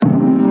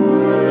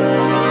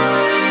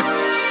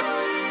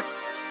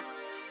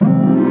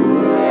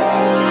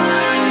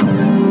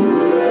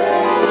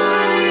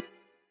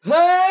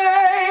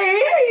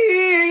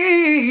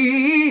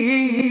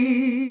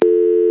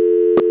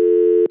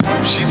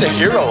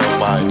of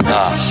mine.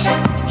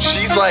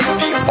 She's like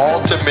the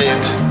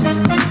ultimate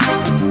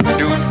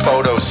nude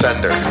photo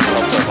sender.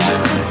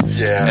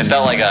 Yeah. It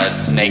felt like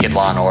a naked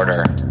Law and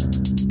Order.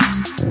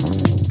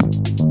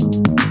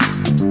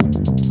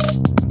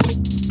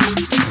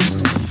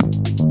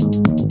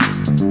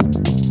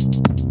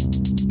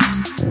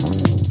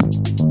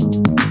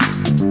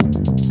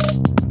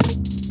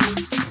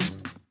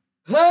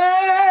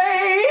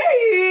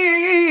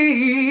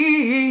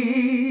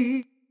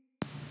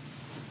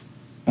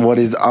 What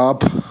is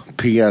up,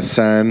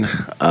 PSN?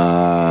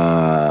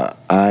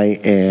 I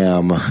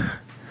am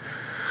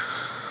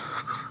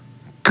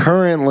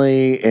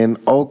currently in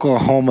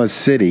Oklahoma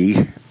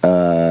City,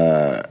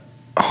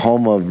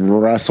 home of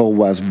Russell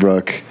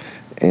Westbrook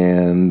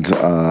and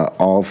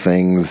all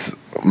things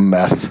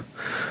meth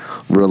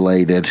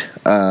related.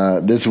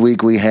 This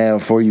week we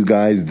have for you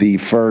guys the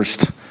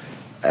first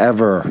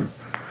ever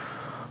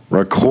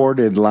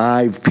recorded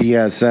live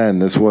PSN.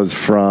 This was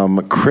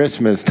from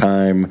Christmas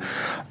time,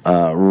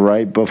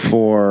 right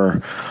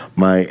before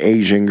my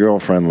Asian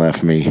girlfriend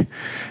left me.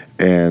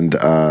 And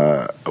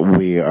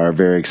we are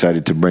very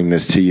excited to bring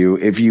this to you.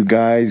 If you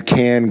guys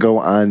can go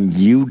on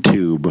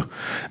YouTube,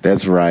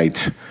 that's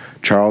right.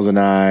 Charles and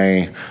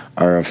I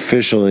are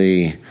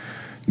officially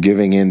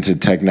giving into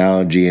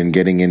technology and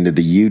getting into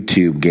the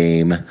YouTube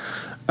game.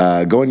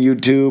 Go on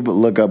YouTube,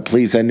 look up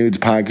Please Send Nudes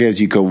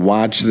Podcast. You can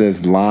watch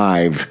this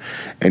live,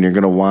 and you're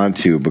going to want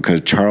to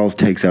because Charles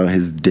takes out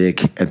his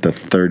dick at the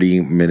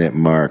 30-minute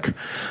mark.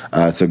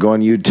 So go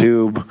on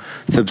YouTube,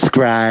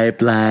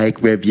 subscribe,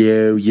 like,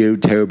 review,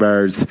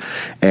 YouTubers.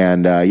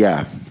 And,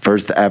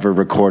 first ever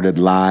recorded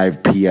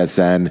live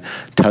PSN.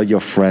 Tell your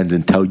friends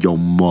and tell your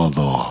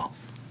mother. All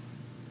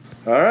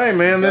right,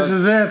 man, this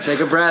is it. Take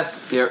a breath.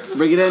 Here,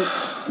 bring it in.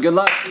 Good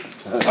luck.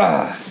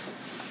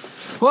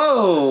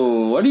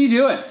 Whoa, what are you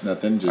doing?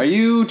 Nothing. Just are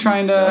you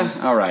trying to...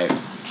 All right.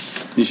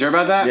 You sure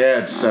about that?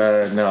 Yeah, it's...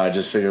 no, I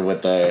just figured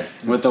with the...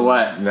 With the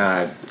what?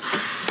 Nah,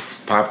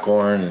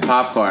 popcorn.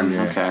 Popcorn.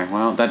 Yeah. Okay,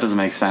 well, that doesn't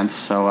make sense.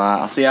 So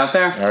I'll see you out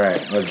there. All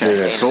right, let's do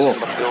this. Cool.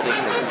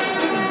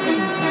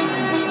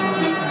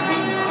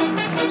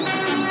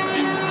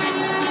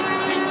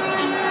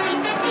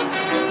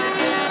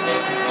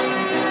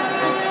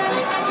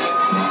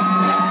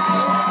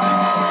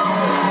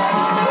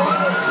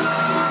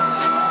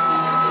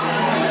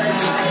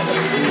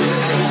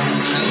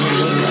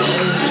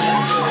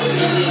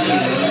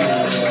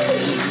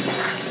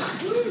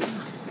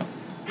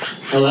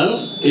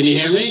 Hello? Can you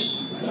hear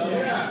me?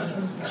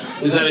 Yeah.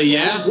 Is that a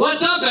yeah?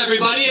 What's up,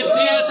 everybody? It's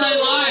PSN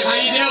Live. How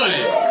you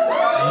doing?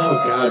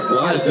 Oh, God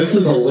bless. This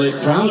is a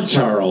lit crowd,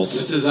 Charles.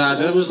 This is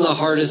that was the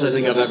hardest I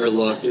think I've ever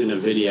looked in a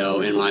video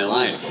in my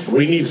life.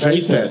 We need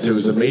face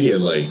tattoos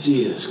immediately.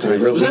 Jesus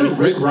Christ. Was that a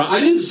Rick Ross? I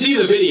didn't see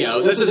the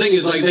video. That's the thing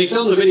is, like, they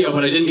filmed the video,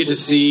 but I didn't get to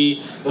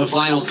see the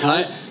final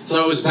cut.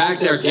 So I was back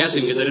there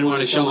guessing because I didn't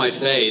want to show my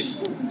face.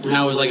 And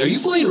I was like, are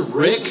you playing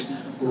Rick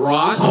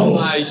Ross in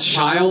my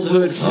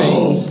childhood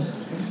face?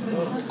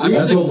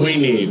 That's what we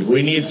need.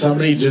 We need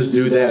somebody to just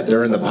do that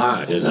during the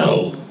pod. You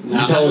tell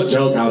a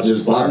joke, I'll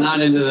just bark. I'm not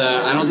into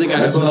that. I don't think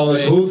That's what all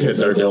the cool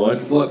kids are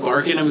doing. What,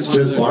 barking?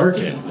 Just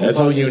barking. That's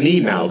all you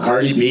need now.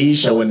 Cardi B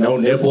showing no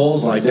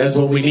nipples. Like, that's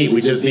what we need. We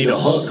just need a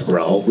hook,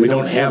 bro. We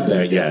don't have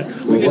that yet.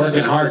 We're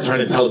working hard trying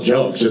to tell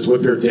jokes. Just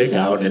whip your dick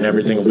out and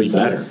everything will be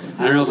better.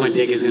 I don't know if my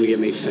dick is going to get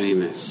me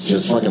famous.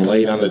 Just fucking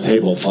lay it on the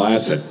table,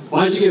 flaccid.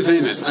 Why'd you get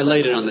famous? I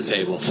laid it on the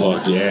table.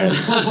 Fuck yeah.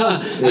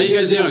 How you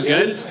guys doing?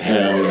 Good?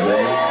 Hell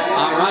yeah.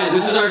 All right.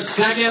 This is our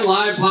second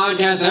live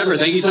podcast ever.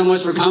 Thank you so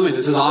much for coming.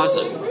 This is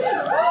awesome.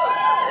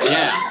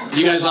 Yeah.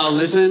 You guys all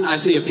listen? I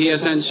see a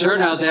PSN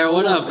shirt out there.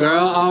 What up,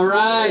 girl? All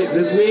right.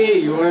 That's me.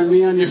 You wearing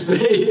me on your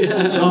face.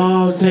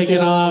 Oh, take it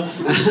off.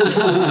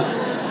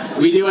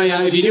 We do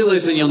if you do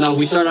listen, you'll know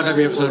we start off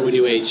every episode. We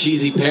do a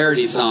cheesy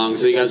parody song.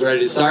 So you guys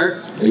ready to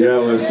start? Yeah,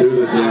 let's do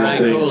the damn All right,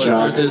 thing, cool. Let's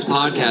Chuck. start this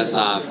podcast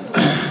off.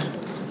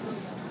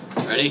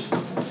 Ready?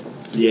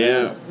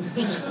 Yeah.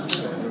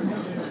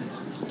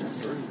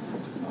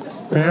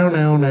 Now,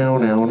 now, now,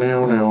 now,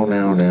 now, now, now,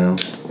 now,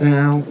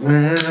 now,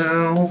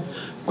 now.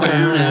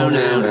 Now, now,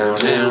 now,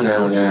 now,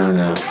 now, now,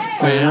 now.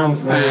 Bow,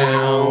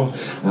 bow.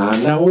 I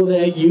know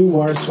that you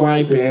are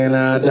swiping.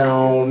 I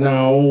don't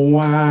know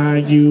why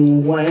you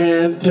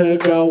went to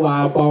go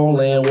out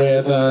bowling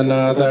with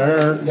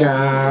another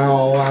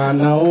gal. I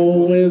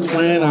know is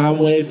when I'm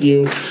with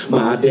you,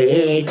 my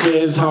dick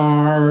is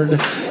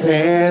hard.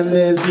 And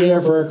this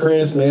year for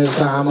Christmas,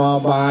 I'ma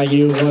buy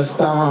you a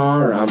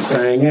star. I'm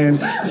singing,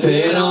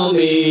 sit on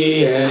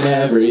me and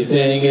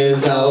everything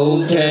is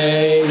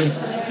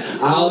okay.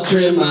 I'll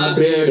trim my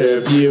beard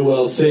if you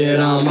will sit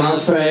on my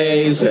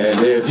face.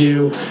 And if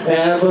you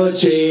ever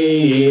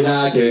cheat,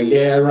 I can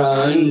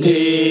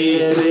guarantee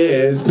it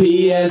is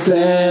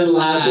PSN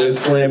Live with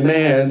Slim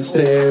and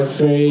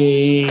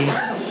Stiffy.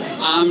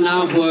 I'm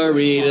not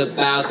worried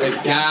about the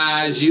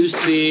guys you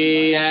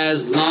see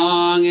as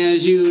long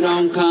as you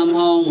don't come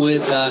home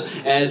with a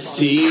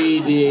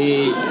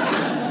STD.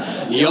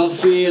 You're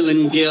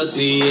feeling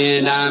guilty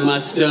and I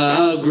must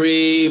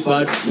agree,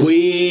 but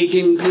we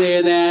can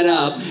clear that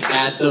up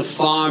at the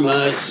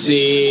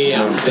pharmacy.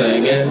 I'm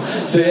singing,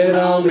 sit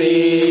on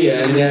me,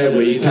 and yet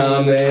we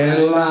come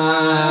in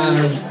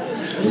live.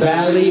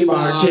 Valley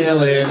Bar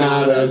chilling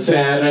on a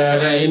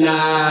Saturday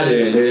night,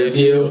 and if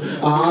you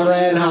are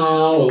at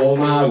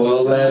home, I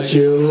will let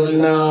you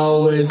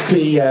know it's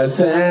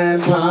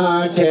PSN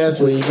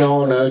Podcast. We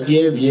gonna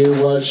give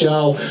you a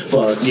show.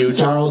 Fuck you,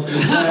 Charles.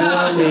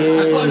 I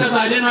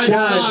didn't write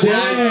the song. God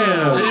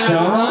damn,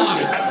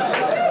 Chuck.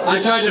 I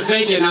tried to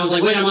fake it, and I was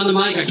like, wait, I'm on the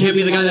mic. I can't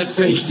be the guy that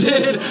faked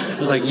it. I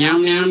was like,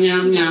 yum, yum,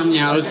 yum, yum,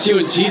 yum. I was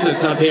chewing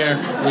Cheez-Its up here.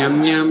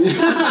 Yum, yum.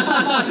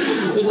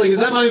 I was like, is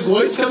that my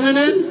voice coming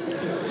in?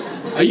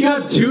 You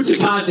have 2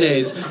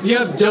 Tecates. You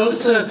have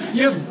Dosa.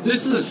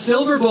 This is a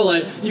silver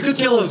bullet. You could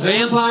kill a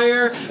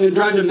vampire and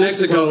drive to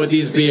Mexico with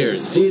these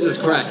beers. Jesus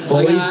Christ.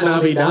 Feliz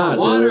Navidad.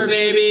 Water, dude.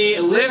 baby.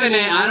 Living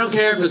it. I don't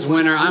care if it's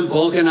winter. I'm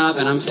bulking up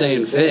and I'm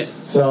staying fit.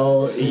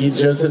 So he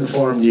just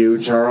informed you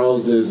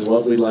Charles is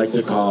what we like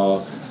to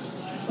call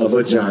a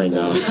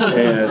vagina.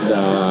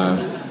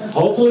 And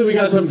hopefully we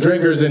got some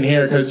drinkers in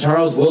here because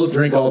Charles will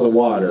drink all the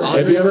water.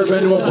 Have you ever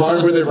been to a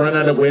bar where they run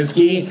out of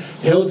whiskey?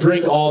 He'll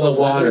drink all the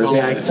water. Be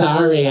like,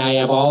 sorry, I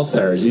have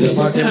ulcers. He's a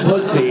fucking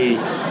pussy.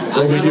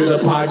 When we do the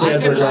podcast I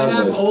have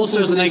regardless.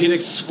 ulcers and they can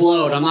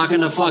explode. I'm not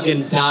going to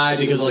fucking die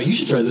because, like, you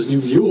should try this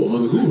new mule.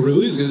 I'm like, who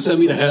really is going to send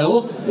me to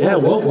hell? Yeah,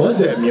 what was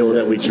that mule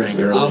that we drank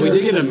earlier? We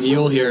did get a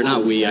mule here.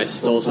 Not we. I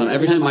stole some.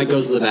 Every time Mike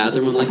goes to the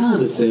bathroom, I'm like,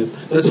 the sip.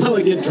 That's how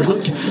I get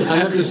drunk. I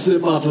have to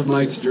sip off of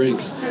Mike's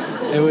drinks.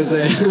 It was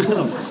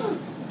a...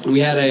 We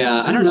had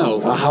I don't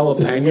know. A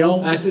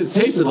jalapeno? It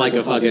tasted like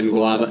a fucking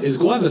guava. Is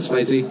guava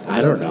spicy?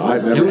 I don't know.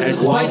 I've It never was had a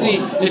spicy.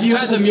 guava. If you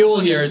had the mule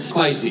here, it's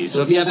spicy.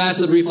 So if you have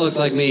acid reflux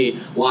like me,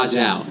 watch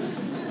out.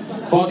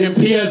 Fucking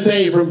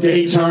PSA from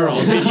Gay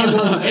Charles.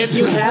 If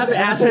you have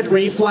acid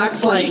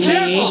reflux like Be me,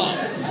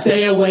 careful.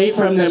 stay away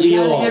from the You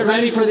gotta mules. get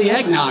ready for the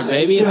eggnog,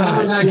 baby. It's God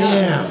coming back up.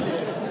 damn.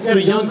 We got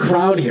a young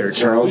crowd here,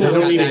 Charles. They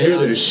don't need to hear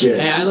this shit.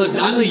 Hey,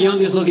 I'm the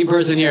youngest looking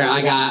person here.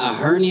 I got a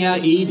hernia,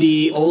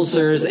 ED,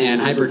 ulcers,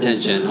 and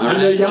hypertension. All I'm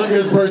the right?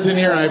 youngest person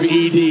here. I have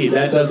ED.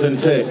 That doesn't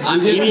fit.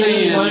 I'm just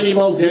saying- Money,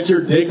 Mo, get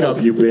your dick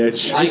up, you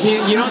bitch. I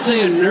can't. You don't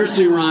say a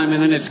nursery rhyme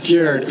and then it's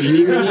cured.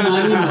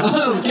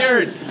 I'm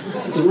cured.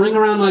 It's a ring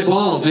around my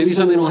balls. Maybe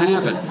something will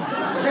happen.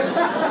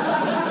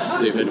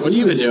 Stupid. What have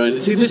you been doing?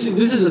 See, this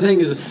is the thing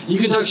is you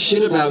can talk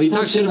shit about me. You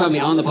talk shit about me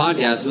on the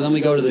podcast, but then we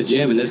go to the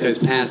gym and this guy's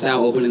passed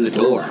out opening the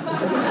door.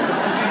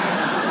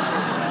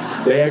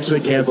 They actually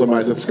canceled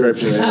my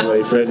subscription at LA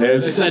They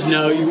Fitness. said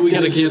no. We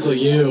got to cancel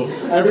you.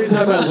 Every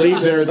time I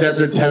leave there, it's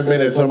after 10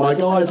 minutes. I'm like,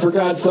 oh, I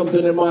forgot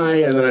something in my...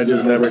 And then I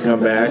just never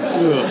come back.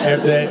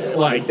 If they,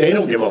 like, they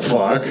don't give a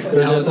fuck.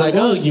 They're just like,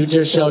 oh, you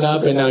just showed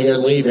up and now you're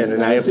leaving.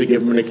 And I have to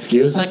give them an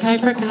excuse. Like, I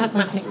forgot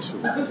my...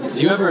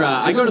 Do you ever?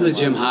 I go to the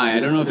gym high.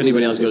 I don't know if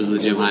anybody else goes to the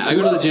gym high. I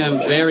go to the gym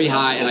very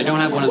high, and I don't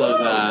have one of those.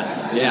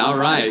 Yeah, all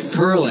right,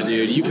 curling,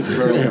 dude. You can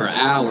curl for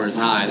hours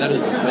high. That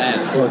is the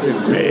best.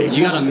 Fucking big.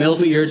 You got a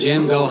MILF at your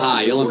gym? Go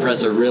high. You'll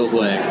impress her real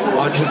quick.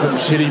 Watching some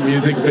shitty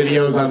music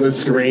videos on the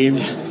screen.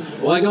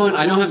 Well, I go in.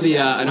 I don't have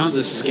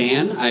the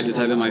scan. I have to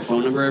type in my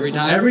phone number every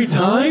time. Every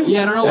time?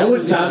 Yeah, I don't know That what-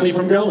 would stop me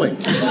from going.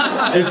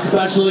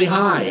 Especially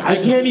high. I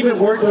can't even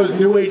work those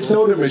New Age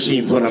soda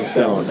machines when I'm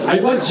stoned.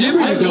 What gym are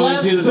you I've going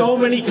left to? so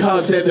many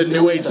cups at the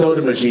New Age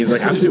soda machines.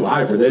 Like, I'm too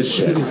high for this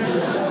shit.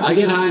 I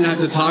get high and I have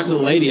to talk to the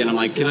lady, and I'm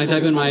like, can I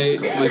type in my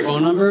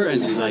phone number?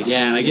 And she's like,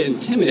 yeah. And I get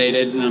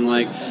intimidated, and I'm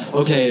like,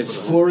 okay, it's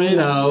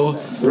 480.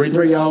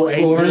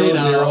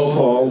 330-800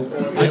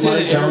 full. I said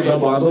Mike it, Jones Eric.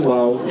 up on the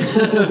low.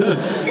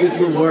 It's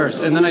the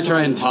worst. And then I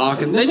try and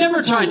talk, and they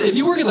never try. If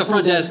you work at the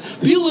front desk,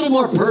 be a little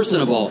more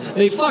personable.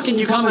 They fucking,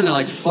 you come in, they're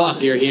like,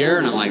 fuck, you're here?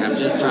 And I'm like, I'm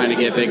just trying to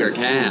get bigger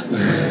calves.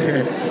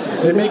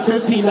 They make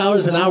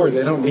 $15 an hour.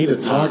 They don't need to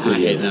talk to I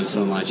hate you. them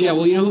so much. Yeah,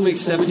 well, you know who makes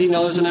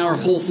 $17 an hour?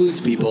 Whole Foods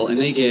people, and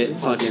they get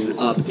fucking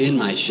up in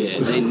my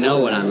shit. They know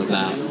what I'm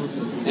about.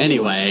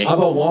 Anyway, How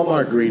about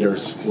Walmart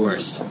greeters?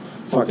 worst.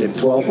 Fucking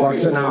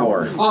 $12 an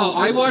hour. Oh,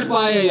 I walked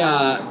by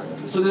a.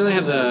 So then they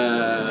have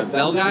the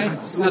bell guy.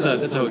 That's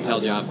a hotel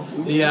job.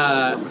 The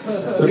guy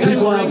people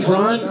who out rings,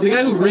 front The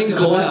guy who rings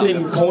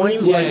Collecting the bell.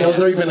 coins Yeah, like yeah, those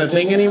yeah. are even a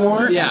thing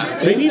anymore? Yeah.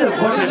 They need to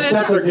fucking is it?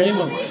 step their game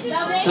up.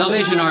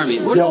 Salvation Army.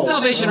 What does Yo. the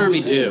Salvation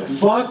Army do?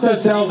 Fuck the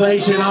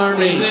Salvation Is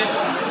Army. it?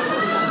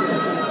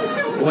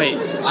 Wait,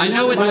 I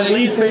know it's My like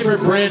least favorite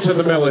branch of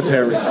the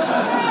military.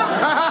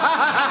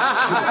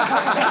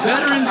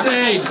 Veterans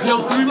Day.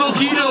 Yo, 3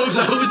 mojitos.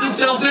 I was in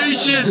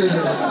Salvation.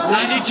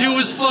 92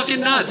 was fucking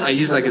nuts. I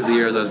used that as the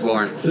year as I was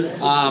born.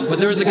 But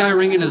there was a guy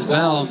ringing his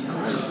bell.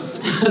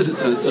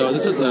 So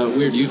this is a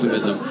weird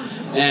euphemism.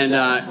 And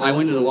I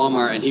went to the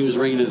Walmart, and he was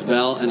ringing his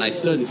bell, and I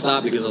stood and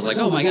stopped because I was like,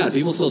 oh my god,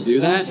 people still do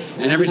that?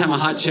 And every time a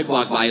hot chick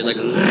walked by, he's like,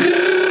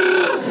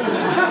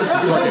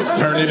 Fucking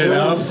turning it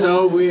up.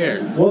 so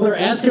weird. Well, they're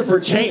asking for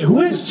change. Who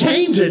has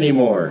change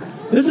anymore?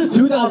 This is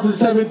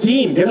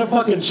 2017. Get a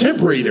fucking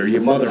chip reader, you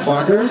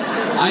motherfuckers.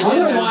 I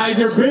did Otherwise,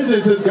 your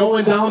business is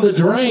going down the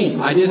drain.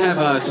 I did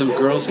have some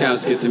Girl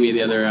Scouts get to me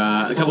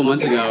a couple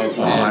months ago.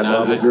 Oh, I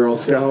love a Girl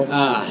Scout.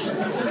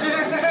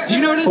 Do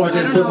you notice?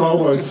 Fucking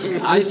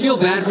Samoas. I feel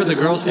bad for the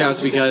Girl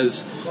Scouts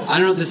because I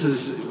don't know if this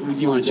is,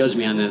 you want to judge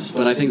me on this,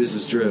 but I think this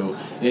is true.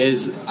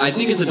 I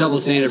think it's a double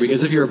standard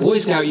because if you're a Boy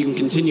Scout, you can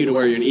continue to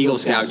wear you're an Eagle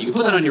Scout. You can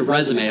put that on your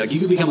resume. Like, you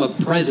can become a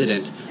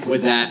president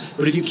with that.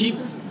 But if you keep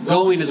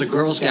going as a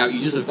Girl Scout, you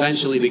just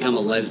eventually become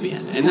a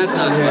lesbian. And that's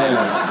not fair.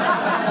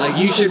 Like,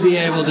 you should be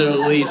able to at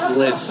least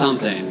list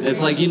something.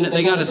 It's like,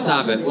 they got to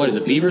stop it. What is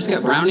it, Beaver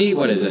Scout? Brownie?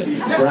 What is it?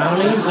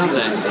 Brownies?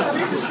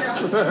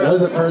 Something. That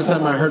was the first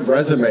time I heard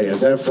resume.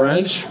 Is that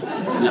French?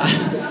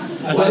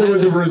 I thought it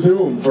was a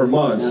resume for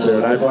months,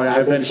 dude.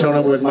 I've been showing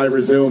up with my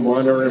resume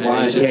wondering why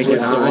I You should can't switch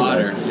get to high.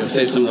 water. You'll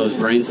save some of those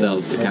brain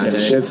cells to That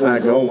contact. shit's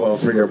not going well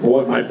for your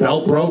boy. My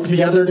belt broke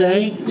the other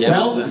day. Yeah,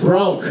 Belt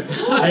broke.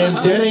 I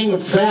am getting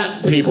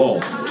fat,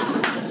 people.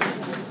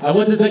 I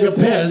went to take a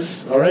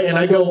piss, all right, and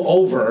I go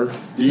over.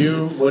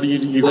 What do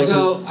you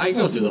go I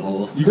go through the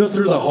hole. through? You go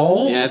through the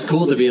hole? Yeah, it's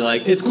cool to be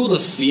like, it's cool to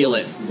feel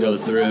it go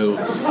through.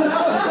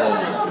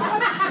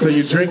 So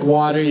you drink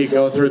water, you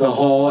go through the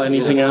hole.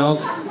 Anything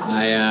else?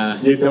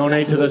 You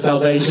donate to the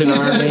Salvation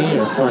Army.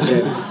 You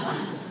fucking.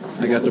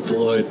 I got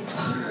deployed.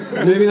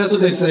 Maybe that's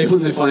what they say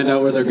when they find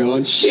out where they're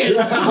going. Shit!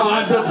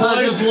 I'm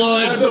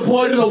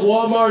deployed to the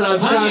Walmart on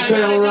Honey, I gotta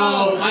Scottsdale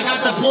go. Road. I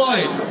got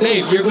deployed.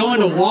 Babe, you're going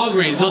to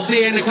Walgreens. I'll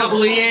see you in a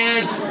couple of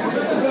years.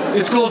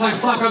 It's cool if I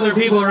fuck other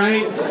people,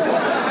 right?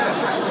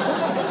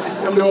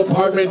 Come to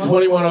apartment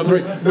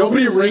 2103.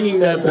 Nobody ringing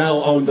that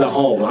bell owns a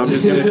home. I'm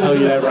just going to tell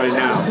you that right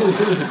now.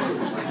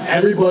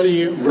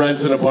 Everybody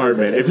rents an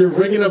apartment. If you're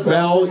ringing a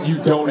bell, you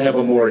don't have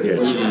a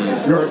mortgage.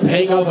 You're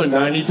paying off a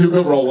 92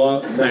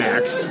 Corolla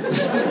Max,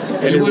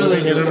 and you're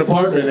living in an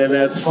apartment, and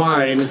that's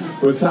fine.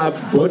 But stop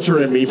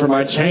butchering me for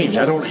my change.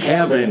 I don't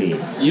have any.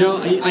 You know,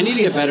 I need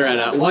to get better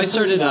at it. Well,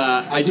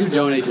 I do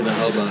donate to the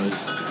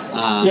hobos.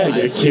 Yeah,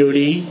 you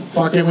cutie.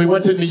 Fucking, we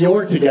went to New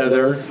York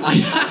together.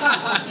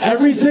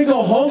 Every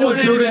single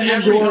homeless dude in New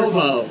every York.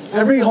 hobo.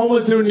 Every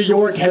homeless dude in New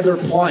York had their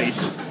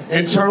plight.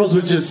 And Charles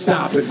would just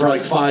stop it for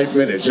like 5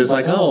 minutes, just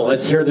like, oh,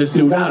 let's hear this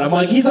dude out. I'm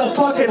like, he's a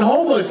fucking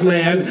homeless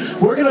man.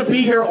 We're gonna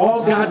be here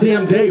all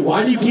goddamn day.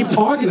 Why do you keep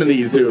talking to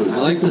these dudes? I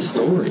like the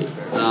story.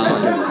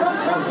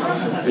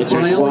 I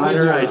drink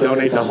water. I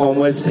donate to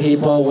homeless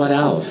people. What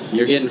else?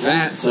 You're getting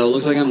fat, so it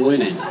looks like I'm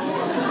winning.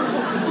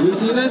 Can you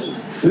see this?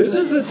 This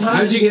is the time.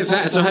 How did you get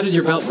fat? So how did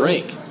your belt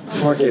break?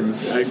 Fucking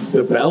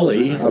the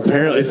belly.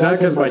 Apparently, it's not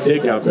because my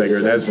dick got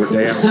bigger. That's for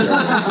damn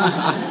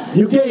sure.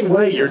 You gain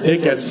weight, your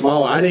dick gets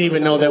smaller. I didn't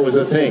even know that was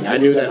a thing. I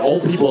knew that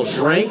old people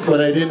shrank, but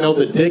I didn't know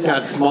the dick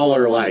got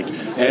smaller like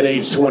at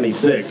age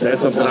 26.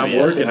 That's something I'm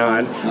working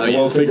on.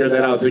 We'll figure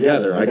that out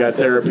together. I got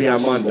therapy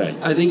on Monday.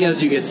 I think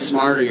as you get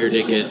smarter, your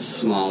dick gets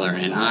smaller,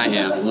 and I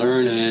am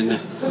learning.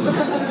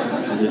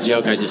 It's a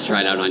joke I just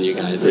tried out on you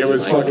guys. It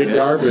was fucking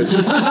garbage.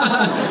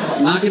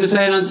 I'm not going to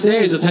say it on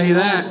stage, I'll tell you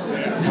that.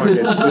 Fucking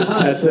just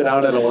test it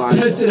out at a live.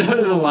 Test it out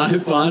at a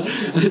live pod.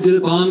 I did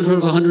a bond in front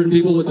of 100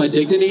 people with my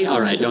dignity.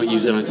 All right, don't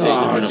use it on stage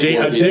in front Oh, of gee,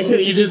 4 a people.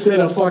 dignity? You just did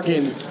a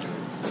fucking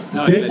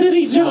No,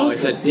 dignity joke? No, I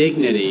said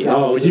dignity.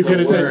 Oh, you It's a could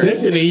have said word.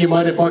 dignity. You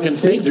might have fucking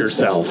saved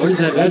yourself. What does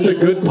that That's mean? a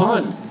good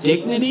pun.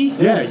 Dignity?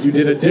 Yeah, you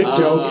did a dick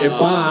joke. It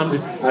bombed.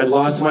 I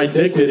lost my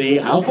dignity.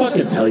 I'll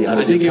fucking tell you how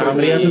to I think do it would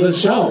comedy be after the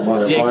show,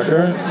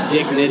 motherfucker.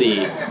 Dignity.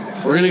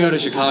 We're going to go to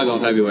Chicago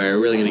in February.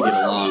 We're really going to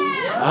get along.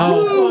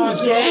 Oh,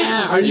 fuck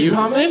yeah. Are you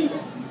coming?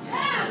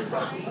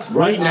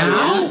 Right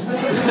now?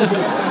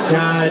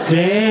 God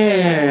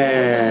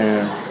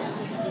damn.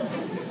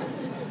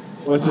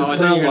 What's it Oh, I thought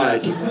smell you were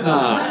like?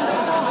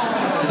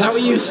 Is that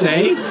what you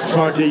say?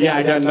 Fuck it, yeah,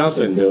 I got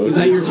nothing, dude. Is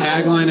that your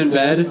tagline in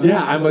bed?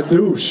 Yeah, I'm a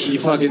douche. You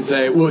fucking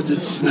say, what's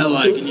it smell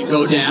like? And you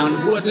go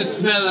down, what's it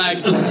smell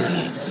like?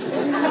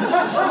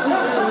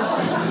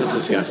 That's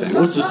disgusting.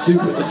 What's the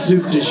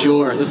soup du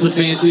jour? That's the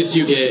fanciest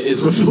you get is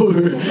before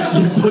you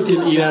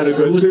fucking eat out and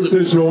go, Soup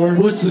du jour?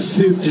 What's the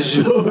soup du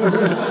jour?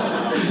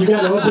 You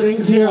got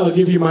openings here? I'll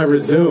give you my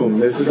resume.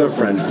 This is a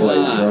French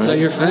place, right? So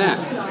you're fat.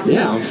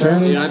 Yeah, I'm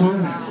fat as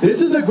fuck.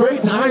 This is a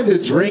great time to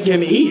drink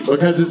and eat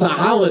because it's the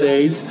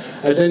holidays,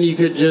 and then you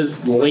could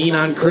just lean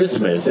on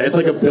Christmas. That's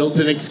like a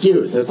built-in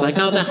excuse. It's like,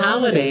 oh, the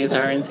holidays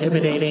are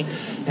intimidating,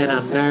 and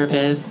I'm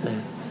nervous.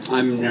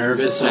 I'm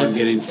nervous, so I'm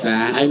getting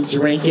fat. I'm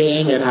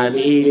drinking, and I'm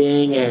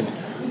eating, and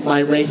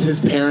my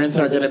racist parents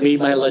are going to meet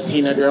my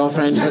Latina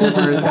girlfriend for the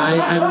first time.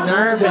 I'm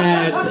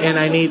nervous, and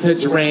I need to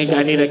drink.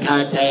 I need a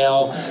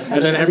cocktail.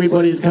 And then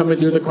everybody's coming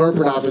through the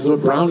corporate office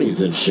with brownies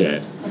and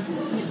shit.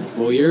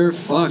 Well, you're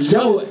fucked.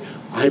 Yo,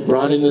 I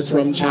brought in this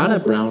rum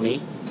chata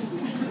brownie.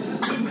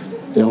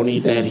 Don't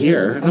eat that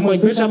here. I'm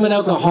like, bitch, I'm an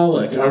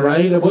alcoholic, all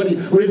right? What do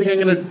you think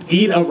I'm going to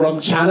eat a rum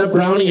chata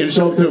brownie and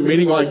show up to a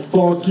meeting like,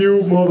 fuck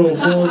you,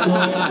 motherfucker?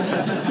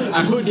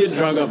 I would get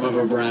drunk off of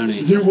a brownie.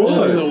 You would. That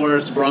would be the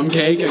worst. Rum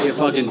cake, I get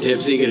fucking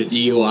tipsy, get a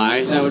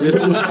DUI. That would be the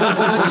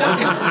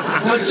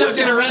When Chuck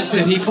get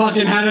arrested, he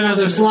fucking had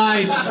another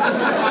slice.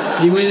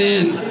 He went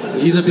in.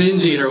 He's a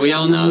binge eater. We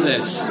all know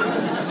this.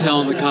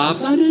 Telling the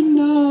cop, I didn't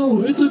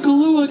know. It's a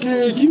Kahlua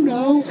cake, you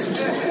know.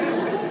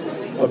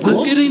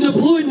 I'm getting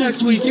deployed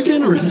next week. You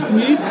can't arrest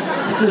me.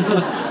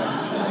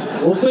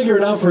 We'll figure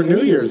it out for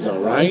New Year's,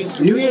 though, right?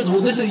 New Year's. Well,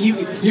 this is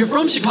you. You're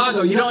from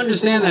Chicago. You don't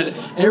understand that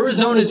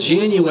Arizona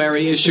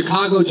January is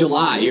Chicago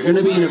July. You're going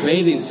to be in a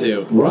bathing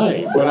suit.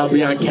 Right, but I'll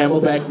be on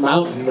Camelback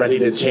Mountain ready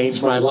to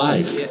change my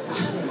life.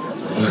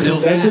 Still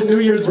That's fat. a New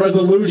Year's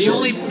resolution.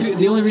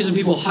 The only reason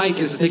people hike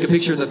is to take a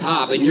picture at the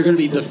top, and you're going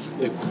to be the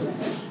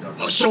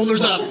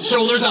shoulders up,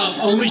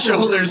 only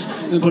shoulders,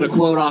 and put a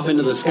quote off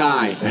into the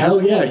sky.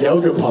 Hell yeah,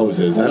 yoga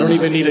poses. I don't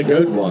even need a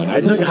good one.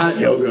 I took hot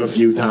yoga a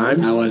few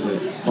times. How was it?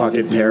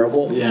 Fucking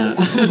terrible.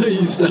 Yeah.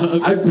 You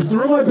stopped. I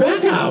threw my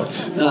back out.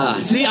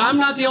 See, I'm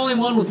not the only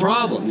one with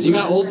problems. You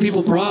got old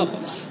people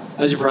problems.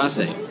 How's your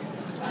prostate?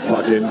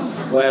 Fucking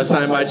last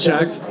time I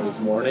checked this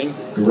morning.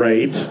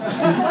 Great.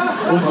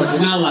 What's it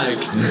smell like?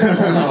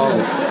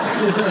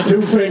 Oh,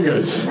 2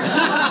 fingers.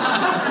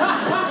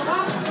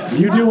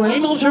 You do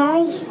anal,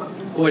 Charles?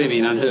 What do you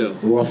mean, on who?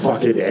 Well,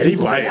 fucking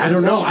anybody. I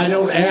don't know. I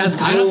don't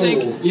ask. I don't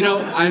who. think,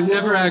 I've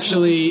never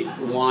actually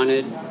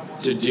wanted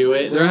to do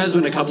it. There has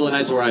been a couple of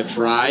nights where I've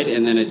tried,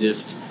 and then it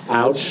just...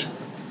 Ouch.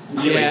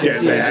 Yeah.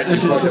 Get that, you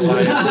fucking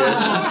lying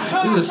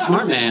bitch. He's a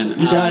smart man.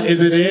 You got, is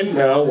it in?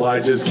 No, well,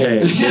 I just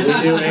came. Did we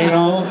do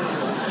anal?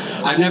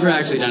 I've never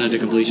actually done it to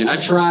completion.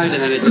 I've tried,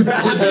 and then it just,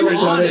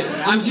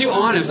 I'm too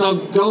honest. I'll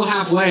go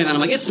halfway, and then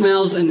I'm like, it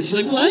smells, and she's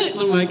like, what? And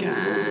I'm like,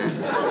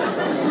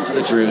 it's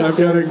the truth. I've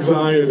got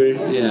anxiety.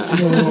 Yeah.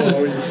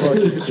 Oh, you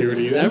fucking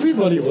cutie.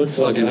 Everybody looks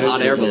like Fucking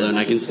hot air balloon.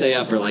 I can stay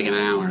up for like an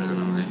hour, and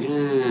I'm like,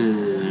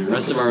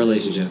 rest of our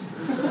relationship.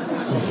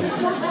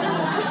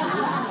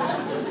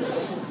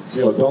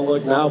 Yo, don't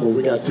look now, but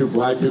we got 2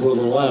 black people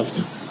to the left.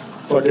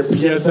 Fucking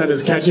PSN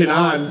is catching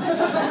on.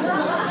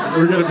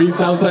 We're gonna be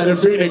south side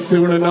of Phoenix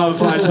soon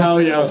enough, I tell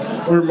you.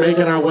 We're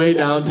making our way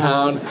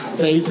downtown.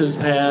 Faces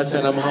pass,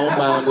 and I'm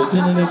homebound.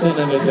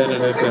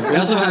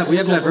 We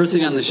have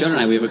diversity on the show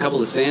tonight. We have a couple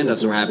of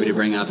stand-ups we're happy to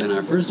bring up, and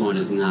our first one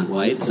is not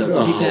white,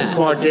 so keep that.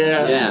 Fuck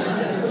yeah.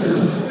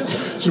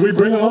 Yeah. Should we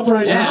bring them up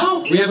right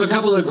now? We have a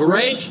couple of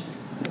great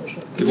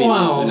comedians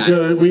Wow, tonight.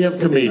 good. We have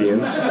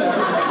comedians.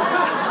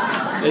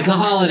 It's a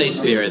holiday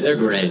spirit. They're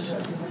great.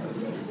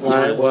 All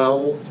right,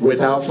 well,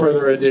 without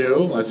further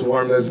ado, let's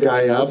warm this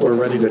guy up. We're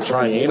ready to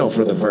try anal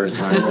for the first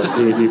time. Let's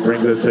see if he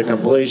brings us to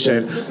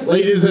completion.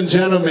 Ladies and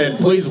gentlemen,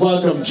 please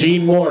welcome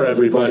Gene Moore,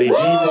 everybody. Gene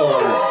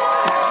Moore.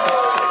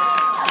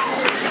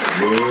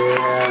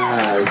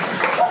 Yes.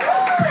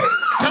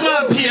 Come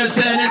on,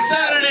 PSN. It's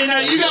Saturday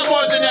night. You got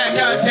more than that,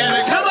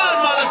 goddammit. Come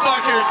on,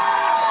 motherfuckers.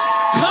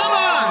 Come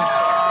on.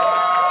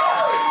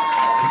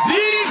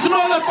 These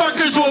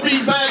motherfuckers will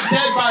be back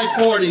dead by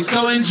 40,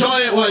 so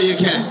enjoy it while you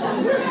can.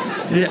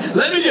 Yeah.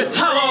 Let me just,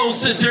 hello,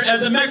 sister.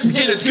 As a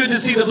Mexican, it's good to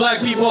see the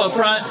black people up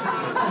front.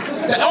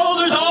 Oh,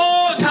 there's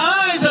all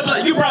kinds of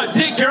black. You brought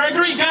Dick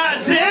Gregory?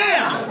 God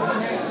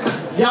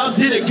damn. Y'all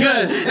did it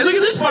good. And look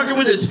at this fucker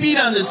with his feet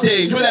on the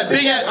stage with that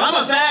big ass. I'm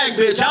a fag,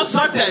 bitch. I'll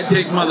suck that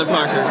dick,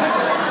 motherfucker.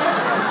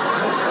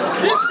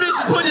 This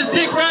bitch put his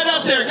dick right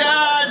up there.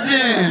 God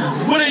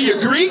damn. What are you,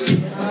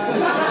 Greek?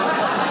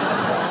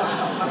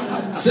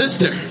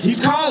 Sister, he's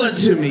calling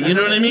to me. You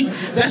know what I mean?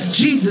 That's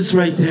Jesus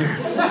right there.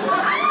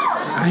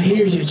 I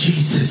hear you,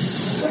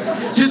 Jesus.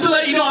 Just to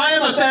let you know, I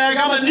am a fag.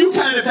 I'm a new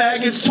kind of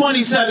fag. It's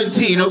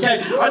 2017,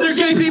 okay? Are there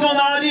gay people in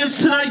the audience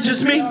tonight?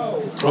 Just me?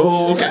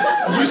 Oh, okay.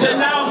 You said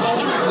no?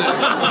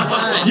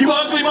 You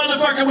ugly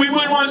motherfucker. We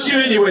wouldn't want you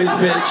anyways,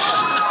 bitch. It's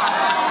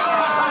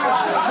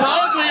the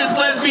ugliest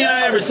lesbian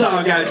I ever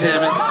saw,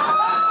 goddammit.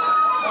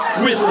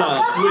 With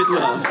love.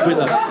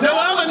 No,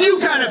 I'm a new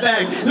kind of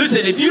fag.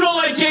 Listen, if you don't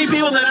like gay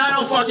people, then I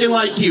don't fucking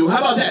like you. How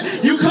about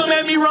that? You come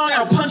at me wrong,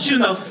 I'll punch you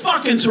in the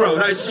fucking throat.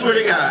 I swear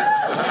to God.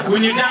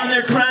 When you're down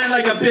there crying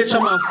like a bitch,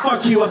 I'm gonna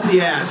fuck you up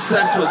the ass.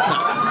 That's what's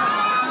up.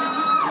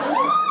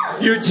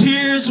 Your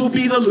tears will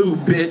be the lube,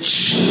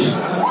 bitch.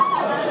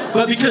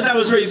 But because I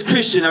was raised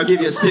Christian, I'll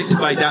give you a stick to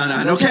bite down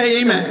on. Okay,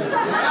 amen.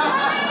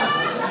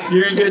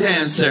 You're in good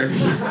hands, sir.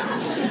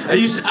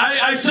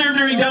 I served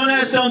during Don't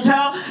Ask, Don't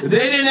Tell.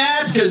 They didn't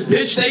ask because,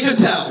 bitch, they could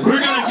tell. We're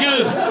gonna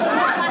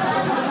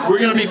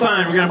be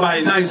fine. We're gonna buy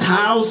a nice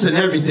house and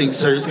everything,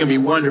 sir. It's gonna be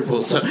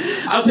wonderful. So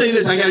I'll tell you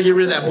this: I gotta get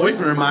rid of that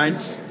boyfriend of mine.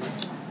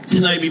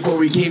 Tonight before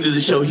we came to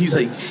the show, he's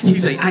like,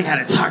 I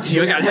gotta talk to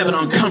you. I gotta have an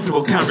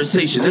uncomfortable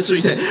conversation. That's what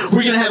he said.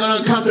 We're gonna have an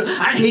uncomfortable.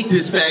 I hate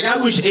this fag. I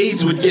wish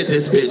AIDS would get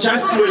this bitch. I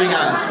swear to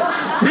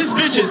God, this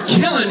bitch is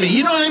killing me.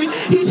 You know what I mean?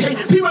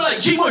 People are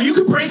like, G-Mo, you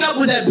could break up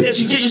with that bitch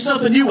and get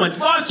yourself a new one.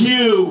 Fuck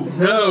you.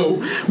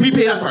 No, we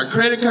paid off our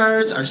credit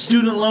cards, our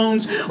student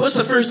loans. What's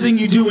the first thing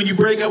you do when you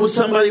break up with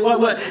somebody?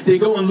 What? They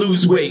go and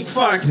lose weight.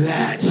 Fuck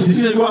that.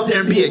 You gonna go out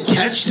there and be a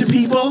catch to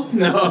people?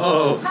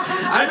 No.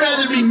 I'd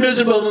rather be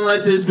miserable than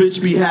let this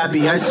bitch be happy.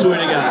 I swear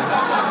to God.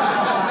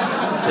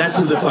 That's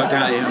who the fuck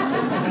I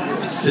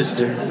am.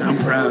 Sister. I'm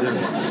proud of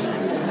it.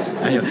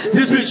 I know.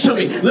 This bitch told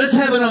me, let's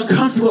have an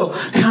uncomfortable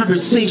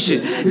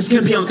conversation. It's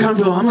gonna be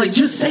uncomfortable. I'm like,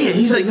 just say it.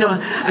 He's like, no,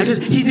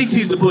 he thinks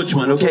he's the butch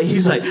one, okay?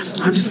 He's like,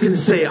 I'm just gonna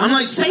say it. I'm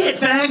like, say it,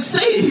 fag,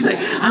 say it. He's like,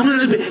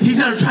 he's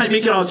gonna try to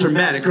make it all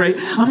dramatic, right?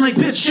 I'm like,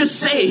 bitch, just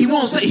say it. He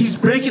won't say it. He's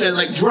breaking it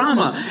like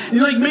drama.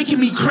 He's like making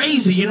me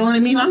crazy, you know what I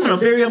mean? I'm a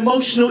very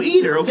emotional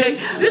eater, okay?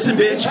 Listen,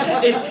 bitch,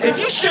 if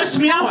you stress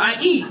me out, I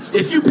eat.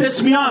 If you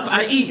piss me off,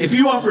 I eat. If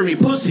you offer me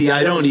pussy,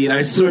 I don't eat.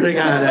 I swear to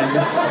God, I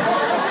just...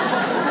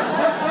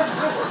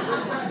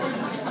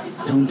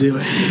 Don't do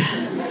it.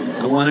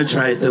 I want to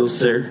try it though,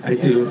 sir. I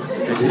do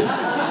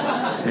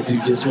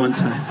just one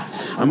time.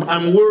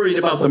 I'm worried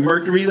about the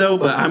mercury though,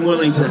 but I'm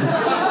willing to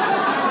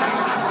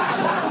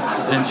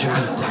venture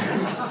out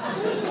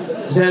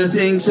there. Is that a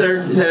thing,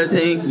 sir? Is that a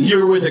thing?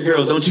 You're with a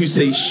girl. Don't you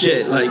say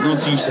shit. Like,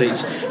 don't you say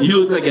shit. You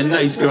look like a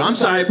nice girl. I'm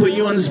sorry I put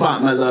you on the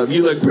spot, my love.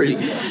 You look pretty.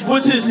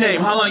 What's his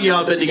name? How long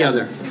y'all been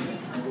together?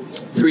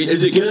 3.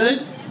 Is it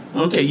good?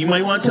 Okay, you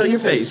might want to tell your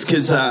face,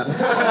 because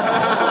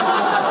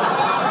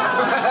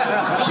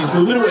she's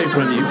moving away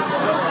from you.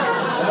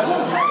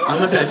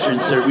 I'm a veteran,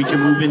 sir. We can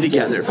move in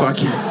together.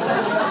 Fuck you.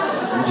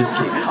 I'm just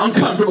kidding.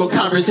 Uncomfortable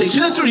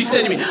conversation. That's what he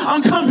said to me.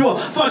 Uncomfortable.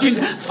 Fuck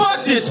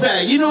this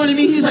fag. You know what I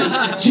mean? He's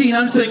like, Gene,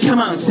 I'm just going to come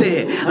out and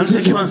say it. I'm just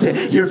going to come out and say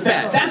it. You're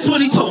fat. That's what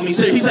he told me,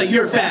 sir. He's like,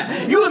 you're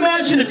fat. You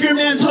imagine if your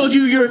man told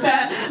you you're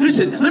fat?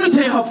 Listen, let me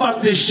tell you how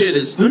fucked this shit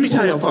is. Let me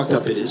tell you how fucked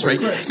up it is, right?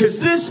 Because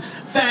this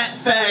fat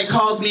fag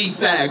called me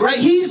fag, right?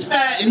 He's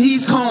fat and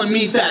he's calling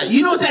me fat.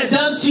 You know what that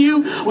does to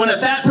you when a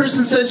fat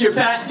person says you're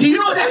fat? Do you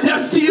know what that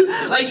does to you?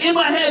 Like, in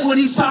my head when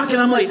he's talking,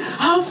 I'm like,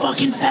 how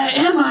fucking fat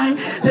am I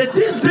that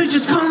this bitch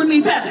is calling me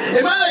fat?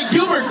 Am I like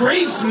Gilbert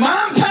Grape's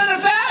mom kind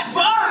of fat?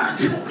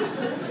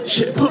 Fuck!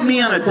 Shit, put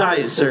me on a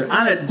diet, sir.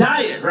 On a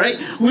diet, right?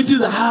 Went through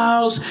the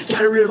house,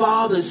 got rid of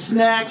all the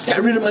snacks, got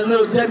rid of my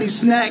little Debbie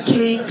snack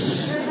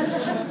cakes.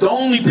 The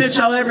only bitch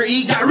I'll ever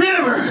eat, got rid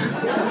of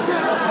her.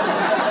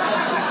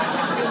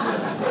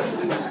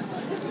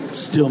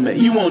 Still, man,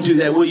 you won't do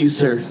that, will you,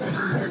 sir?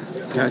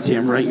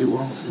 Goddamn right you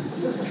won't.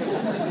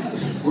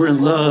 We're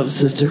in love,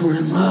 sister. We're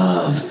in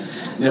love.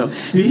 No,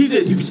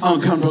 he was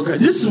uncomfortable.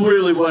 This is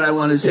really what I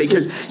want to say,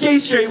 because gay,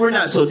 straight, we're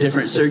not so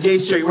different, sir. Gay,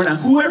 straight, we're not.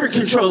 Whoever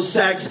controls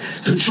sex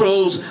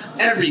controls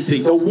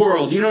everything, the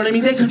world. You know what I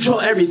mean? They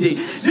control everything.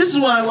 This is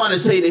what I want to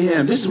say to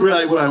him. This is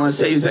really what I want to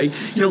say is, like,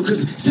 you know,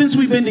 because since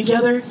we've been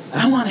together,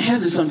 I want to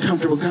have this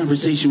uncomfortable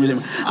conversation with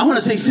him. I want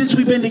to say, since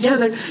we've been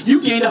together,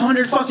 you gained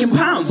 100 fucking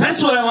pounds.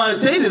 That's what I want to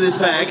say to this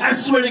fag. I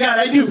swear to God,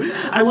 I do.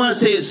 I want to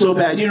say it so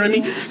bad. You know what I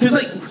mean? Because,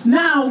 like,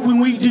 now when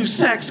we do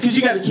sex, because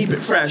you got to keep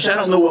it fresh. I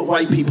don't know what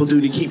white people do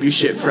to keep your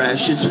shit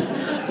fresh. It's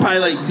probably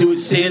like do it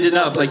standing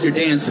up like you're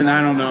dancing.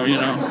 I don't know, you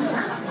know.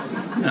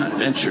 Not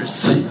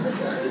adventurous.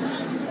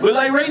 But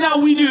like right now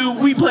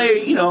we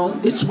play, you know,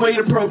 it's weight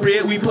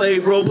appropriate. We play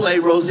role play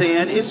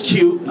Roseanne. It's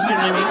cute. You know what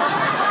I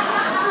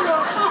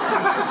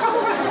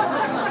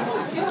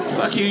mean?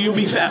 Fuck you, you'll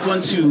be fat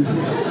one too.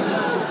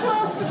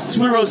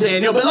 We're Roseanne,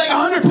 you know, but like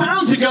 100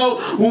 pounds ago,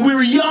 when we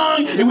were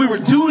young and we were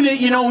doing it,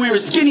 you know, when we were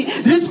skinny,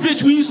 this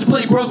bitch, we used to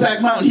play Brokeback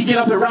Mountain. He'd get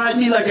up and ride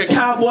me like a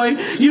cowboy.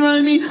 You know what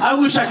I mean? I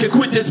wish I could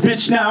quit this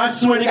bitch now. I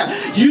swear to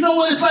God. You know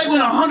what it's like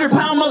when a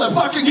 100-pound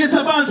motherfucker gets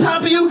up on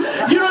top of you?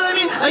 You know what I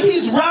mean? Like,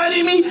 he's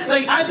riding me.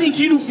 Like, I think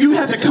you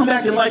have to come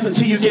back in life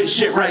until you get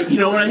shit right. You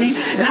know what I mean?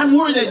 And I'm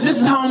worried that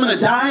this is how I'm going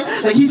to die.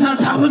 Like, he's on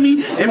top of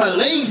me and my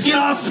legs get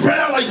all spread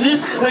out like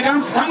this. Like,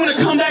 I'm going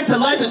to come back to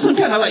life as some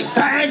kind of, like,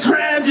 fag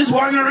crab just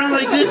walking around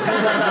like this.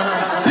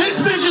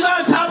 This bitch is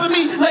on top of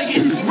me, like,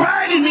 it's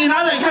riding me, and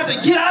I, like, have to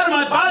get out of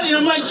my body, and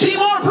I'm like,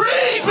 G-More,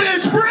 breathe,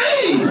 bitch,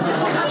 breathe!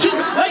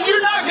 Like,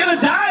 you're not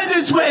gonna die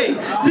this way.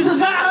 This is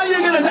not how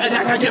you're gonna die.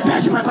 I gotta get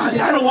back in my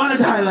body. I don't want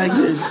to die like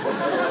this.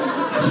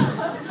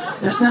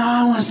 That's not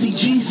how I want to see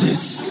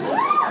Jesus.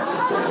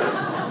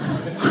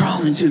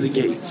 Crawling to the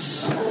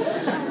gates.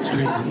 It's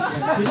crazy.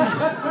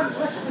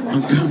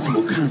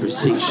 Uncomfortable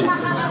conversation.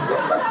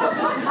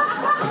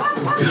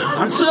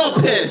 I'm so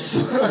pissed.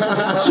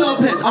 So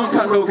pissed.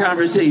 Uncomfortable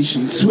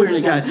conversation. Swear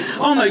to God.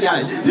 Oh my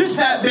God. This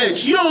fat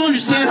bitch. You don't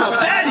understand how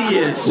fat he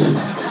is.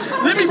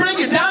 Let me break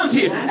it down to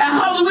you. At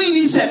Halloween,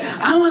 he said,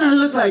 I want to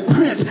look like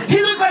Prince.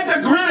 He looked like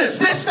the Grimace.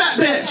 This fat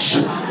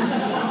bitch.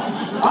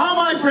 All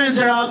my friends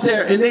are out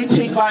there, and they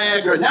take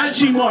Viagra. Not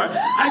G-More.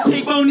 I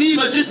take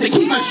Boniva just to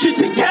keep my shit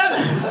together.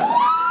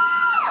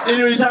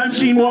 Anyways, I'm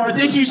G-More.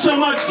 Thank you so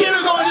much. Get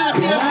her going to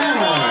the PSN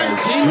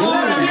Bars.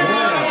 G-More.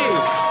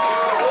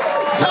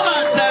 Come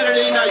on,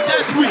 Saturday night.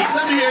 That's weak.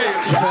 Let me hear you.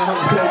 Come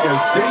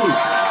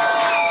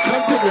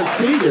take a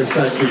seat, you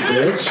sexy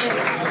bitch.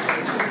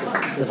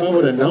 If I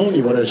would have known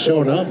you would have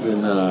shown up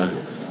in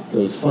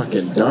those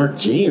fucking dark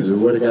jeans, we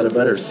would have got a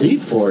better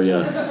seat for you.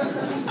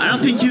 I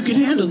don't think you can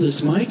handle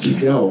this, Mike.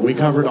 Yo, we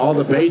covered all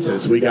the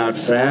bases. We got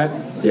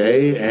fat,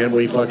 gay, and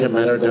we fucking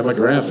met our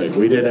demographic.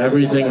 We did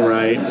everything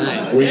right.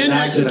 Nice. We And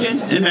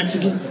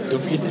Mexican.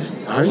 Don't forget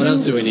that. What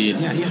else do we need?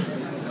 Yeah.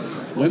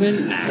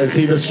 Women? Nah. I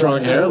see the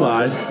strong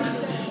hairline.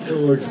 It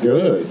looks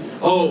good.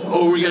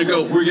 Oh, we're gonna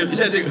go.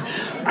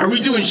 Are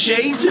we doing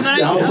shade tonight?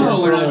 No,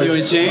 we're not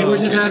doing shade. We're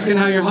just asking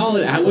how your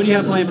holiday. What do you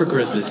have planned for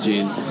Christmas,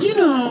 Gene? You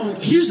know,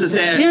 here's the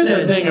thing. Here's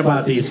the thing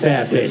about these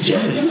fat bitches.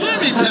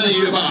 Let me tell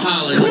you about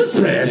holidays.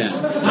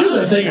 Christmas. Here's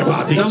the thing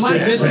about these So, Mike,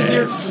 fat this is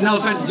your. bitches. No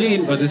offense,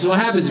 Gene, but this is what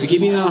happens if you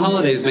keep eating on the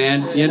holidays,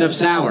 man. You end up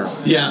sour.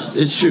 Yeah,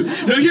 it's true.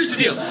 No, here's the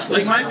deal.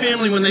 Like, my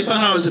family, when they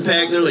found out I was a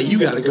fag, they're like, you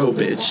gotta go,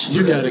 bitch.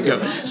 You gotta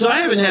go. So I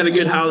haven't had a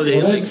good holiday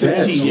in Well, like that's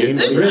sad, 15 years. Gene.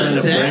 It's You're not trying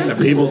to bring sad.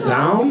 the people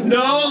down?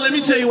 No, let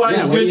me tell you why Yeah,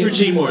 it's what good do you- for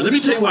G-More. Let me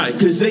tell you why.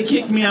 Because they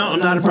kicked me out. I'm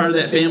not a part of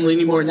that family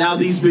anymore. Now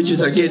these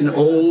bitches are getting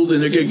old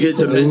and they're going to get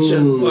dementia.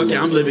 Ooh. Fuck it,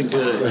 I'm living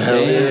good.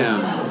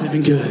 Damn.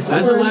 Living good.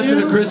 That's the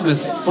lesson of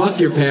Christmas. Fuck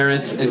your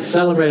parents and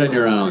celebrate on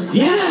your own.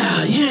 Yeah.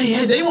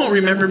 They won't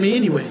remember me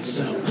anyway,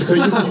 so. So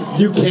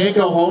you can't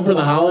go home for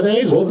the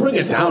holidays? We'll bring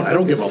it down. I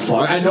don't give a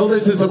fuck. I know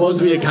this is supposed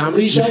to be a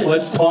comedy show.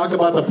 Let's talk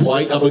about the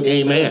plight of a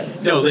gay man.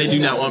 No, they do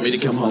not want me to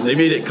come home. They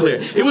made it clear.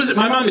 It wasn't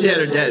my mom and dad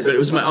are dead, but it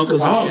was my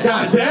uncles. Oh, and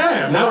god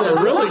damn. Now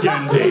we're really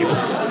getting deep.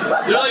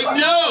 They're like,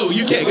 no,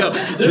 you can't go.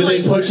 They're Did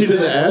like, they push you to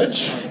the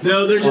edge?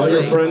 no, they're just All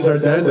your like, friends are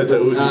dead? That's a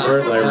Uzi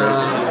Vert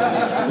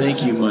lyric.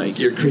 thank you, Mike.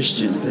 You're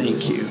Christian.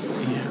 Thank you.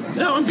 Yeah.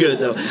 No, I'm good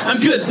though. I'm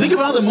good. Think of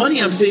all the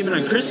money I'm saving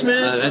on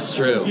Christmas. That's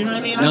true. You know what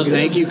I mean? No I'm good.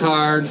 thank you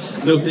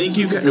cards. No thank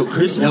you. No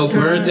Christmas. No card.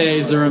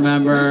 birthdays to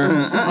remember.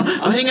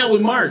 I'll hang out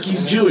with Mark.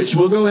 He's Jewish.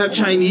 We'll go have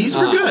Chinese.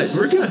 We're good.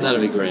 We're good.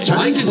 That'll be great.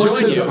 Chinese Mike can join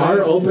places you. are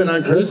open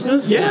on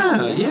Christmas?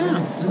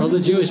 Yeah. All the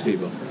Jewish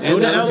people. Go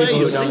And to other LA. people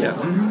You'll who see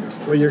don't. it.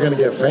 Well, you're going to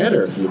get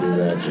fatter if you do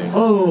that, Gene.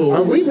 Oh,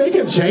 Are we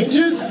making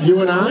changes, you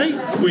and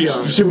I? we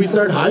are. Should we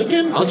start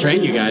hiking? I'll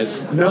train you guys.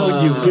 No, what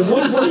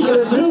are you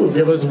going to do?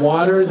 Give us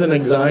waters and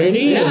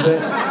anxiety? Is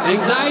it-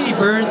 Anxiety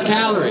burns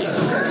calories.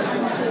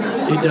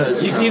 It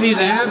does. You see these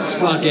abs?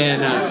 Fucking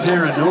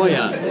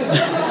paranoia.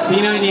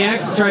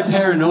 P90X, try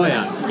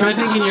paranoia. Try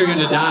thinking you're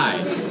gonna die.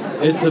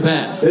 It's the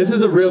best. This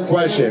is a real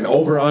question.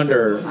 Over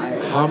under,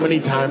 how many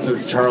times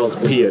does Charles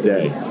pee a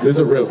day? This is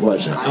a real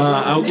question.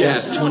 I'll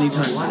guess Yes. 20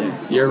 times a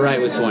day. You're right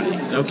with 20.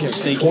 Okay,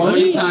 thank you.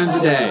 20 times a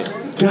day.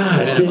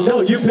 God,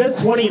 no, you piss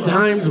 20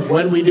 times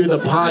when we do the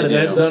pod, and do.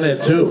 that's done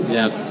it too.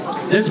 Yep.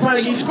 He's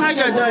probably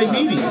got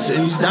diabetes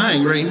and he's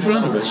dying right in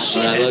front of us.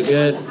 Shit. That look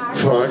good.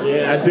 Fuck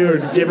yeah,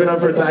 dude, give it up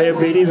for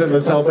diabetes and the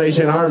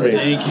Salvation Army.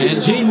 Thank you.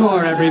 And Gene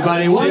Moore,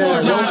 everybody. One Yeah,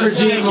 more so time for much.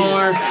 Gene Thank you.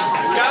 Moore.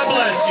 God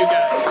bless you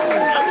guys.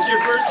 That was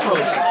your first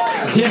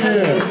host.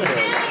 Yeah.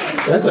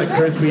 That's a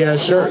crispy ass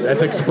shirt.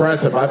 That's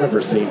expressive. I've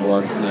ever seen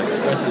one.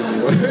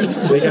 Expressive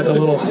words. They got the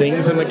little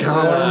things in the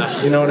collar.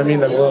 You know what I mean?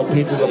 The little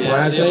pieces of Yeah,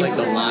 plastic. like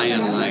the lion.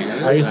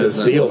 I used to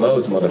steal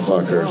those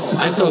motherfuckers.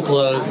 I stole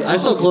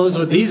clothes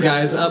with these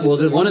guys up.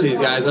 Well, one of these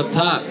guys up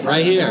top,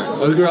 right here.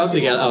 We grew up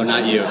together. Oh,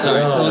 not you.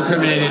 Sorry, still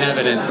incriminating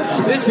evidence.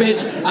 This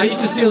bitch, I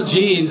used to steal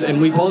jeans, and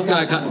we both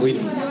got caught.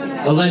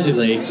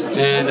 Allegedly,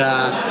 and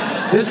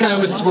this guy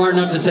was smart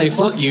enough to say,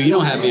 "Fuck you, you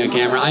don't have me on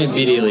camera." I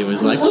immediately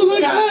was like, "Oh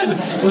my god,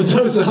 I'm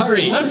so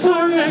sorry." I'm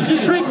sorry, I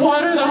just drank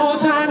water the whole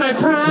time, I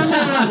promise.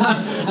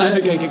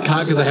 I got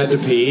caught because I had to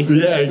pee.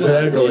 Yeah,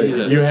 exactly.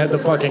 Jesus. You had the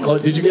fucking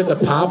clothes. Did you get the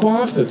pop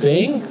off, the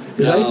thing?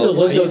 Because I used to No,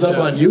 look I those used up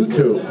to. on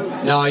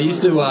YouTube. No, I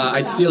used to.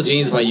 I'd steal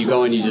jeans by you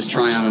go and you just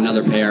try on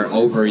another pair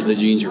over the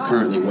jeans you're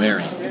currently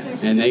wearing,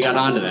 and they got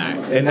onto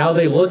that. And now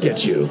they look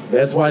at you.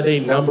 That's why they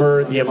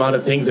number the amount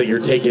of things that you're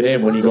taking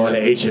in when you go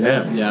into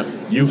H&M. Yep.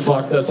 You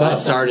fucked us I up.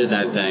 started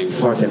that thing.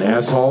 Fucking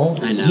asshole.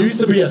 I know. You used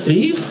to be a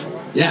thief?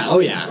 Yeah. Oh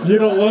yeah. You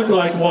don't look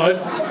like one.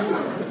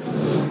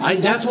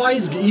 That's why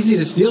it's easy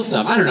to steal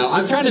stuff. I don't know.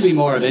 I'm trying to be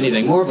more of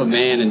anything, more of a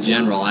man in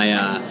general.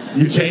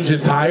 You changing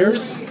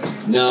tires?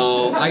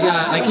 No, I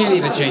can't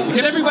even change.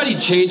 Can everybody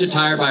change a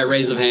tire by a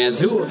raise of hands?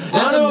 Who? As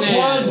Round a of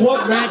applause, man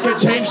what man can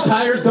change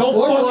tires? Don't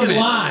or fucking woman,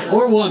 lie.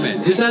 or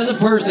woman, just as a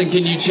person,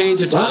 can you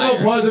change a Round of tire?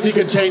 applause if you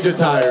can change a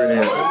tire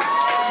in here.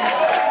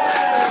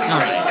 All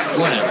right,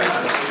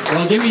 whatever.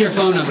 Well, give me your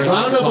phone number. So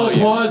I Round can of call you.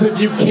 applause if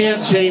you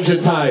can't change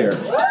a tire.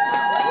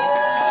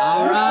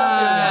 All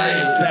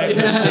right.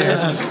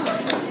 Yes.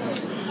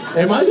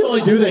 Am I the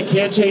only dude that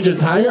can't change a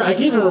tire? I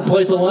can't even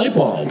replace a light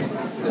bulb.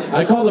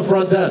 I call the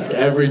front desk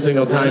every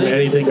single time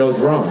anything goes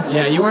wrong.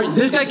 Yeah, you are.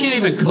 This guy can't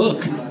even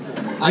cook.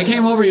 I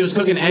came over, he was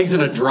cooking eggs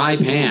in a dry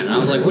pan. And I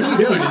was like, what are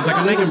you doing? He's like,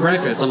 I'm making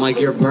breakfast. I'm like,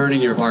 you're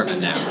burning your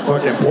apartment down.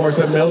 Fucking pour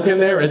some milk in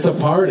there. It's a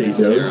party,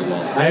 dude. Terrible.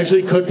 I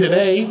actually cooked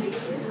today.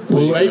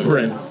 Blue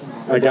Apron.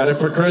 I got it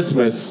for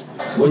Christmas.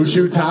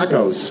 Mushu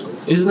tacos.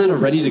 Isn't that a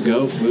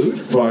ready-to-go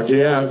food? Fuck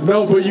yeah.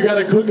 No, but you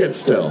gotta cook it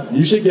still.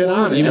 You should get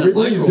on it. You know,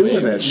 Everybody's microwave.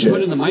 doing that You shit.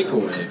 put it in the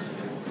microwave.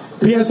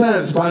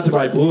 PSN, sponsored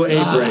by Blue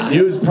Apron.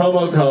 Use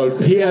promo code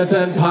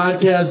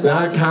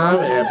PSNpodcast.com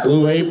at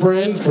Blue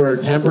Apron for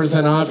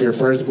 10% off your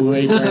first Blue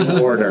Apron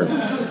order.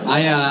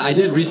 I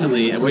did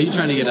recently. Were you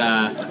trying to get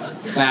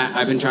fat?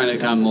 I've been trying to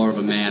become more of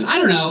a man. I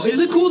don't know. Is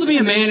it cool to be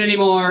a man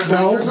anymore?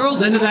 No. Are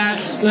girls into that?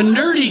 The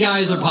nerdy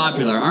guys are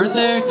popular, aren't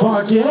they?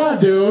 Fuck yeah,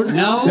 dude.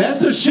 No?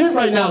 That's the shit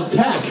right now,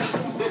 tech.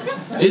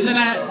 Isn't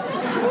that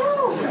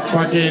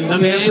Fucking the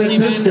San manly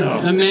Francisco.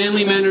 men? The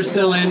manly men are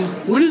still in.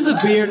 When is the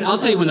beard? I'll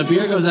tell you when the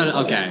beard goes out.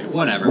 Okay,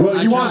 whatever. Well,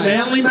 I you want tried.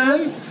 manly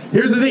men?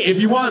 Here's the thing: if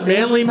you want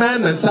manly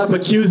men, then stop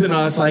accusing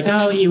us like,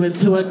 "Oh, he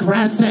was too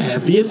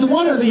aggressive." It's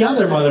one or the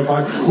other,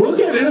 motherfucker. We'll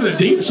get into the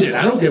deep shit.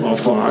 I don't give a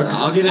fuck.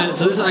 I'll get in.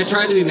 So I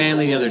tried to be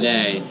manly the other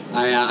day.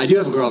 I do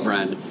have a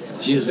girlfriend.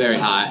 She's very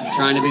hot.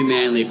 Trying to be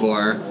manly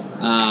for her.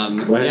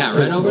 Yeah,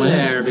 right over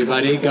there,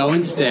 everybody. Go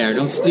and stare.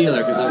 Don't steal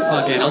her, because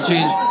I'll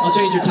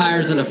change your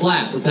tires into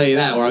flats. I'll tell you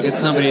that. Or I'll get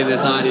somebody in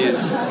this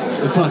audience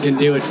to fucking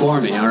do it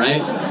for me. All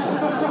right.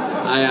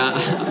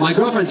 My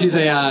girlfriend, she's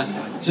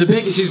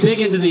big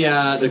into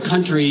the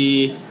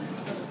country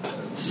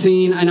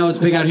scene. I know it's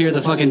big out here.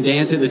 The fucking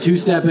dancing, the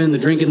two-stepping, the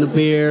drinking the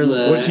beer.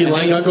 Would she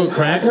like Uncle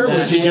Cracker?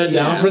 Would she get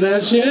down for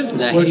that shit?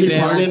 Was she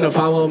partying to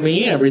Follow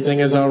Me? Everything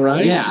is all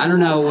right? Yeah, I don't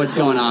know what's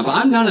going on, but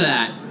I'm none of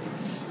that.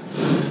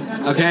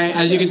 Okay,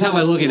 as you can tell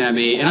by looking at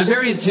me, and I'm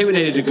very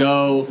intimidated to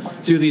go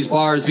to these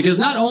bars because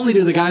not only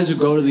do the guys who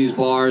go to these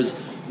bars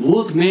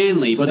look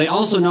manly, but they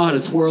also know how to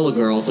twirl a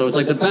girl, so it's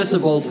like the best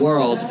of both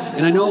worlds.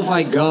 And I know if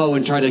I go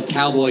and try to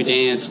cowboy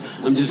dance,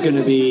 I'm just going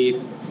to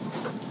be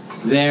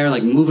there,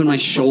 like moving my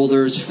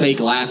shoulders,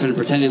 fake laughing,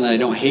 pretending that I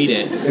don't hate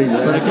it. Exactly.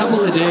 But a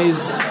couple of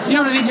days, you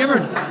know what I mean? You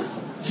ever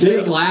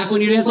fake laugh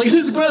when you dance? Like,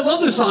 this is great, I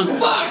love this song,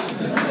 fuck!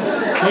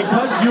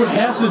 And you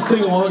have to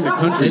sing along to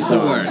country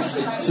songs. It's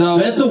the worst. So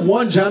that's the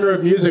one genre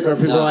of music where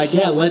people are like,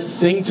 yeah, let's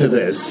sing to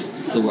this.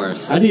 It's the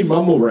worst. I need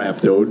mumble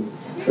rap, dude.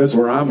 That's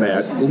where I'm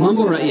at. Well,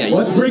 mumble rap, yeah.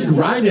 Let's bring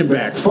grinding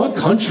back. Fuck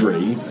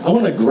country. I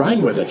want to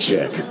grind with a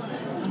chick.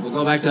 We'll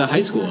go back to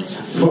high schools.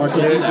 Fuck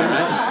it.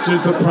 Right?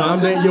 Just the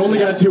prom day. You only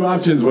got two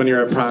options when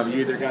you're at prom.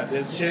 You either got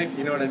this chick,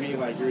 you know what I mean?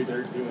 Like, you're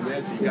either doing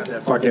this, or you got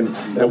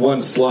that one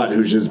slut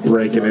who's just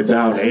breaking it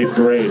down, 8th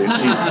grade, and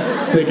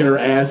she's sticking her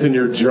ass in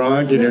your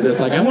drunk, and you're just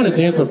like, I want to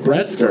dance with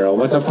Brett's girl.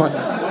 What the fuck?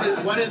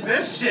 What is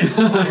this shit?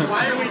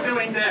 Why are we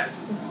doing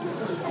this?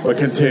 But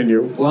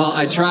continue. Well,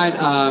 I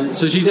tried,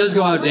 so she does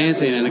go out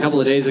dancing, and a couple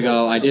of days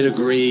ago, I did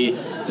agree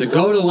to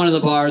go to one of the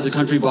bars, the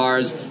country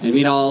bars, and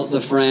meet all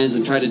the friends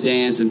and try to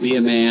dance and be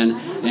a man.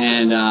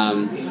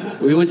 And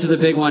we went to the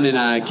big one in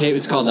Cape.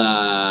 It's called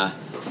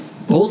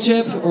Bull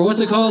Chip, or what's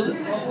it called?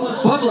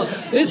 Buffalo.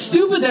 It's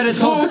stupid that it's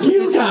called. Fuck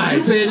you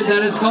guys. Stupid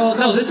that it's called.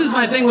 No, this is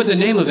my thing with the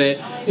name of it.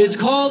 It's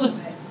called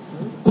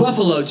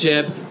Buffalo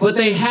Chip, but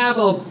they have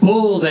a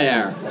bull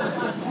there.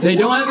 They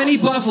don't have any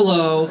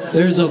buffalo.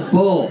 There's a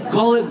bull.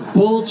 Call it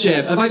Bull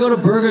Chip. If I go to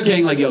Burger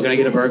King, like, yo, can I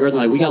get a burger? And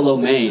they're like, we got lo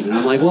mein. And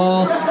I'm like,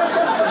 well,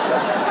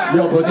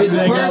 yo, but it's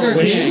Burger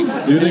King.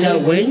 Do they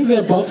got wings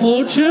at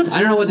Buffalo Chip? I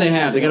don't know what they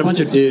have. They got a bunch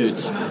of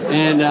dudes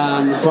and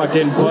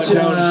fucking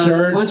button-down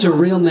shirt. A bunch of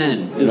real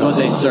men is what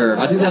they serve.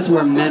 I think that's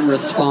where men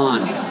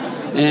respond.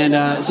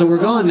 And so we're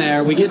going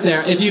there. We get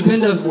there. If you've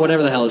been to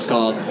whatever the hell it's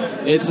called,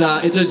 it's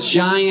a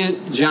giant.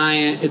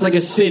 It's like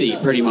a city,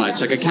 pretty much,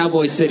 like a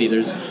cowboy city.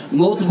 There's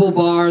multiple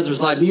bars.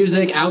 There's live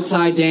music,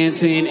 outside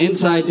dancing,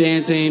 inside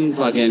dancing.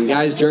 Fucking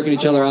guys jerking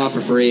each other off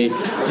for free,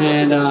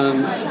 and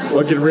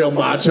looking real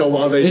macho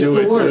while they do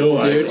it worst,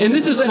 too. Dude. And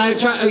this is, and I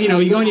try. You know,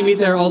 you go and you meet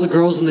there all the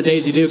girls in the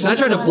Daisy Dukes. And I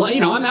try to,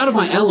 I'm out of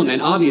my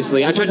element.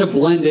 Obviously, I tried to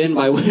blend in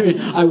by wearing.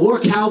 I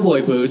wore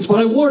cowboy boots, but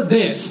I wore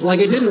this.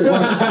 Like, it didn't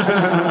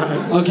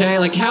work. Okay.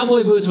 Like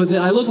cowboy boots with it,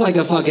 I look like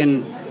a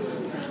fucking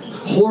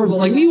horrible.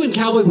 Like, me when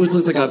cowboy boots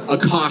looks like a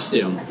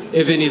costume,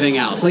 if anything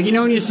else. Like, you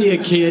know when you see a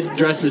kid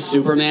dressed as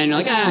Superman, you're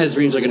like, his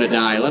dreams are gonna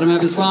die. Let him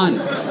have his fun.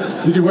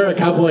 Did you wear a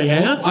cowboy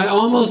hat?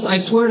 I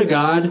swear to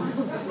God,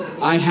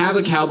 I have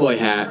a cowboy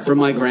hat from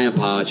my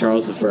grandpa,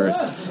 Charles I.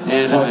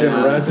 And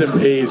fucking rest in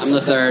peace. I'm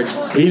the third.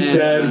 He's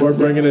dead. We're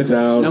bringing it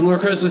down. No more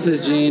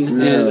Christmases,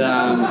 Gene.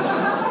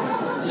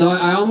 Yeah. And so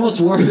I almost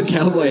wore a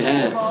cowboy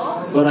hat.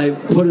 But I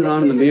put it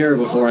on in the mirror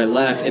before I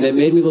left, and it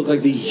made me look like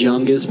the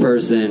youngest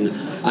person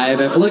I have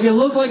ever. Like, it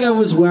looked like I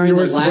was wearing you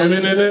were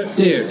swimming in it?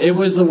 Dude, it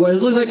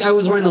looked like I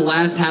was wearing the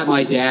last hat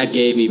my dad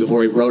gave me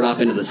before he rode off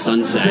into the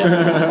sunset.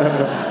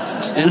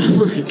 And I'm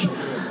like,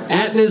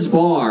 at this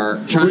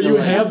bar, trying to. You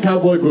have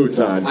cowboy boots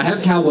on. I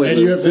have cowboy boots. And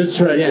you have this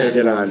track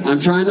jacket on. I'm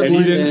trying to blend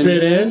in. And you didn't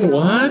fit in?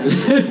 What?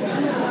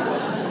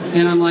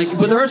 And I'm like,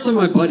 but there are some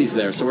of my buddies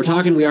there, so we're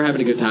talking, we are having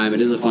a good time,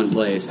 it is a fun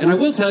place. And I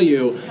will tell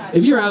you,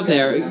 if you're out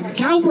there,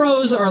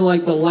 cowbros are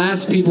like the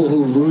last people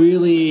who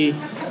really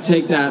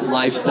take that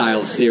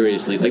lifestyle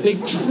seriously. Like, they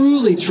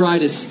truly try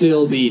to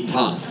still be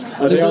tough.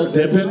 Are they all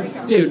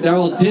dipping? Dude, they're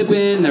all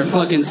dipping, they're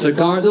fucking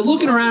cigar. They're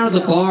looking around at the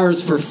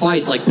bars for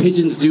fights like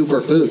pigeons do for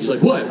food. She's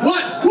like, what? I'm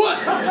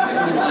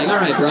like, all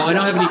right, bro, I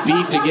don't have any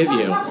beef to give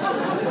you.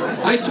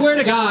 I swear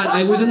to God,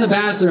 I was in the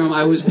bathroom.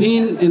 I was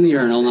peeing in the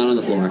urinal, not on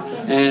the floor.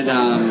 And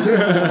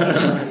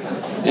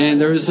and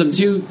there was some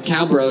two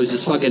cowbros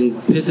just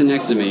fucking pissing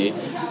next to me.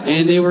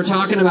 And they were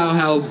talking about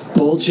how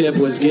Bull Chip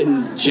was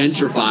getting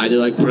gentrified. They're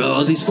like, bro,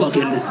 all these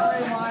fucking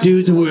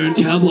dudes are wearing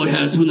cowboy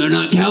hats when they're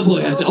not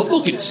cowboy hats. I'll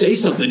fucking say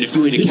something if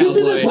you ain't a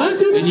cowboy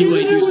and you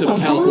ain't do some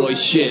cowboy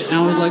shit. And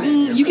I was like,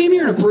 you came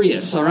here in a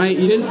Prius, all right?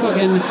 You didn't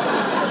fucking...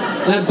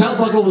 That belt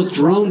buckle was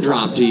drone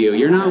dropped to you.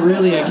 You're not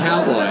really a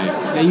cowboy.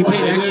 And you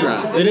paid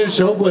extra. They didn't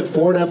show up with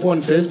Ford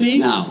F-150s?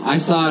 No, I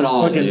saw it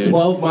all, fucking dude.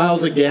 12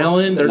 miles a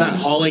gallon. They're not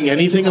hauling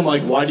anything. I'm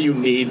like, why do you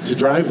need to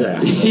drive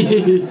that?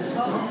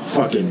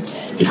 Fucking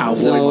cowboy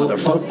So-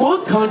 motherfucker.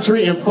 Fuck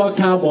country and fuck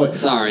cowboy.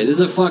 Sorry, this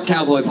is a fuck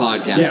cowboy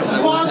podcast. Yeah,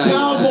 I will fuck tell you.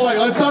 cowboy.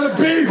 Let's start a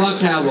beef. Fuck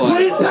cowboy.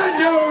 Please send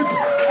nudes.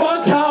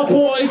 Fuck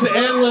cowboys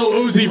and Lil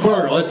Uzi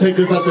Vert. Let's take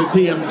this up to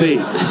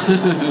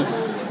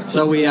TMZ.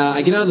 So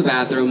I get out of the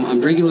bathroom, I'm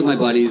drinking with my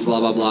buddies, blah,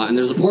 blah, blah, and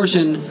there's a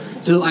portion,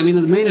 so I mean,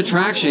 the main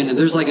attraction,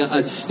 there's like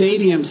a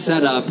stadium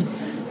setup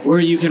where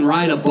you can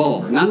ride a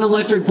bull. Not an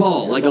electric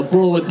bull, like a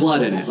bull with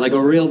blood in it, like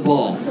a real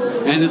bull.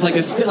 And it's like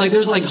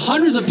there's like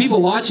hundreds of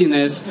people watching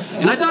this,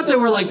 and I thought they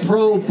were like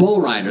pro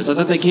bull riders. I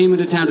thought they came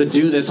into town to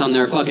do this on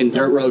their fucking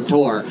dirt road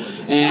tour.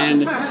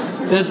 And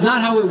that's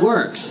not how it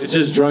works. It's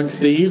just drunk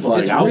Steve.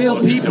 Like, It's I'll real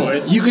fucking people. do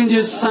it. You can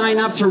just sign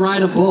up to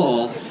ride a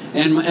bull,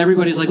 and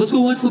everybody's like, let's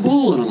go watch the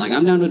bull. And I'm like,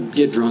 I'm down to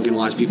get drunk and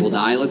watch people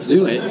die. Let's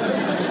do it.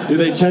 Do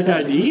they check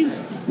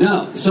IDs?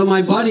 No. So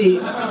my buddy,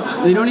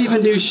 they don't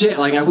even do shit.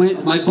 Like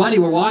my buddy,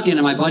 we're walking,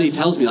 and my buddy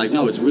tells me, like,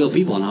 no, it's real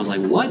people. And I was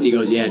like, what? And he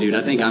goes, yeah, dude,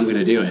 I think I'm going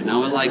to do it. And I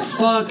was like,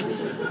 fuck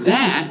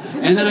that.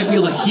 And then I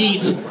feel the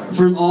heat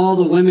from all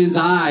the women's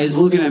eyes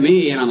looking at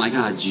me, and I'm like,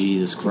 ah,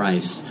 Jesus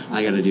Christ,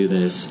 I got to do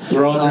this.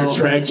 Throw on your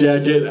track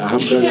jacket. I'm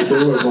gonna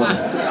do it,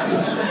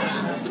 man.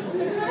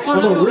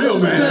 I'm a real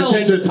man. I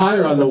changed a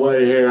tire on the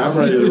way here. I'm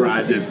ready to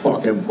ride this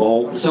fucking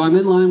bull. So I'm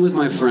in line with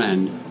my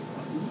friend.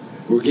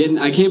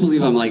 I can't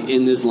believe I'm like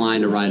in this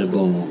line to ride a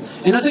bull.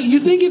 And I think you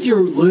think if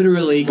you're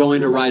literally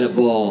going to ride a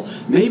bull,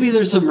 maybe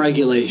there's some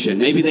regulation.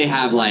 Maybe they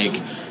have like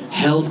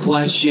health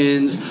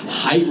questions,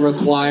 height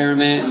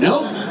requirement.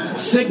 Nope.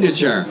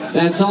 Signature.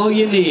 That's all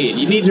you need.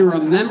 You need to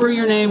remember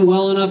your name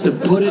well enough to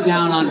put it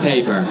down on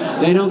paper.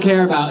 They don't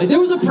care about it. There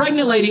was a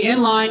pregnant lady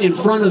in line in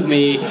front of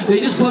me.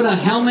 They just put a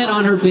helmet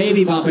on her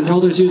baby bump and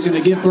told her she was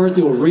going to give birth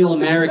to a real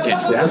American.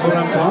 That's what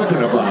I'm talking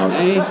about.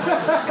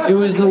 It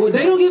was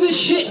they don't give a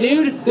shit,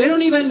 dude. They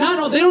don't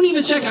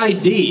even check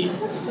ID.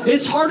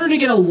 It's harder to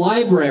get a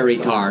library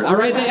card, all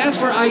right? They ask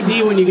for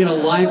ID when you get a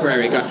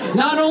library card.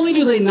 Not only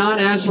do they not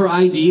ask for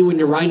ID when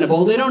you're riding a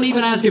bull, they don't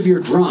even ask if you're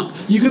drunk.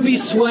 You could be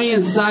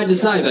swaying side to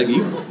side. Like,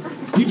 you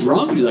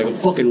drunk? You're like, I'm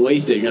fucking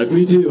wasted. You're like,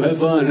 me too, have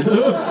fun.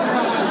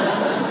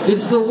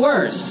 It's the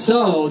worst.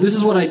 So, this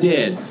is what I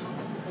did.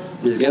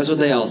 Just guess what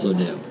they also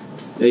do?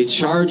 They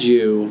charge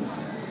you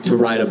to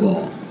ride a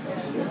bull.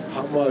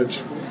 How much?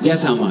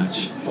 Guess how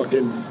much?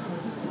 Fucking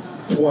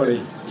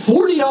 20.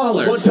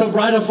 $40. What, to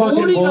ride a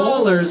fucking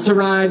bull? $40 to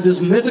ride this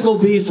mythical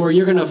beast where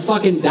you're gonna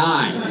fucking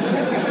die.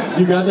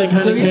 You got that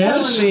kind So of you're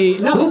cash? telling me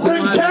no? Who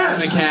brings I'm not cash?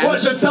 having cash.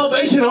 What, the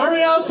Salvation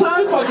Army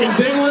outside fucking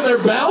dingling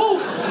their bell?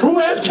 Who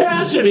has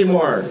cash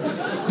anymore?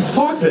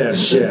 Fuck that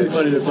shit.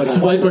 Funny to put on.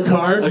 Swipe a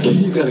card. Okay,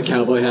 he's got a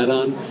cowboy hat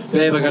on.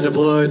 Babe, I got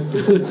deployed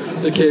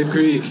to Cave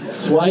Creek.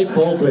 Swipe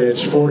full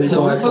bitch. 40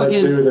 So bucks. Let's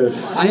do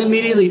this. I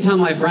immediately tell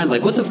my friend,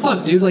 like, what the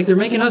fuck, dude? Like, they're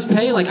making us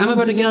pay? Like, I'm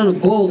about to get on a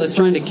bull that's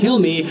trying to kill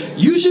me.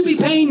 You should be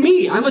paying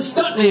me. I'm a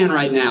stuntman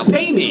right now.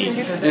 Pay me.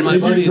 And my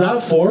Did you buddy's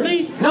drop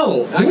 40?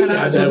 no, I You got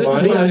got so that this is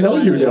money. what I know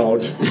you found.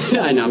 don't.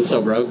 I know, I'm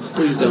so broke.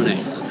 Please donate.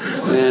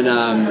 And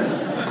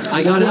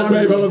I got out.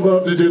 Babe, I would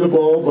love to do the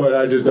bowl, but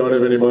I just don't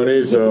have any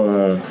money,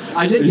 so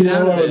I did you get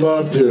out know of I would it.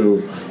 love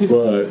to,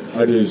 but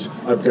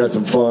I've got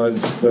some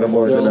funds that I'm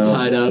They're working all out.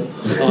 tied up,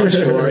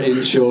 offshore,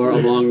 inshore,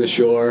 along the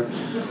shore.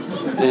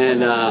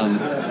 And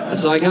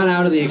so I got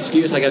out of the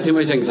excuse. I got too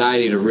much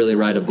anxiety to really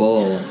ride a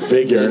bull.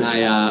 Figures.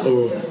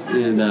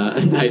 And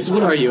nice.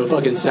 What are you, a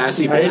fucking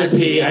sassy I had to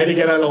pee. I had to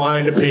get on the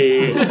line to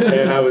pee,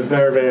 and I was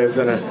nervous,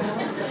 and I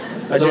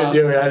couldn't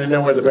do it. I didn't know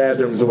where the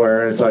bathrooms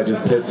were, and so I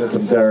just pissed in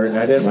some dirt, and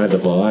I didn't ride the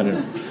bull.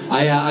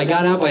 I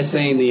got out by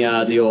saying the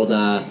old.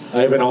 I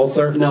have an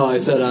ulcer. No, I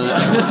said.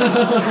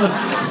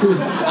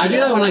 I do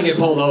that when I get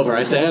pulled over.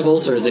 I say I have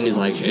ulcers, and he's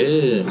like,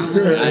 shit.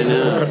 I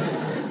know.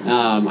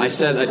 I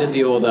did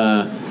the old.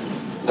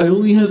 I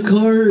only have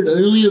card.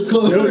 Dude,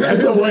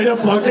 that's the way to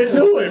fucking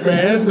do it,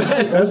 man.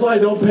 That's why I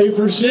don't pay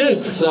for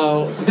shit.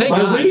 So thank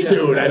My God. weed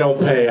dude, I don't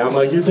pay. I'm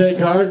like, you take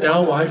card?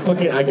 No, I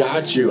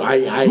got you.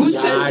 I Who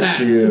got says that?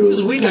 you. Who's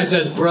the weed guy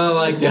says, bro,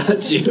 I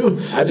got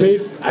you. I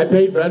paid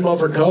Venmo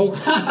for Coke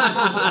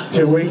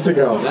 2 weeks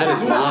ago. That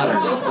is modern.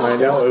 I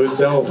know, it was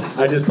dope.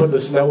 I just put the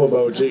snow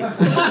emoji.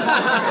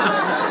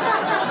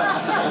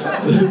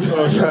 I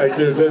was like,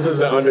 dude, this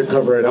isn't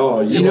undercover at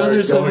all. You know,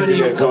 there's going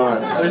somebody. to get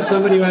caught. There's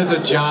somebody who has a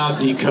job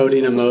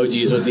decoding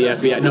emojis with the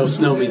FBI. No,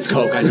 snow means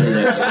Coke. I know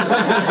this.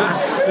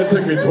 It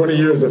took me 20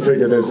 years to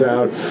figure this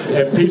out.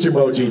 And peach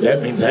emoji,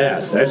 that means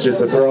ass. That's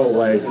just a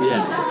throwaway.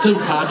 Yeah. Some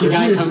cocky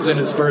guy comes in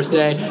his first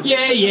day.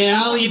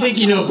 Yeah, all you think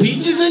you know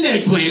peaches and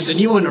eggplants, and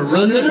you want to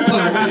run the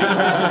department.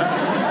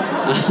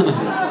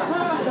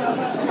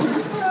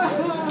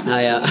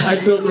 I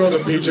still throw the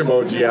peach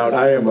emoji out.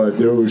 I am a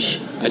douche.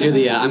 I do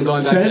the. I'm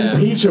going back Send to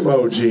peach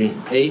emoji.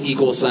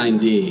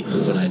 8=D.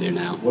 That's what I do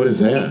now. What is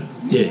that?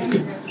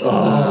 Dick.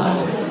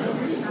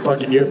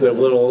 Fucking, you have the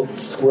little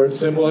squirt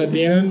symbol at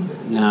the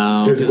end?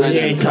 No. Because we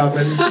ain't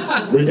coming.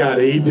 We got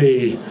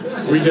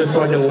ED. We just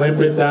fucking limp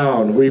it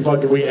down. We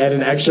add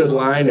an extra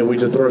line and we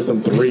just throw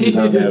some threes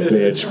on that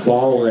bitch.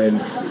 Ball in.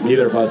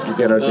 Neither of us can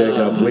get our dick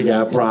up. We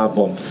got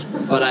problems.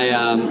 But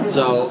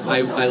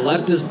I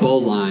left this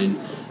bull line.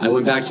 I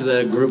went back to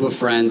the group of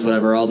friends,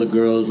 whatever. All the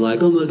girls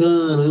like, oh my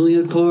god, I only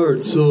had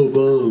cards. So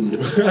bummed.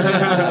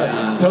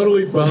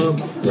 Totally bummed,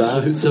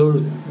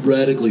 So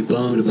radically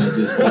bummed about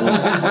this.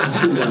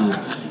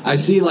 No. I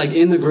see like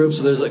in the group,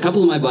 so there's a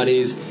couple of my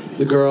buddies,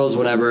 the girls,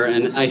 whatever,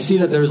 and I see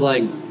that there's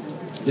like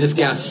this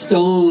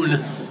Gaston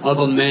of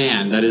a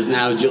man that is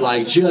now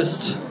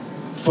just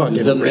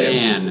fucking the ripped.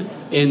 man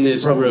in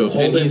this group.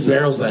 And Holding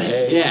barrels of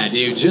hay. yeah,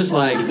 dude, just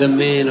like the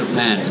man of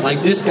men.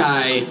 Like this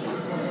guy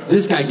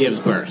gives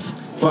birth.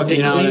 Fucking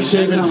You know what I'm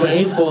saying? clean-shaven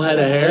face, full head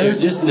of hair.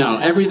 Dude, just no,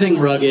 everything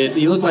rugged.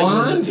 He looked like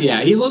Blonde?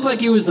 he looked like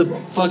he was the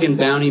fucking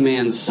bounty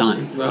man's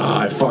son.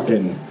 I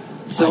fucking...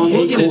 So I I'm hate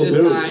looking cool at this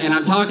dudes. guy and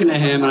I'm talking to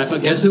him and I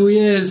thought, guess who he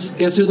is?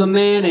 Guess who the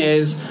man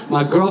is?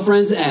 My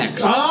girlfriend's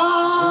ex.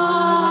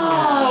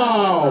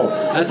 Oh!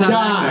 That's how that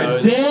God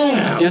goes.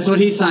 damn! Guess what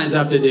he signs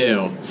up to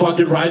do?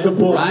 Fucking ride the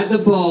bull. Ride the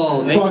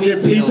bull. Make me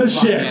Fucking piece feel of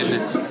shit.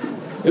 fucking-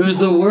 It was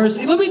the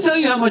worst. Let me tell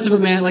you how much of a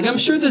man. Like I'm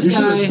sure this You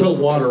should have guy. spilled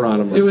water on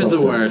him or It was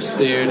something. the worst,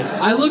 dude.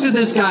 I looked at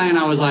this guy and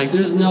I was like,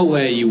 "There's no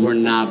way you were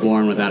not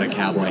born without a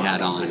cowboy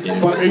hat on, dude."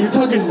 Fuck, are you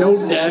talking no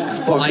neck?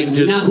 Fucking Like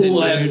just nothing,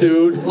 cool ass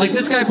dude. Like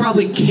this guy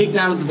probably kicked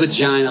out of the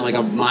vagina like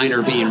a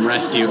minor being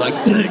rescued. Like,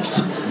 thanks.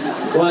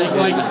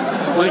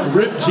 Like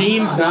ripped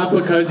jeans, not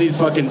because he's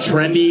fucking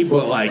trendy,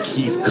 but like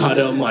he's cut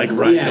them like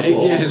right Yeah, in the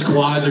bull. yeah, his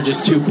quads are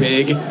just too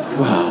big.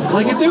 Wow.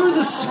 Like if there was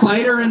a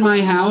spider in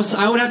my house,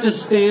 I would have to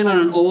stand on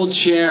an old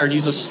chair and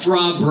use a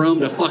straw broom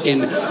to fucking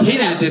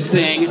hit at this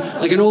thing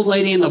like an old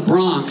lady in the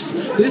Bronx.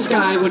 This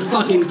guy would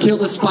fucking kill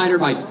the spider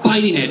by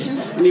biting it,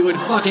 and he would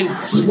fucking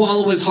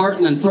swallow his heart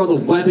and then throw the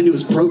web into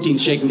his protein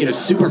shake and get a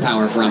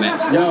superpower from it.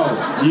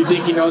 Yo, you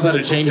think he knows how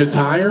to change a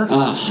tire?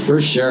 For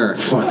sure.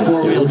 Fucking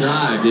 4-wheel douche.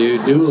 drive,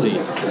 dude. Dually.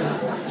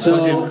 So,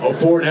 Fucking a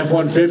Ford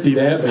F-150,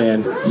 that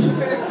man.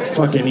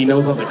 Fucking, he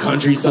knows all the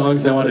country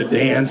songs, know how to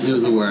dance. He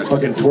was the worst.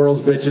 Fucking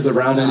twirls bitches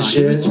around and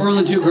he was shit.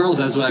 twirling two girls.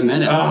 That's what I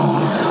meant.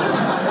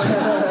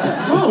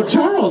 Oh,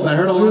 Charles, I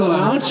heard a little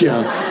about you.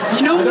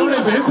 You know, I don't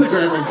have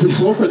Instagram. I'm too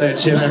cool for that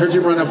shit. I heard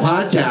you run a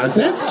podcast.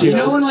 That's cute. you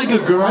know when like a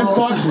girl. I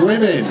fuck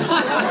women.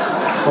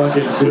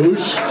 Fucking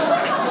douche.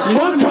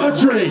 Fuck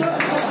country.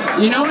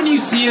 You know when you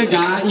see a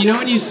guy, you know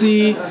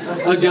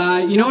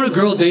when a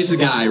girl dates a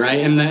guy, right?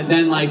 And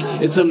then like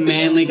it's a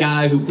manly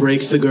guy who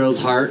breaks the girl's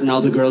heart, and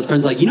all the girl's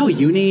friends are like, you know what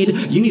you need?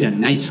 You need a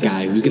nice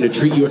guy who's gonna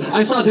treat you.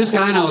 I saw this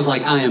guy and I was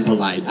like, I am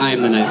polite. I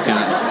am the nice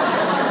guy.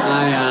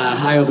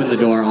 I open the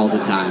door all the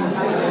time.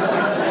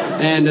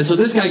 And so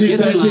this guy She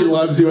gets says in she line.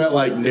 loves you at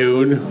like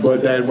noon,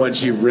 but then when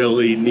she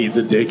really needs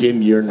a dick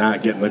in, you're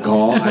not getting the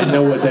call. I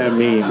know what that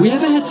means. We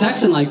haven't had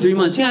sex in like 3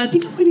 months. Yeah, I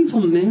think I'm waiting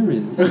till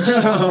marriage.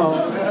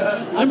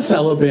 I'm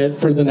celibate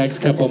for the next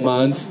couple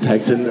months.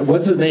 Texting,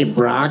 what's his name?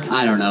 Brock?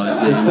 I don't know his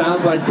It name.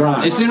 sounds like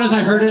Brock. As soon as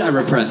I heard it, I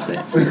repressed it.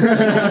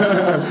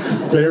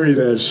 Bury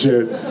that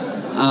shit.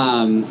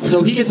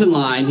 So he gets in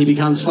line.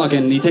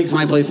 He takes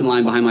my place in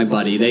line behind my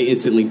buddy. They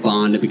instantly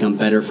bond and become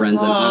better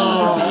friends than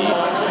I'll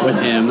ever be with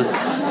him.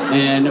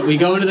 And we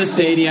go into the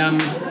stadium.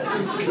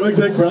 Looks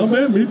like brown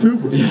man. Me too.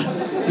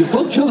 You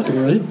fuck chocolate,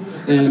 right?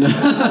 And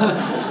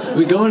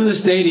we go into the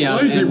stadium.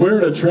 Why is he and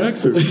wearing a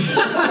tracksuit?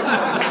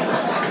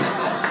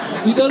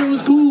 he thought it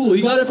was cool.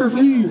 He got it for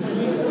free.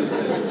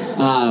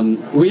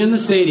 We're in the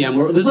stadium.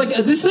 There's like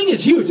this thing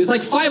is huge. It's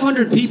like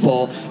 500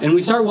 people, and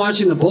we start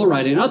watching the bull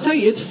riding. And I'll tell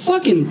you, it's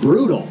fucking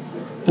brutal,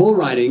 bull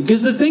riding.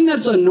 Because the thing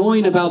that's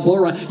annoying about bull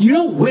riding, you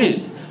don't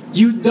win.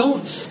 You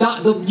don't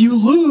stop. You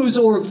lose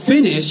or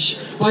finish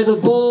by the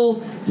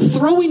bull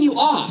throwing you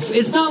off.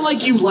 It's not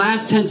like you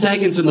last 10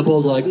 seconds and the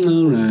bull's like,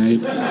 all right.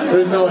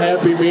 There's no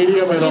happy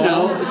medium at all.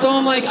 know. So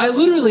I'm like, I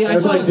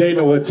It's saw. like dating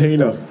a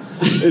Latina.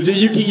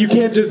 You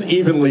can't just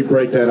evenly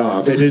break that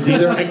off. It is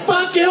either like,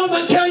 fuck you, I'm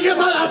gonna kill you,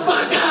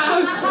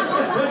 motherfucker!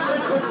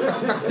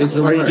 It's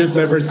the Or you worst. just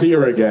never see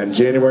her again.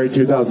 January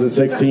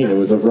 2016, it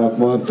was a rough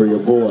month for your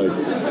boy.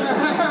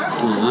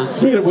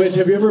 Speaking of which,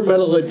 have you ever met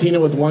a Latina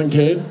with one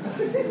kid?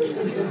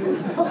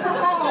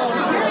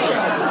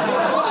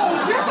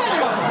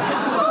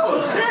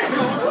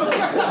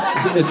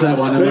 It's that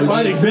one. They emoji.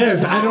 might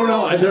exist. I don't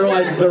know.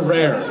 They're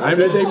rare. I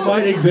mean, they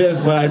might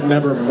exist, but I've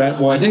never met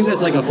one. I think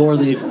that's like a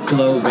 4-leaf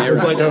clove.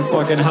 It's like a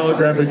fucking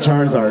holographic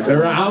Charizard.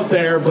 They're out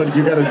there, but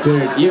you gotta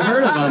dig. You've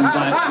heard of them,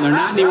 but they're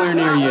not anywhere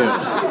near you.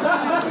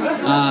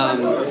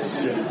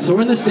 So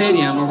we're in the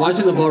stadium, we're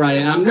watching the bull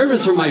riding, and I'm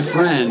nervous for my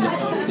friend,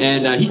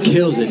 and he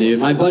kills it, dude.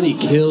 My buddy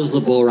kills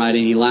the bull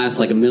riding. He lasts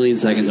like a million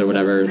seconds or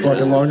whatever.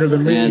 Fucking longer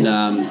than me. And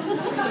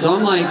so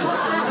I'm like,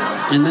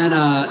 and then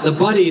the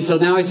buddy. So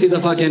now I see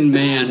the fucking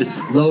man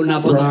loading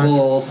up on Brock. the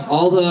bull.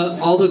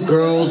 All the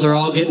girls are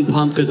all getting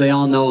pumped because they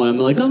all know him.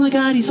 Like, oh my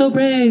god, he's so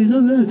brave, he's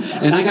so brave.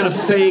 And I got to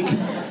fake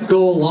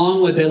go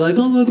along with it, like,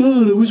 oh my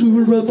god, I wish we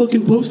would have a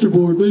fucking poster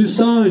board, made a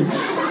sign.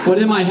 But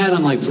in my head,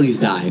 I'm like, please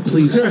die,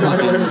 please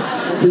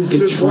fucking, please get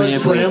Just one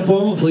trampled,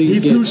 trample. please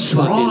He's get too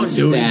strong, fucking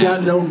dude. He's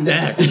got stabbed. no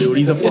neck, dude.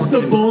 He's a If the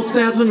fucking. bull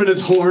stabs him and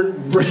his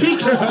horn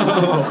breaks.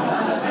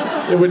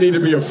 It would need to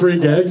be a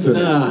freak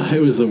accident.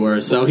 It was the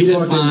worst. So he did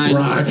Fucking fine.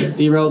 Brock.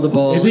 He rode the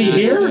bull. Is he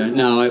here?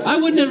 No, I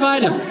wouldn't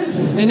invite him.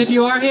 And if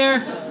you are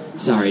here,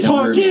 Sorry,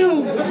 don't hurt Fuck me.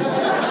 you.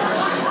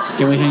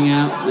 Can we hang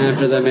out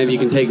after that? Maybe you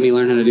can take me,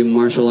 learn how to do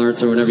martial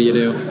arts or whatever you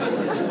do.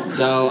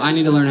 So I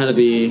need to learn how to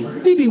be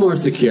maybe more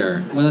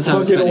secure. Well, that's how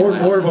I'm Fucking spending or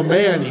my more of a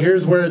man.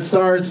 Here's where it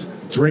starts.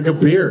 Drink a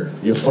beer,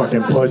 you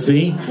fucking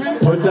pussy.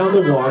 Put down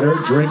the water,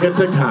 drink a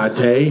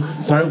Tecate,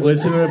 start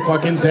listening to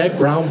fucking Zach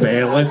Brown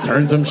Band. Let's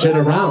turn some shit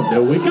around,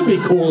 dude. We can be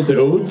cool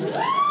dudes.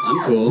 I'm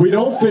cool. We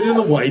don't fit in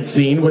the white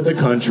scene with the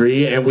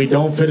country, and we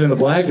don't fit in the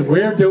black.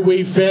 Where do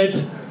we fit?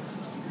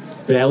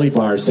 Valley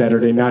Bar,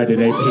 Saturday night at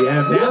 8 p.m.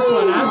 That's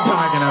what I'm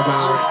talking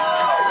about.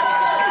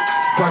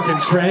 Fucking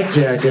track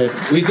jacket.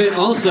 We fit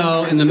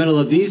also in the middle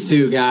of these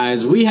two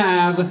guys. We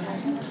have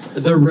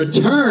the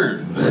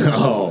return.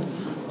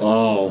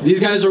 Oh.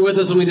 These guys were with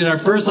us when we did our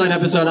first light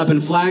episode up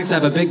in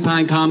Flagstaff at Big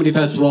Pine Comedy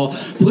Festival.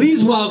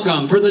 Please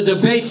welcome for the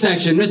debate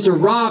section, Mr.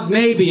 Rob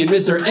Maybe and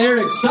Mr.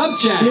 Eric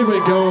Subchat. Keep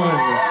it going.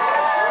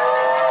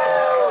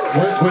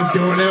 What's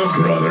going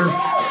on, brother?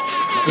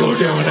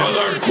 What's going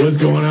on, What's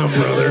going on,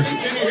 brother?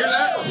 Can you hear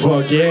that?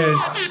 Fuck yeah.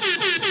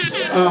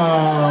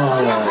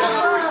 Oh.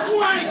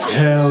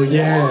 Hell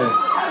yeah.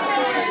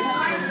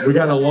 We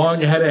got a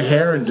long head of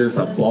hair and just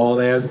a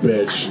bald-ass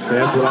bitch.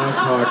 That's what I'm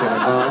talking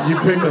about. You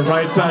picked the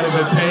right side of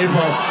the table.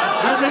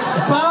 I'm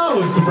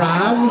exposed,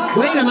 Rob.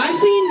 Wait, am I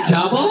seeing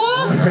double?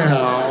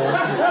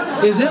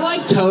 Oh. Is it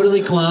like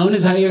Totally Clone?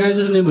 Is that your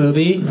guys' new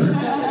movie?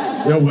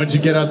 Yo, when'd you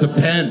get out the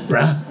pen,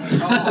 bruh?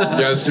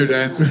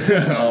 Yesterday.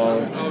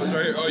 Oh. Oh,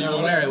 sorry. Oh, you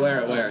want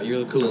Where?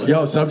 You're the coolest.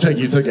 Yo, Subject,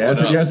 you took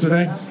acid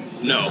yesterday?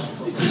 No.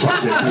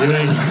 Fuck it, you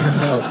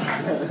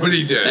ain't. What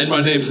he did? And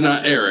my name's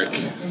not Eric.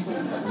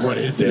 What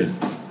is it?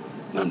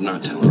 I'm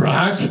not telling.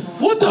 Brock?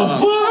 What the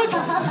fuck?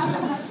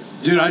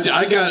 Dude,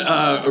 I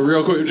got a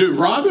real quick. Dude,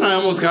 Rob and I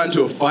almost got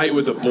into a fight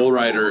with a bull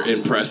rider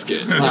in Prescott,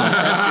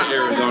 Prescott,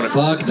 Arizona.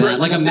 Fuck that.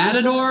 Like a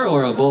matador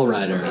or a bull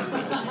rider?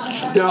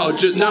 No,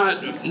 just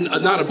not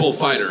a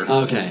bullfighter.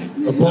 Okay.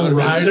 A bull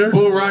rider?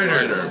 Bull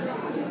rider.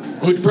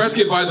 Which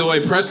Prescott, by the way,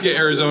 Prescott,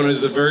 Arizona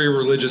is a very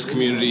religious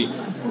community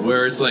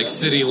where it's like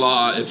city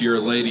law if you're a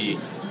lady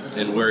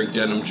and wearing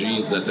denim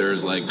jeans that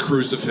there's like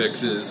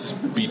crucifixes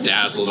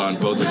bedazzled on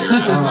both of your Oh,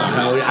 ass.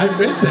 hell yeah. I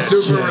miss that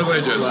Super shit.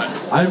 religious.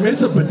 I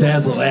miss a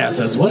bedazzled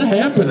asses. What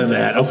happened to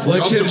that?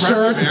 Affliction Don't depress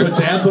shirts, me, man.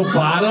 bedazzled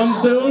bottoms,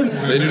 dude?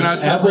 They do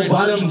not Apple separate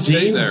bottom church and state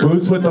jeans, there.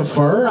 boots with the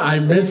fur? I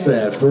miss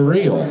that, for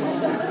real.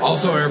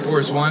 Also, Air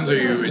Force Ones. Do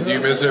you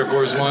miss Air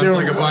Force Ones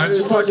like a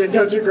bunch? Fucking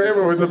Country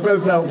Grammar was the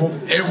best album.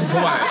 It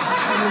was.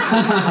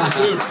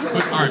 Dude,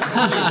 but, all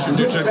right,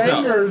 dude, check this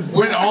out. Bangers.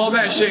 When all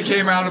that shit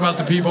came out about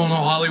the people in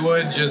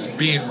Hollywood just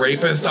being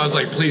rapists, I was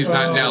like, please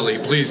not Nelly,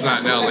 please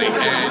not Nelly. And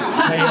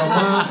Hey, yo,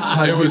 Ma,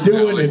 how It you was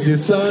doing? Nelly. It's your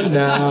son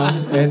now.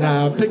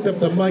 And picked up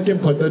the mic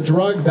and put the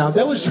drugs down.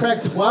 That was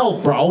track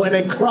 12, bro, and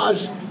it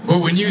crushed. but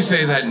when you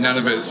say that, none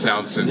of it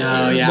sounds sincere.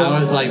 No, yeah, I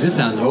was like, this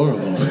sounds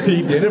horrible.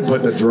 He didn't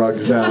put the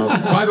drugs down.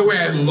 By the way,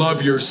 I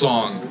love your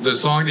song. The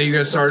song that you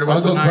guys started with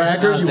Uncle tonight.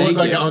 Cracker? You thank look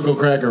like you. an Uncle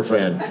Cracker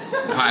fan.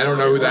 I don't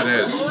know who that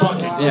is.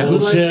 Fucking Yeah,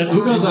 bullshit.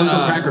 who goes on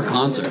Uncle Cracker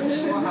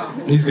concerts?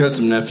 He's got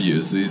some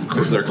nephews.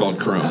 They're called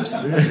Crumbs.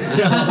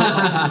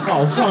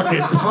 Oh, fucking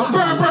pump.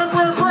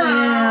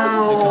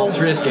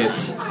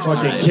 Triscuits.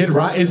 Fucking Kid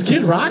Rock. Is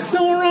Kid Rock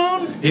still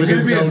around? He's With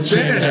gonna his be a no chin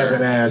senator.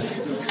 having ass.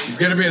 He's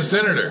gonna be a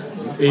senator.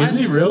 Is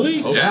he really?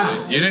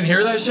 Yeah, you didn't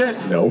hear that shit?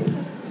 Nope.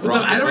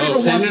 I don't even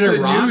watch Senator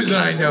the Rock? news and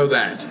I know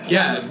that.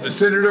 Yeah, the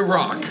Senator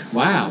Rock.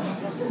 Wow.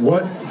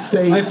 What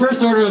state? My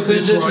first order of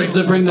business Detroit. is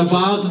to bring the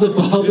ball to the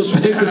ball to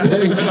pay the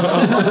pig.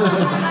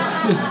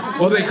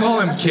 Well, they call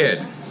him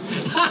Kid.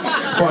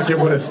 Fucking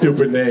what a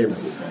stupid name.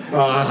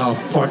 Oh,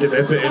 fuck it.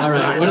 That's it. All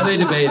right, what are they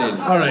debating?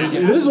 All right,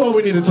 this is what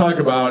we need to talk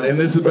about, and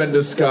this has been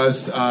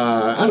discussed,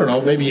 I don't know,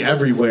 maybe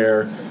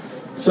everywhere.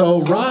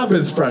 So, Rob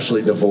is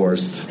freshly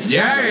divorced.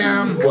 Yeah, I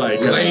am. Like,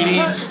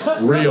 ladies.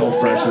 Real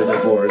freshly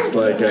divorced.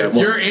 Like, If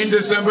you're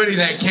into somebody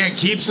that can't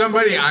keep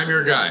somebody, I'm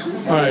your guy. all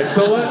right,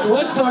 so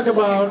let's talk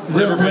about real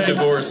Never been quick,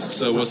 divorced,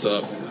 so what's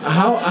up?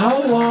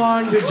 how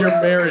long did your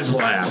marriage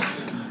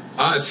last?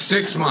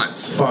 6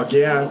 months. Fuck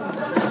yeah.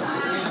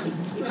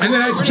 And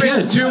then I good.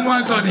 spent 2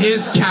 months on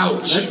his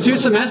couch, That's 2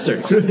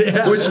 semesters.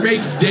 Yeah. which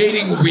makes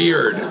dating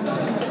weird.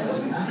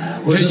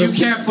 Because you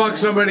can't fuck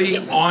somebody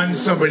on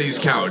somebody's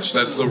couch.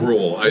 That's the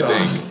rule, I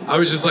think. I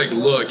was just like,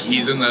 look,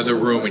 he's in the other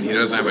room and he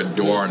doesn't have a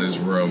door in his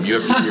room. You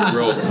have to be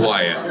real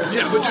quiet.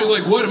 Yeah, but you're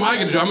like, what am I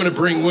going to do? I'm going to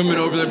bring women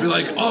over there and be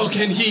like, oh,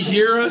 can he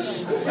hear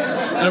us?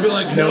 And I'll be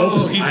like,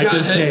 no, Nope, he's I got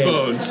just can't.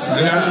 headphones.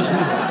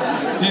 Yeah.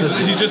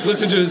 He just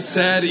listened to his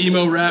sad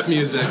emo rap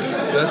music.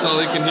 That's all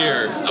he can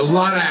hear. A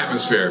lot of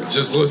atmosphere.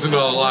 Just listen to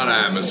a lot of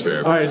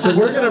atmosphere. All right, so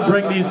we're going to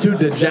bring these two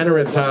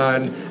degenerates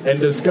on and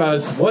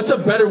discuss what's a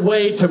better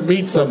way to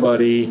meet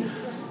somebody,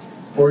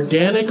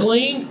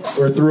 organically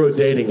or through a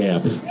dating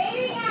app.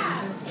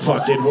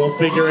 Fucking, we'll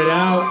figure it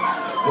out.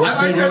 We'll I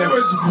like figure that it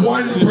was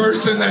one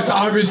person that's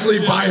obviously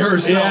by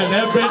herself. Yeah,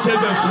 that bitch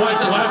hasn't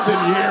swiped left in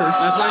years.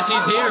 That's why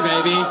she's here,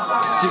 baby.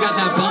 She got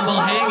that Bumble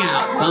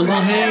hangout. Bumble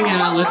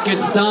hangout. Let's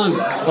get stung.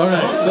 All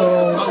right,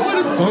 so What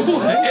is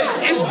Bumble?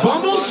 Is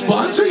Bumble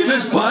sponsoring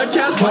this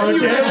podcast? Why are you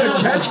Fuck getting a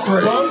yeah.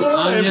 catchphrase. Bumble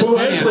I'm and just Boo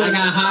saying, I Henry.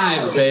 got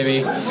hives,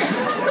 baby.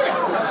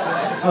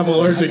 I'm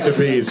allergic to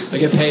bees. I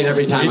get paid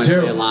every time Me I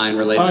too. say a line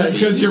related All right, to It's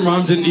bees. because your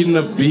mom didn't eat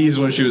enough bees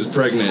when she was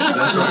pregnant.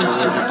 That's why you're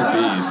allergic to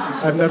bees.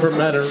 I've never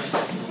met her.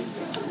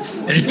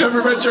 You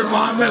never met your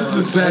mom? That's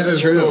the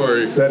saddest true.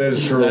 story. That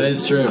is true. That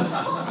is true.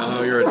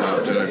 Oh, you're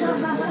adopted.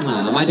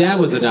 My dad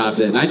was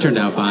adopted, and I turned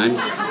out fine.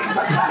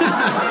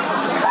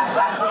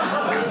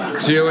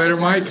 See you later,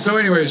 Mike. So,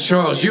 anyways,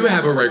 Charles, you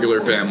have a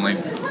regular family.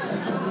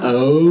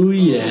 Oh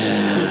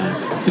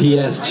yeah.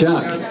 P.S.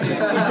 Chuck.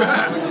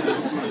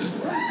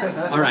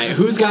 All right,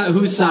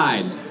 whose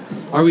side?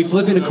 Are we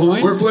flipping a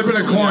coin? We're flipping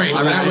a coin.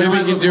 All right, That I way don't we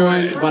have can a do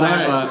coin, it. But I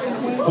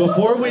have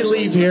Before we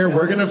leave here,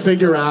 we're going to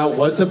figure out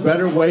what's a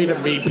better way to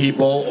meet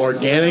people,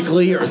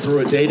 organically or through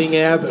a dating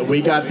app. And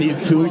we got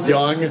these two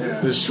young,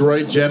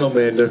 destroyed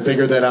gentlemen to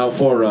figure that out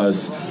for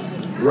us.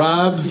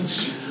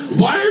 Rob's,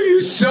 Why are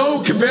you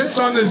so convinced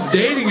on this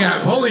dating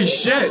app? Holy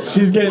shit.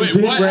 she's getting Wait,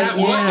 deep what, right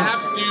what now.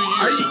 apps do you use?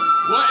 Are you-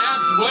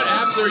 What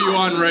apps are you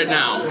on right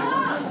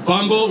now?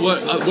 Bumble?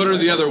 What are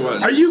the other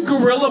ones? Are you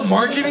guerrilla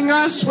marketing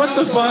us? What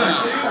the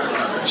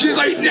fuck? She's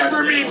like,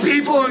 never meet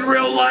people in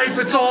real life.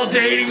 It's all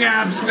dating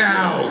apps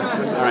now.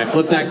 All right,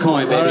 flip that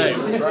coin, All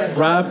baby. right,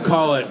 Rob,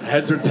 call it.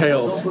 Heads or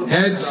tails?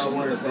 Heads,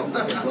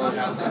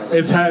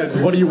 It's heads.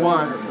 What do you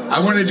want? I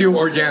want to do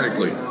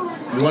organically.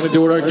 You want to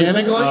do it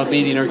organically?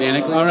 Meeting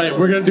organically. All right,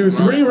 we're going to do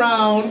 3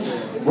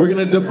 rounds. We're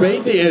going to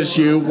debate the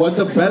issue. What's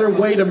a better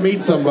way to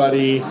meet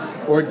somebody,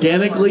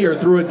 organically or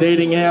through a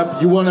dating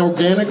app? You want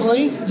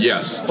organically?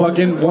 Yes.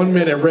 Fucking 1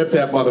 minute, rip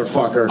that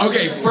motherfucker.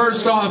 Okay,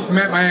 first off,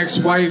 met my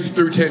ex-wife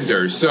through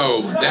Tinder,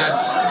 so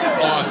that's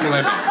off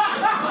limits.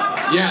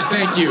 Yeah,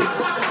 thank you.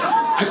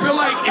 I feel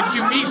like if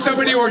you meet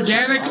somebody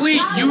organically,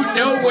 you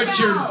know what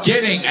you're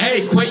getting.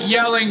 Hey, quit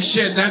yelling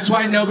shit. That's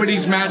why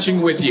nobody's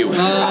matching with you.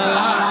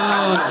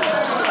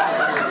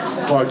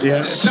 Fuck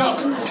yeah. So,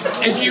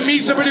 if you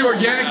meet somebody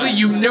organically,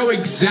 you know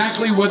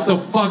exactly what the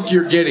fuck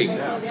you're getting.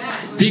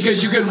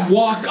 Because you can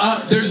walk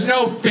up, there's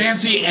no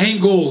fancy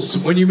angles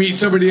when you meet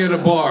somebody at a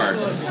bar.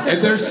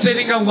 If they're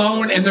sitting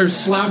alone and they're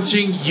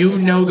slouching, you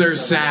know they're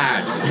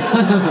sad.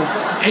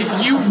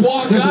 If you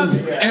walk up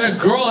and a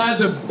girl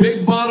has a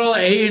big bottle of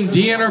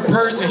A&D in her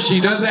purse and she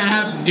doesn't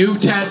have new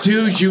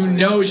tattoos, you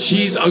know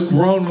she's a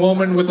grown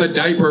woman with a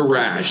diaper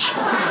rash.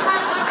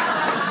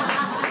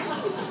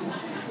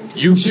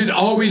 You should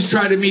always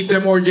try to meet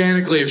them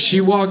organically. If she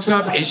walks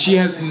up and she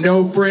has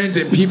no friends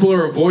and people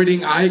are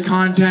avoiding eye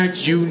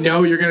contact, you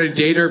know you're going to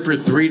date her for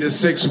 3 to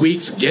 6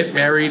 weeks, get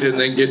married, and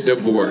then get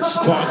divorced.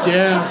 Fuck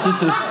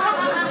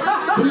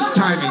yeah. Who's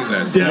timing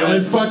this? Yeah,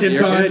 it's fucking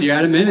You're done. good. You're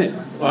at a minute.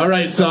 All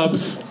right,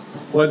 subs.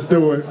 Let's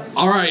do it.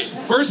 All right.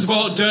 First of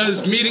all,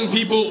 does meeting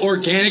people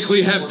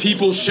organically have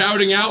people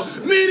shouting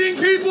out, meeting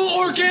people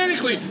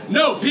organically?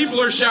 No,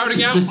 people are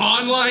shouting out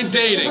online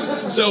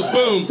dating. So,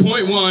 boom,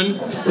 point 1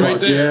 right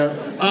Fuck there.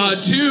 yeah.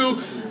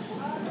 2,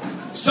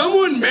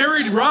 someone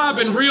married Rob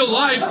in real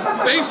life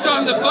based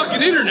on the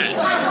fucking internet.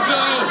 So,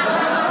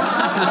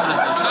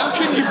 how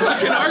can you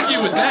fucking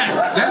argue with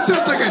that? That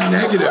sounds like a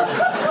negative.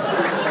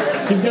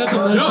 He's got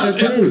some nice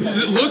tattoos.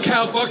 Look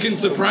how fucking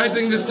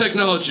surprising this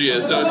technology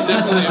is. So it's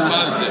definitely a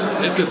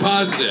positive. It's a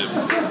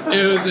positive.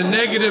 It was a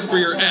negative for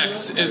your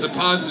ex. Is a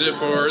positive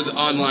for the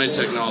online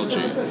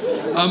technology.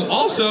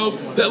 Also,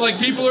 that like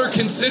people are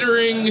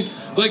considering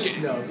like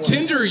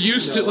Tinder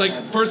used to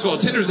like. First of all,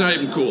 Tinder's not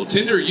even cool.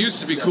 Tinder used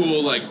to be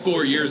cool like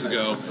 4 years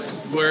ago,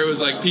 where it was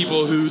like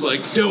people who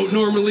like don't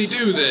normally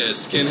do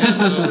this can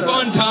have a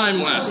fun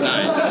time last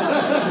night,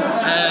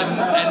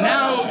 and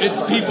now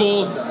it's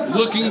people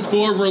looking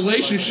for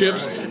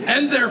relationships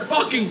and they're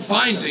fucking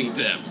finding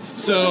them.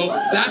 So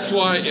that's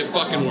why it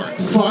fucking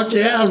works. Fuck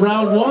yeah,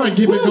 round 1.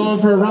 Keep it going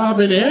for Rob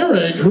and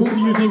Eric. Who do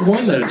you think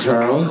won that,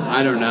 Charles?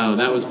 I don't know.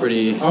 That was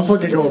pretty. I'll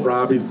fucking go with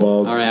Rob. He's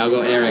bald. All right, I'll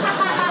go Eric.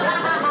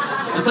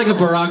 That's like a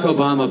Barack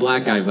Obama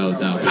black guy vote,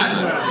 though.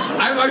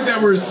 I like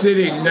that we're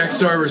sitting next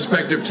to our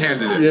respective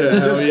candidates. Yeah,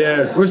 hell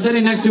yeah. We're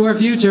sitting next to our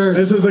future.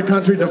 This is a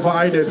country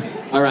divided.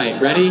 All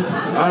right, ready?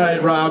 All right,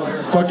 Rob.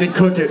 Fucking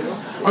cook it.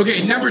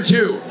 Okay, number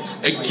 2.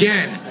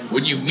 Again,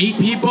 when you meet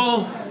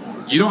people,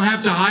 you don't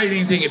have to hide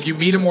anything if you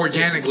meet them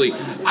organically.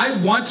 I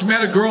once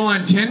met a girl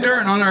on Tinder,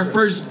 and on our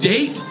first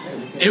date,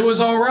 it was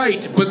all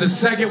right. But the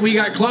second we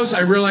got close,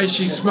 I realized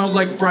she smelled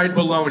like fried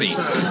bologna.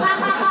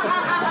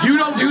 You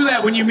don't do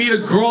that when you meet a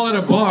girl at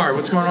a bar.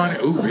 What's going on?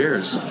 Ooh,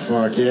 beers.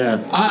 Fuck yeah.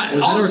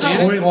 Also,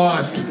 Point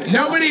lost.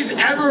 nobody's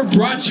ever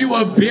brought you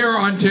a beer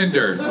on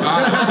Tinder.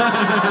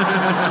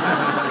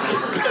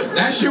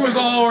 That shit was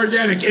all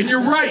organic. And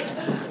you're right.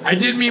 I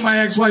did meet my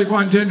ex-wife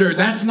on Tinder.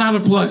 That's not a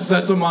plus.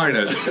 That's a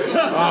minus.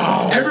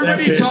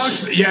 Everybody that bitch.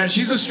 talks. Yeah,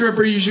 she's a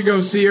stripper. You should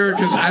go see her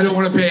because I don't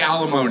want to pay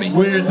alimony.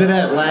 Where's it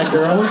at? Black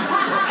Girls?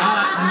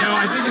 No,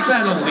 I think it's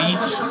at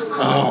Elite.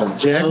 Oh,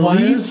 Jack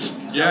Williams?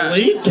 Yeah.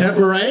 Elite?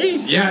 Cabaret?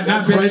 Yeah,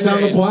 not Right down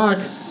the Band-Aid. block.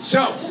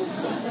 So,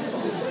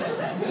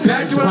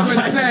 back to what I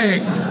was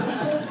saying.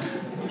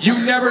 You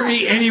never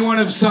meet anyone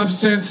of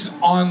substance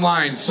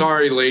online.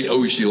 Sorry, late.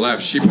 Oh, she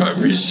left. She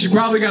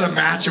probably got a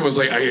match and was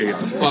like, I gotta get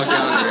the fuck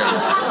out of here.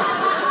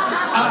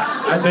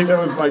 I think that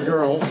was my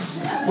girl.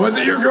 Was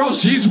it your girl?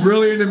 She's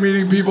really into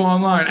meeting people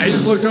online. I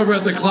just looked over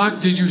at the clock.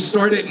 Did you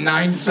start at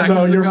 9 seconds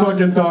No, you're ago?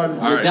 fucking done.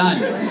 All right.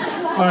 Done.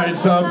 All right,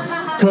 subs,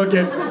 cook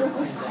it.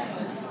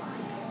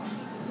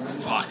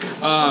 Fuck.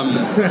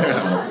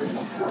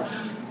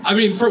 I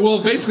mean,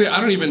 basically,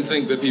 I don't even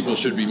think that people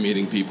should be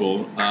meeting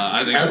people.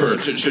 I think Ever.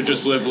 everyone should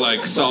just live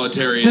like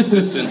solitary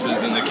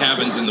existences in the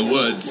cabins in the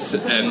woods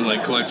and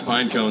like collect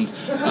pine cones.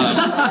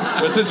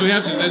 But since we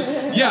have to do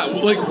this, yeah,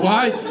 like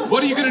why?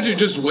 What are you gonna do?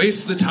 Just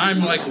waste the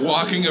time like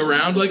walking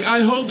around? Like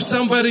I hope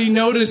somebody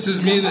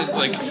notices me that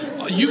like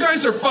you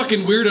guys are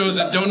fucking weirdos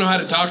that don't know how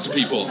to talk to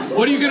people.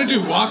 What are you gonna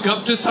do? Walk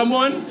up to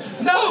someone?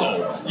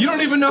 No, you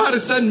don't even know how to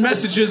send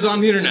messages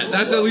on the internet.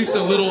 That's at least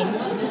a little.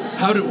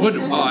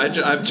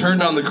 I've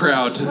turned on the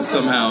crowd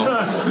somehow.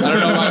 I don't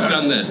know how I've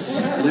done this.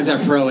 I think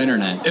they're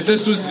pro-internet. If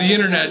this was the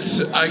internet,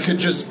 I could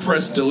just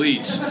press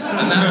delete.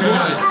 And that's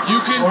why. You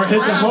can Or hit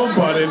the craft- home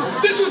button.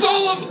 This was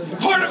all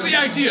part of the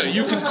idea.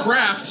 You can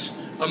craft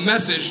a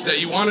message that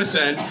you want to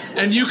send,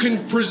 and you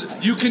can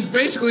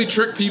basically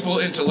trick people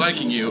into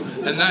liking you.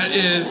 And that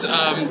is,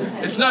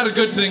 it's not a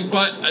good thing,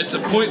 but it's a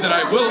point that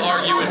I will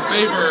argue in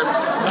favor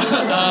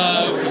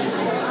of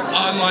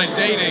online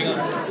dating.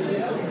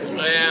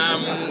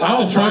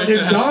 Oh, fucking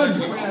done.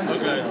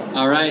 Okay.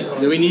 All right.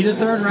 Do we need a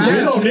third round? We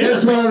don't need a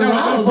third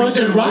round.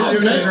 Fucking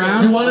round,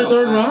 man. You want a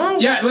third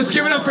round? Yeah, let's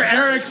give it up for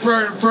Eric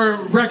for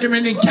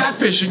recommending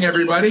catfishing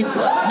everybody. No,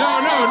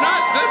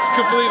 that's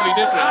completely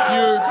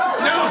different.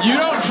 You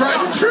don't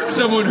try to trick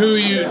someone who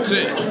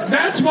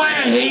That's why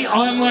I hate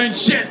online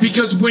shit,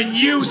 because when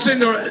you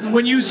send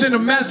a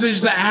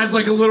message that has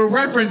like a little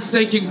reference,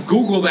 they can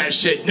Google that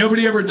shit.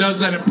 Nobody ever does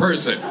that in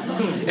person.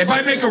 If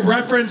I make a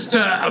reference to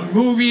a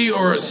movie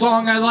or a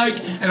song I like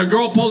and a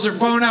girl pulls her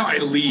phone out, I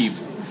leave.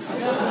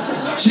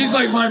 She's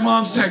like, my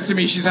mom's texting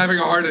me, she's having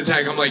a heart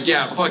attack. I'm like,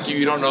 yeah, fuck you,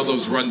 you don't know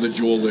those Run the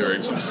Jewel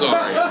lyrics. I'm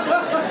sorry.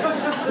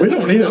 We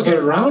don't need a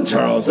third round,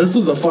 Charles. This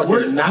was a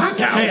fucking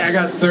knockout. Hey, I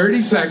got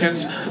 30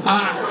 seconds.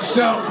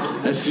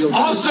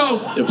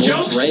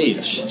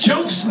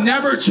 Jokes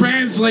never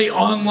translate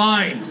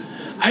online.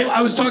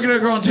 I was talking to a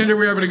girl on Tinder.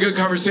 We were having a good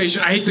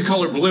conversation. I hate the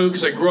color blue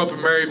because I grew up in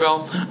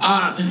Maryville.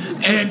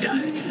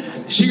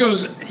 And she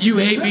goes, you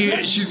hate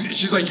me?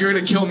 She's like, you're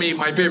going to kill me.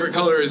 My favorite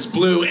color is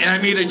blue. And I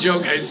made a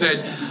joke. I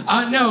said,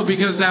 no,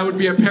 because that would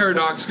be a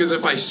paradox, because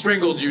if I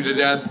strangled you to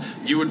death,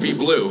 you would be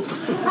blue.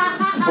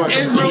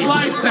 In real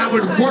life, that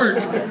would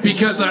work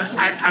because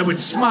I would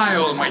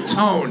smile in my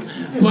tone.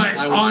 But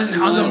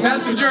on the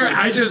messenger,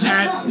 I just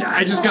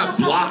got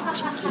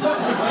blocked.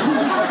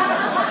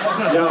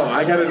 Yo,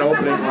 I got an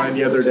opening line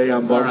the other day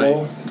on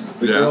Bumble.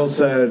 The girl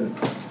said,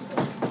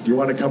 do you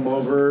want to come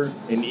over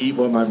and eat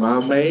what my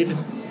mom made?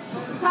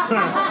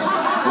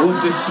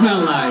 What's it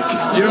smell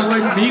like? You don't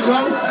like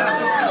meatloaf?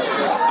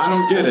 I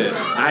don't get it.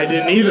 I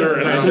didn't either.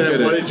 And I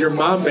said, what did your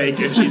mom make?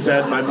 And she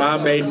said, my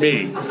mom made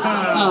me.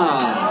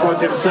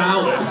 Fucking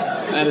salad.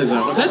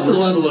 That's the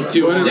level of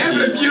too. Yeah,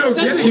 but if you don't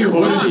get it,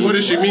 What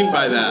does she mean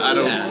by that? I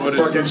don't. Yeah.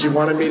 Fucking, she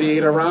wanted me to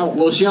eat her out.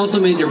 Well, she also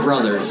made your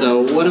brother,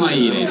 so what am I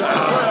eating?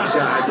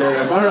 God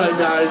damn. All right,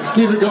 guys.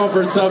 Keep it going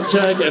for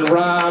Subcheck and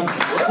Rob.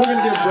 We're going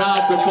to give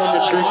Rob the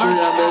fucking victory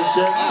on this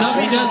shit.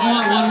 Subby does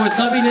want one more.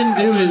 Subby didn't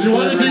do his. You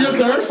want to do your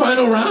third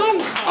final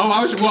round? Oh,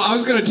 I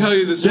was going to tell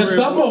you the story. Just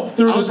stumble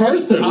through the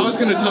first two. I was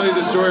going to tell you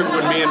the story of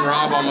when me and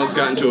Rob almost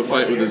got into a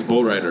fight with his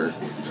bull rider.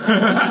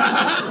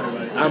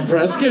 On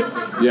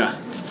Prescott? Yeah.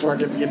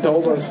 Fucking, you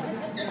told us.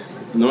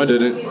 No, I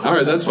didn't. All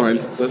right, that's fine.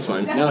 That's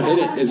fine. No, hit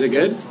it. Is it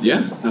good?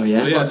 Yeah. Oh,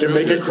 yeah? Yeah, it's Fucking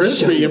really make it good.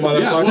 crispy, you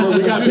motherfucker. well,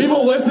 We got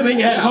people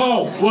listening at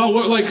home. Well,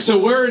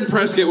 we're in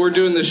Prescott. We're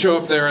doing the show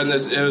up there, and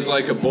it was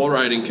like a bull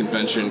riding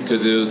convention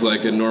because it was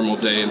like a normal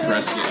day in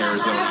Prescott,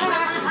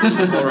 Arizona. It was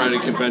a bull riding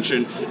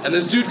convention, and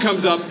this dude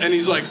comes up and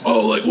he's like,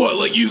 "Oh, like what?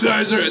 Like you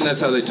guys are?" And that's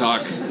how they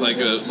talk, like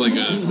a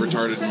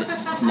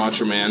retarded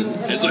macho man.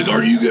 And it's like,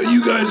 "Are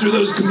you guys are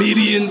those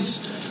comedians?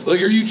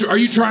 Like, are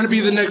you trying to be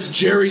the next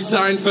Jerry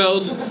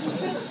Seinfeld?"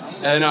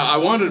 And I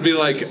wanted to be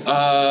like,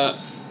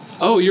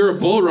 oh, you're a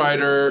bull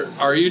rider.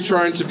 Are you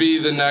trying to be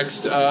the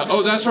next...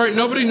 oh, that's right.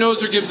 Nobody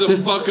knows or gives a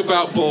fuck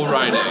about bull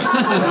riding.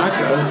 That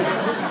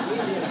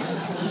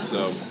does.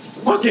 So,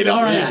 Fuck it,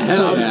 all right. Yeah,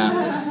 hell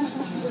yeah.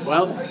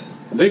 Well,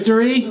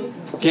 victory,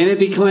 can it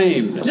be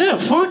claimed? Yeah,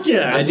 fuck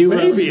yeah. I It's do,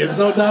 baby. It's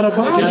no doubt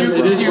about Okay.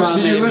 it. Did you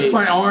Maybe. lift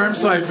my arm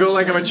so I feel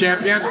like I'm a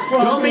champion?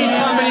 Go meet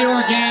somebody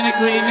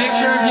organically. Make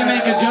sure if you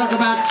make a joke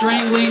about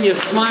strangling, you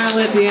smile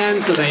at the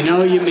end so they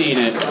know you mean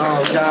it.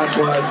 Oh, God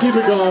bless. Keep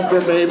it going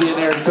for Baby and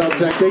Eric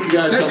Subcheck. Thank you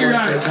guys so Thank you, much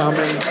guys. for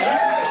coming.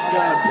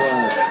 God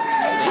bless.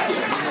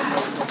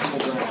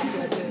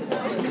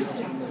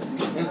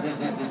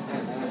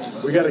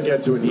 We got to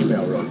get to an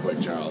email real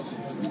quick, Charles.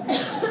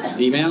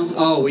 Email?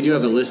 Oh, we do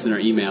have a listener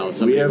email. We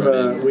Somebody have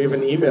wrote in. we have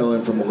an email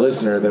in from a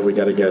listener that we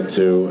got to get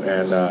to,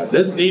 and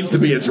this needs to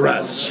be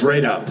addressed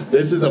straight up.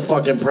 This is a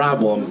fucking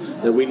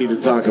problem that we need to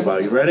talk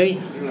about. You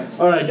ready?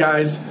 All right,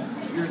 guys.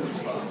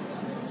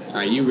 All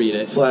right, you read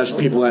it. /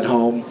 people at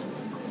home.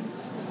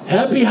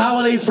 Happy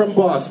holidays from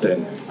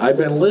Boston. I've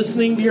been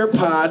listening to your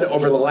pod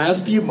over the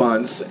last few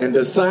months and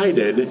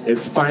decided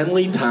it's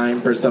finally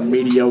time for some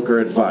mediocre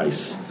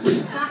advice.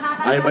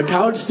 I am a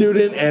college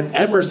student at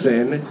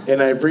Emerson,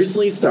 and I've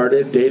recently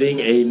started dating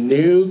a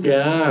new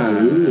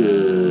guy.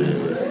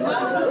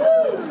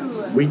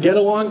 We get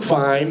along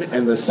fine,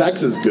 and the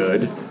sex is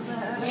good.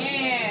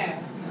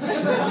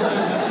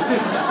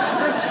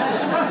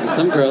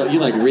 Some girl, you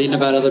like reading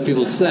about other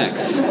people's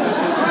sex.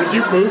 Did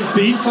you move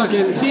seats?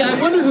 Fucking, see,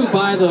 I wonder who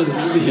buy those.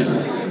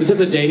 Is it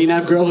the dating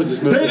app girl who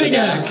just moved Dating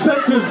app,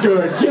 sex is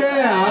good.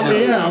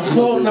 I'm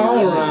floating all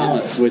I'm around.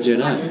 gonna switch it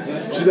up.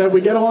 She said,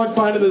 we get along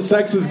fine and the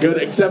sex is good,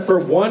 except for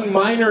one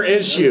minor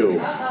issue.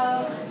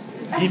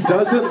 He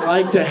doesn't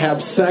like to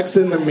have sex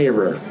in the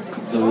mirror.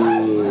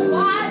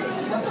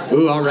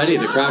 Ooh, already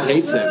the crowd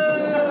hates him.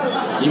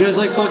 You guys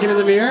like fucking in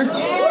the mirror?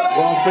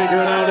 We'll figure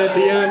it out at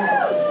the end.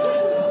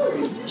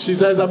 She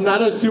says, I'm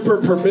not a super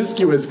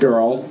promiscuous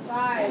girl.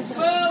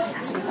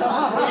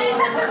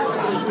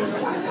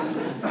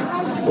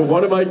 But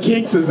one of my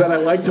kinks is that I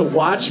like to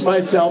watch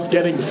myself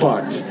getting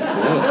fucked.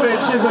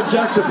 Which is a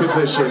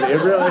juxtaposition. It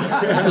really...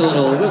 That's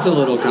a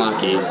little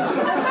cocky.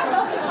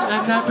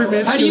 I'm not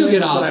promiscuous. How do you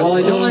get off? Well,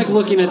 I don't like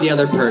looking at the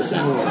other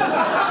person.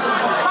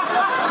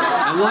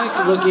 I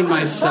like looking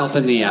myself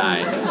in the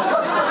eye.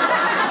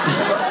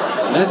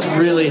 That's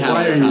really how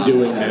Why I are you come.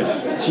 doing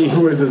this?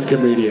 Who is this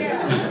comedian?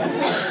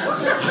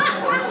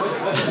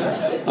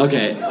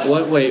 Okay,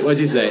 wait, what'd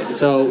you say?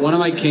 So, one of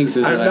my kinks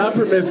is I'm that not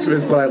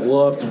promiscuous, but I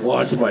love to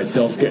watch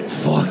myself get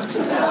fucked.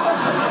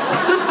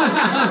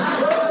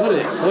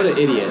 What an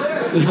idiot.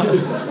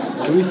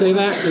 Can we say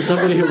that for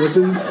somebody who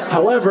listens?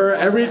 However,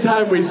 every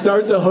time we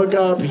start to hook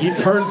up, he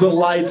turns the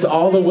lights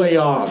all the way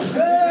off.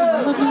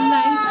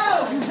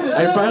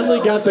 I finally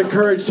got the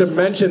courage to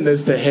mention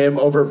this to him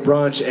over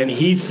brunch, and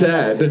he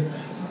said,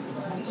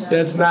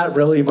 that's not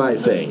really my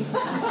thing.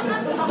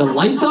 The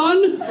lights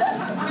on?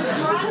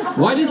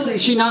 Why does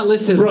she not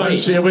list his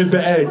Brunch, weight? it was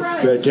the eggs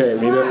that came.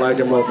 He didn't like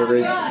them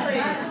overeaten.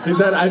 He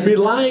said, I'd be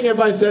lying if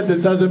I said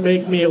this doesn't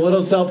make me a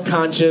little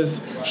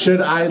self-conscious.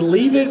 Should I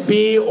leave it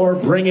be or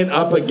bring it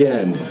up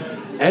again?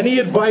 Any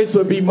advice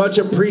would be much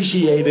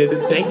appreciated.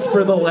 Thanks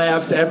for the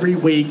laughs every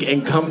week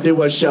and come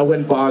to a show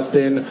in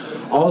Boston.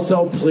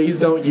 Also, please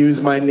don't use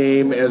my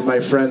name as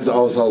my friends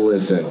also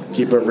listen.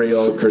 Keep it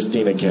real,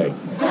 Christina K.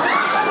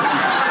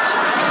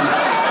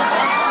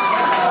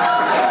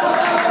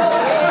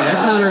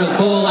 That's not her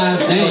full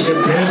last name.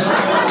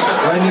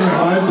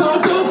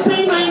 So don't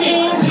say my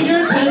name to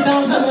your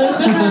 10,000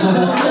 listeners.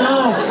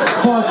 No,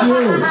 fuck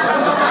you.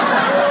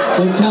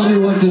 Don't tell me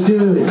what to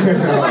do.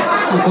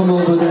 I'll come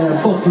over there and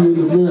fuck you in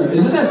the mirror.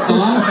 Is it that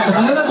song? I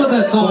think that's what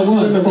that song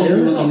was. Fuck you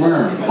in the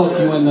mirror. Fuck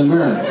you in the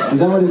mirror. Is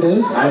that what it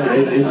is?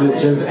 Is it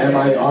just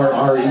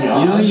M-I-R-R-E-R?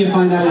 You know, you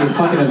find out you're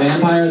fucking a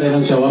vampire, they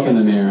don't show up in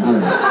the mirror. I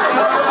don't know.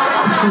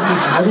 I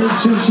mean,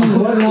 she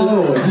what?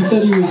 No, he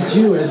said he was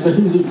Jewish, but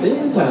he's a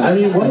vampire. I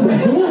mean, what are we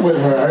doing with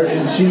her?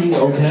 Is she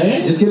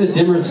okay? Just get a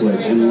dimmer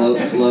switch and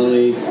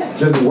slowly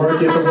just work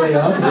it the way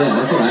up? Yeah,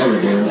 that's what I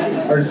would do.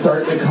 Or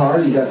start in the car,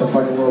 you got the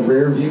fucking little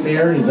rear view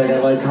mirror. He's like, I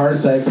like car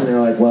sex. And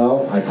you're like,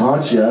 well, I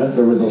caught you.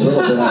 There was a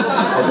little bit.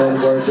 And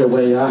then work your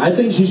way up. I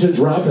think she should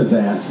drop his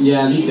ass.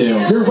 Yeah, me too.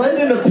 You're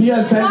writing a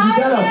PSN. You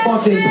got a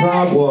fucking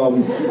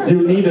problem.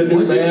 You need a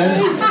new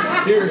man.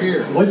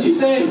 Here. What'd you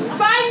say?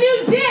 Find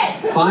new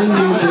dick. Find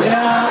new dick.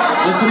 Yeah.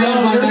 That's the name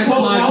of my next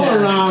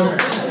podcast.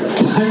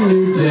 Find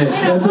new dick.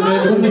 That's the name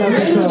of From the this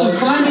creators episode. of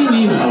Finding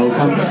Nemo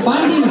comes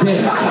Finding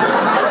Dick.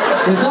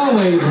 It's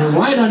always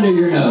right under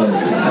your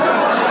nose.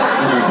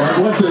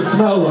 What's it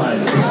smell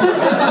like?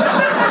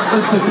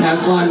 That's the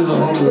catch line of the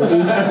whole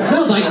movie.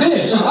 Smells like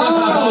fish.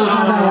 Oh, I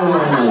know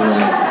what it smells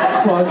like.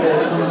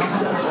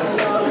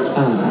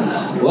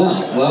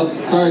 Well,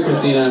 sorry,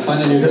 Christina.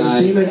 Find a new guy.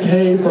 Christina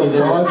K from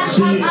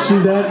Boston.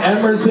 She's at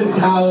Emerson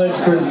College.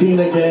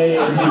 Christina K.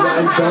 If you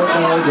guys don't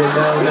know, you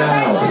know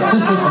now.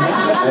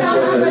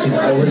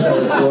 I wish I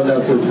was cool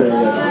enough to say it.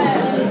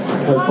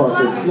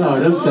 No,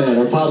 don't say it.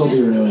 Our pod will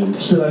be ruined.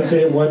 Should I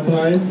say it one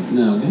time?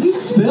 No. Did you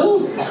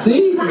spill?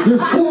 See? You're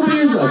 4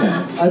 beers. Okay.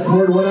 I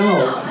poured one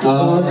out.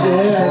 Oh,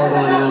 yeah. Pour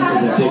one out for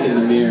the dick in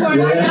the mirror.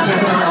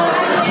 Yeah.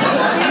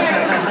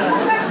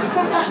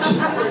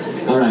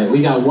 All right,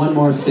 we got one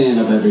more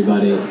stand-up,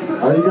 everybody.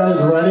 Are you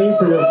guys ready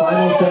for your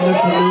final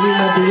stand-up comedian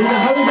of the evening?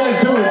 How are you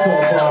guys doing so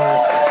far?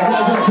 You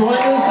guys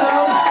enjoying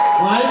yourselves?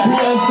 Live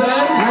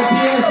PSN? Live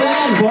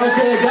PSN.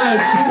 Okay,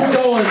 guys, keep it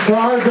going for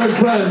our good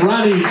friend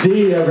Ronnie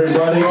D,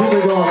 everybody. Keep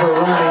it going for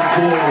Ronnie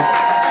D.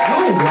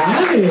 Hi,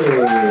 Ronnie.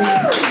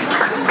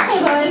 Hey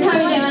boys, how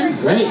you doing?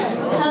 Great.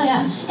 Hell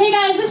yeah. Hey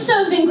guys, this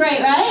show's been great,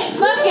 right?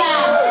 Fuck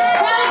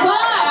yeah. What?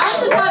 I'm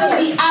just happy to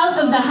be out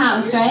of the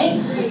house, right?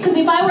 Because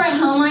if I were at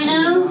home right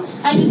now,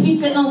 I I'd just be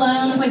sitting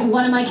alone with like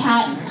one of my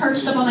cats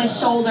perched up on my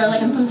shoulder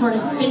like I'm some sort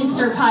of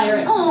spinster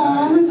pirate.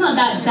 Oh, it's not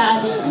that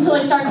sad. Until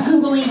I start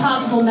Googling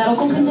possible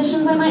medical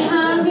conditions I might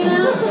have, you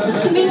know?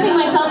 Convincing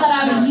myself that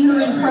I have a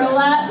uterine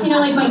prolapse, you know,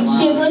 like my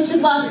giblets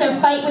just lost their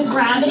fight with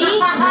gravity. And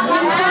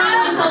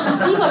crying myself to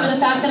sleep over the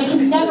fact that I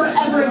can never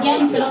ever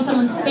again sit on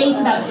someone's face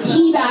without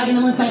teabagging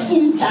them with my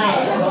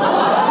insides.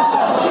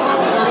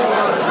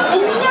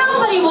 And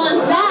nobody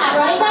wants that,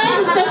 right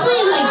guys? Especially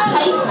in like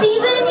tight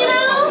season, you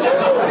know?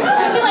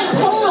 It'd be like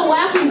pulling a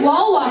wacky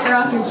wall walker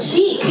off your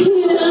cheek,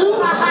 you know?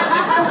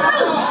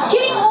 Gross.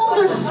 Getting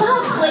older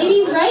sucks,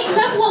 ladies, right? Because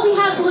that's what we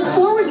have to look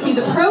forward to,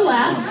 the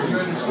prolapse.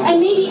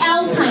 And maybe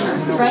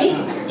Alzheimer's, right?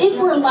 If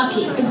we're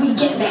lucky, if we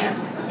get there.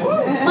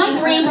 My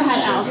grandpa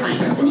had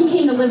Alzheimer's, and he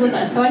came to live with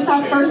us, so I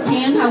saw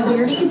firsthand how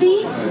weird it could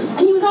be. And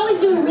he was always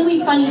doing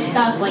really funny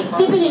stuff, like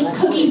dipping his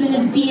cookies in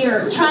his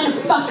beer, trying to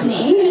fuck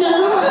me, you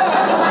know?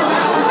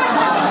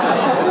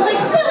 I was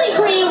like, silly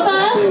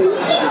grandpa,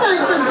 dicks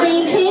aren't for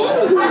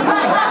grandkids.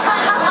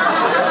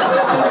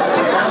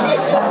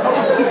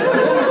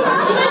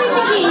 So I'm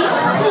thinking,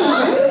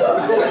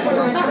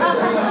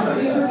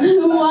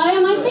 why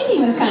am I thinking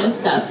this kind of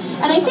stuff?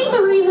 And I think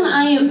the reason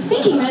I am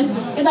thinking this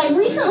is I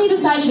recently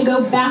decided to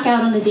go back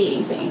out on the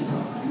dating scene.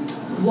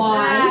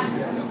 Why?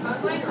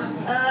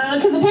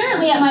 Because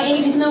apparently at my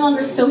age it's no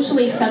longer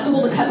socially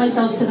acceptable to cut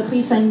myself to the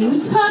Please Send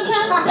Nudes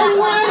podcast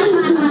anymore.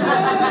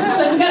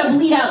 So I just gotta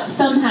bleed out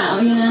somehow,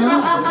 you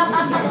know?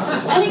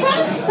 And it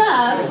kind of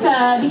sucks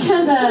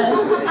because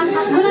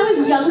when I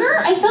was younger,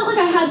 I felt like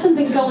I had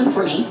something going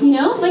for me, you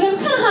know? Like I was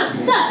kind of hot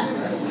stuff.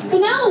 But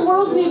now the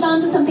world's moved on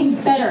to something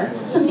better,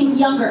 something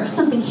younger,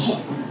 something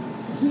hip.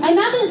 I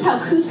imagine it's how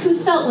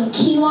couscous felt when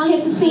quinoa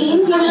hit the scene,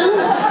 you know? Or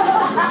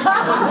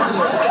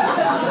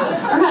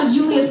how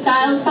Julia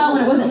Stiles felt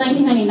when it wasn't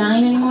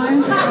 1999 anymore. I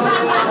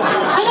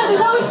know,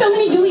 there's always so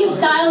many Julia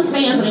Stiles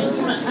fans, and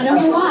I don't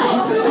know why. I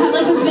have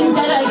like this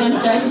vendetta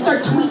against her. I should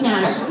start tweeting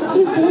at her.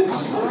 You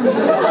bitch.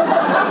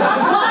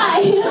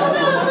 Why? I don't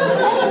know.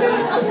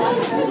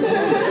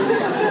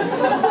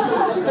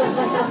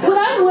 What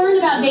I've learned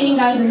about dating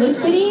guys in this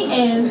city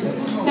is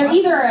they're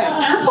either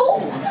an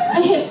asshole,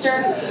 a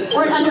hipster,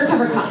 or an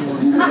undercover cop. So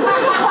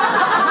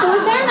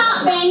if they're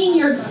not banging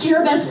your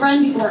obscure best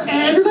friend before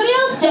everybody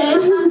else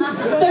did,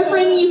 they're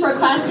framing you for a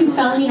Class 2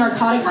 felony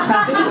narcotics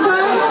trafficking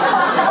charge.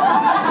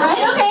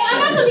 Right? Okay, I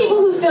got some people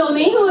who feel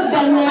me, who have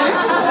been there.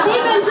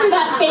 They've been through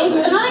that phase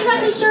where they're not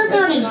exactly sure if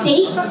they're on a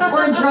date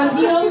or a drug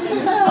deal,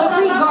 but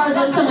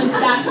regardless, someone's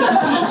stack's getting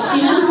pinched,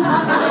 you know?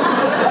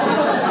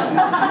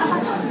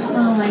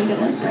 Oh my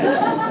goodness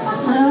gracious.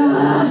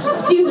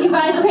 Dude, you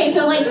guys, okay,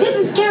 so like this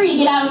is scary to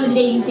get out on the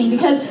dating scene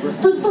because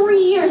for 3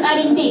 years I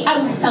didn't date. I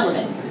was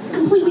celibate.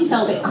 Completely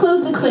celibate.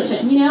 Close the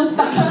kitchen, you know?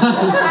 Well,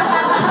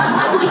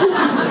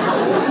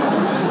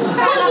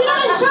 you know,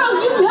 and Charles,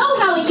 you know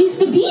how it used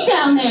to be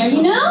down there,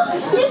 you know?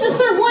 We used to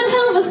serve one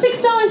hell of a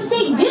 $6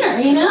 steak dinner,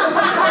 you know?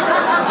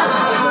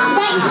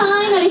 That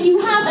kind that if you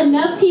have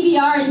enough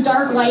PBR and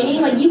dark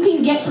lighting, like you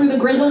can get through the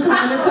grizzle to the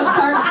undercooked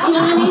parts, you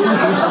know what I mean?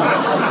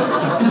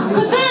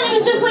 But then it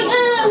was just like,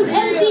 it was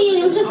empty, and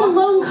it was just a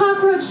lone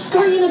cockroach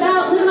scurrying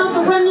about, living off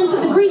the remnants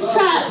of the grease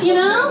trap, you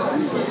know?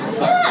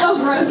 Oh,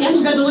 gross. Yeah,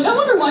 you guys are like, I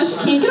wonder why she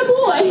can't get a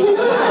boy.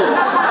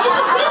 It's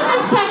a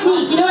business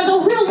technique, you know? I go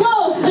real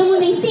low, so then when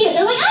they see it,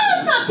 they're like,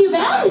 it's not too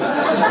bad.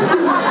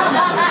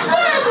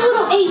 Sure, it's a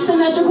little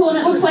asymmetrical, and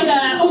it looks like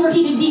an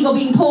overheated beagle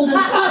being pulled in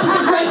the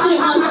opposite direction it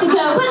wants to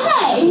go, but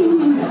hey,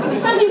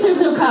 at least there's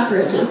no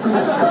cockroaches, so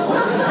that's cool.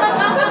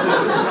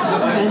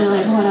 You guys are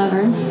like,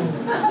 whatever.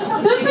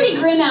 So it's pretty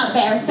grim out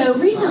there. So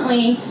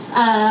recently,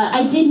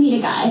 I did meet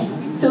a guy.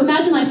 So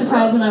imagine my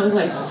surprise when I was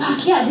like,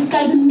 fuck yeah, this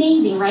guy's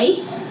amazing,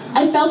 right?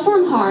 I fell for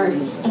him hard,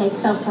 and I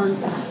fell for him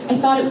fast. I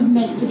thought it was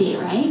meant to be,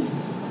 right?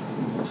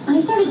 And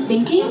I started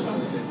thinking,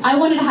 I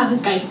wanted to have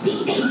this guy's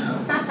baby.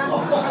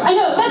 I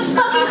know, that's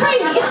fucking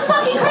crazy. It's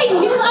fucking crazy,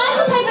 because I'm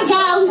the type of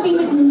gal who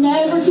thinks it's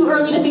never too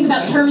early to think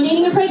about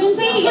terminating a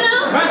pregnancy, you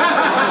know?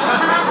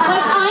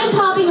 Like, I'm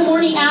popping the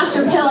morning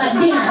after pill at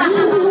dinner.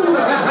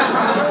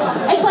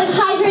 It's like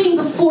hydrating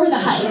before the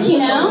hike, you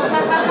know?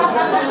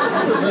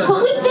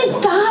 But with this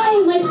guy,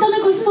 my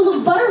stomach was full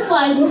of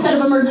butterflies instead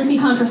of emergency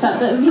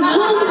contraceptives, you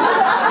know?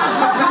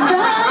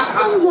 That's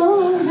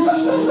amore.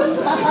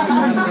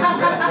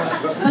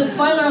 But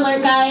spoiler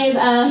alert, guys,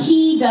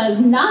 he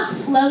does not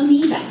love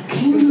me back.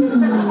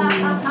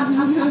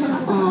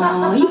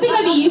 Aww, you'd think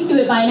I'd be used to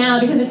it by now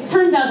because it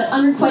turns out that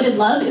unrequited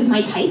love is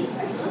my type.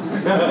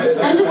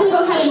 I'm just gonna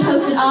go ahead and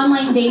post an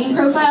online dating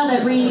profile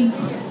that reads,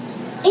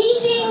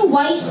 aging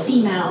white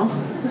female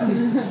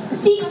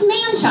seeks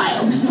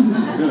man-child to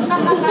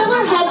fill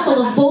her head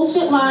full of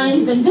bullshit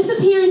lines, then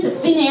disappear into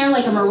thin air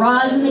like a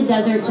mirage in the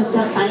desert just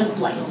outside of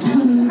Blythe.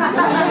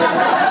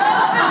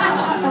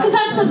 Because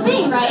that's the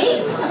thing,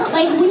 right?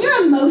 Like, when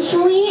you're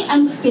emotionally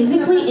and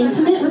physically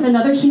intimate with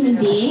another human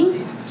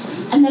being,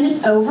 and then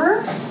it's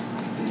over,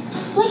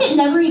 it's like it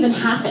never even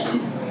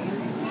happened.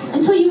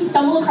 Until you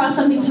stumble across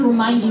something to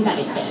remind you that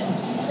it did.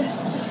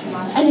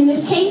 And in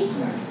this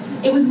case,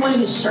 it was one of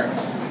his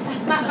shirts.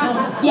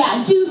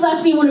 Yeah, dude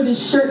left me one of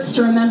his shirts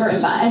to remember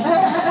it by.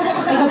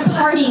 Like a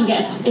parting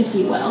gift, if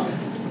you will.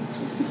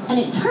 And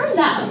it turns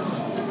out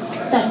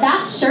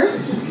that shirt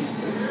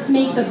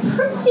makes a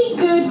pretty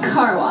good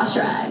car wash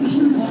rag.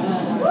 Woo!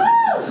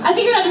 I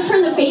figured I'd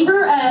return the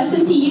favor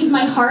since he used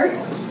my heart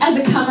as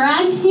a cum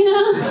rag, you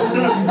know?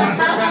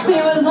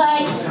 It was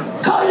like,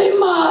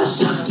 Kalima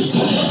Shakti,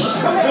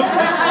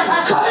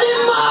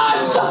 Kalima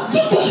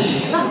Shakti.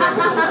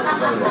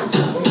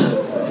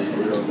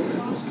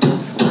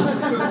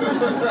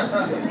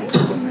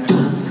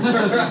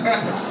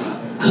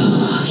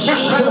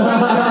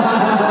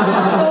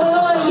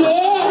 Oh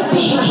yeah,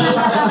 baby.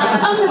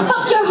 I'm gonna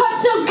fuck your heart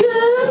so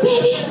good,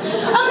 baby.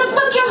 I'm gonna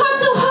fuck your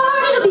heart so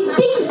hard it'll be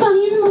big and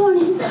funny in the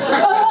morning.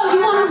 Oh, you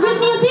want a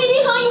rhythmia, baby,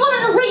 huh? You want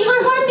a regular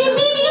heartbeat,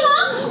 baby,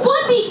 huh?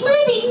 1 beat,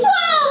 3 beat,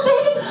 12,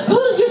 baby.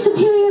 Who's your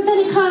superior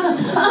Venicata?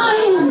 I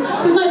am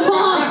with my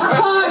long,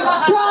 hard,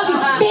 throbbing,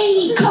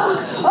 veiny cock.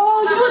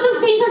 Oh, you know what those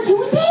veins are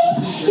doing, babe?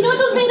 You know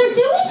what those veins are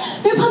doing?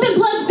 They're pumping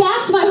blood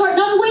back to my heart,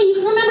 not away. You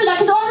can remember that,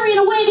 because artery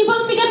and away, they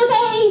both begin with A.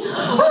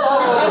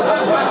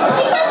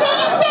 These are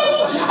veins,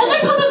 baby, and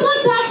they're pumping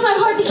blood back to my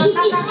heart to keep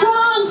me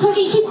strong, so I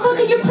can keep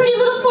fucking your pretty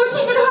little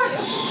 4-chambered heart.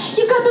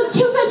 You've got those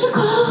 2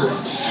 ventricles,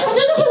 and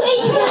those 2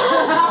 atrium.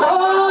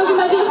 Oh, you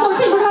might be a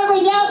 4-chambered heart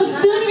right now, but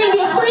soon you're gonna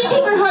be a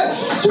 3-chambered heart.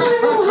 Do you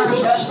wanna know why,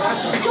 baby?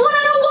 You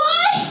wanna know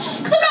why?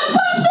 Because I'm gonna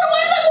bust through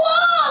one of them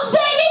walls,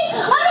 baby!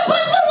 I'm gonna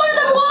bust through one of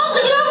them walls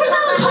and get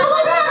overzealous. Oh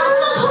my god, I'm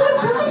overzealous. Hold on,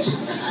 privilege.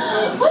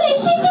 What is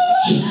she,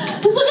 TV?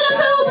 Just looking up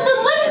to open the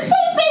living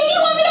space, baby. You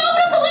want me to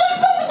open up the living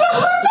space in your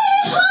heart,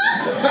 baby? Huh?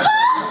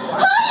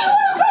 Huh? You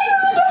want to write in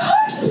your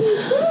heart?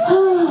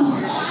 Oh.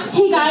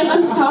 Hey guys,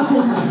 I'm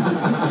stopping. I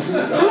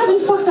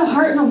haven't fucked a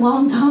heart in a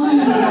long time.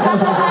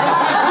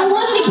 I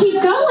wanted to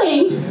keep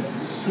going.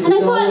 And I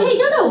thought, hey,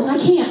 no, I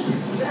can't.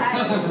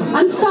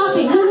 I'm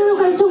stopping. No,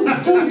 guys,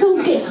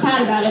 don't get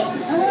sad about it.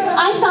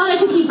 I thought I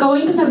could keep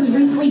going because I was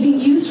recently being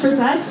used for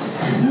sex.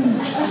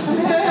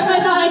 I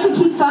thought I could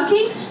keep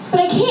fucking, but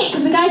I can't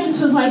because the guy just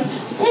was like,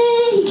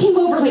 he came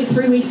over like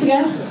 3 weeks ago.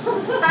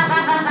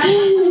 And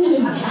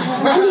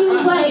he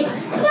was like,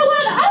 you know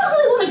what, I don't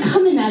really want to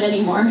come in that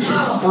anymore.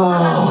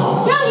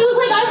 Oh. Yeah, he was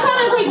like, I've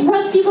got a like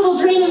rusty little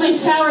drain in my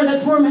shower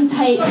that's warm and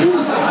tight.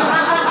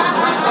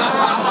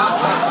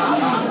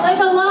 Like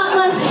a lot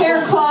less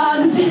hair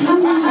clogs.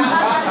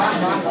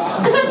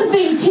 Because that's a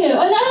thing too.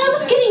 And I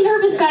was getting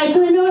nervous, guys,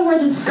 because I know I wore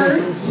this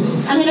skirt.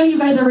 And I know you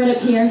guys are right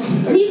up here.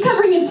 And he's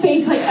covering his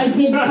face like I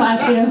did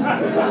flash you.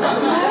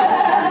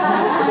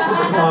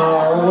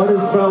 What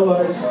does it smell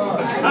like?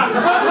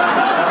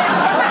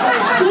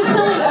 Did it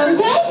smell like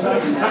OJ?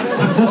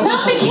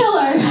 Not the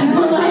killer,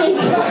 but like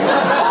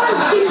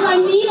orange juice.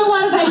 I'm eating a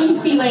lot of vitamin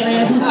C lately.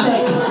 I've been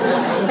sick.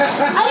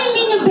 I didn't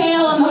mean to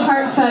bail on the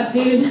heart fuck,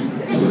 dude.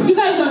 You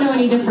guys don't know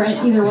any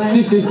different either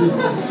way.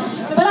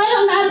 But I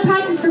don't know how to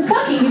practice for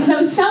fucking because I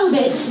was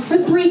celibate for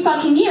 3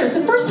 fucking years.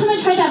 The first time I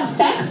tried to have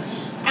sex,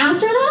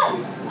 after that,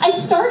 I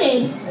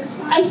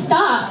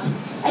stopped.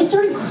 I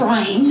started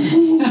crying.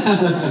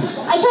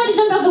 I tried to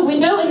jump out the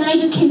window and then I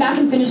just came back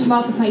and finished him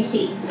off with my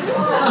feet.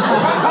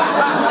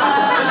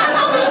 That's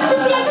all the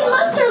intimacy I could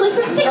muster. Like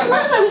for 6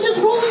 months I was just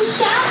rolling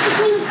shafts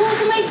between the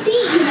soles of my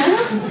feet, you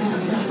know?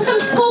 Like I'm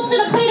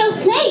sculpted a Play-Doh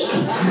snake.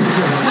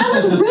 I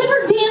was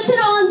river dancing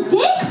on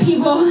dick,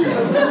 people.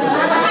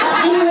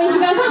 Anyways,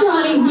 you guys, I'm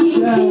Ronnie D.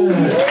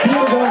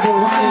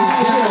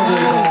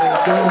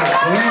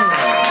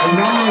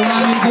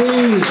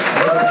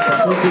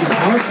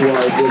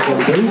 Housewife is on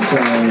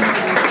Bayside.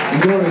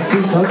 You going to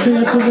see country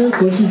after this?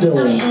 What you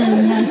doing?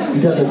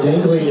 You got the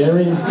dangly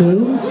earrings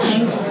too?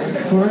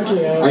 Fuck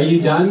yeah. Are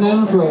you done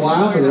then for a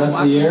while, for the rest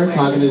of the year,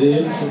 talking to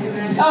dudes?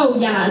 Oh,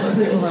 yeah,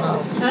 absolutely.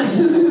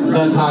 Absolutely.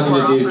 Done talking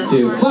to dudes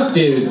too. Fuck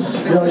dudes.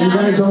 Yo, you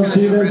guys don't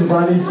see this?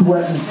 Ronnie's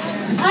sweating.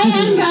 I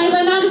am, guys.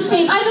 I'm not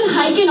ashamed. I've been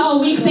hiking all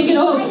week thinking,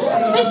 oh,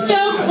 this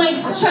joke,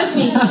 like, trust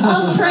me,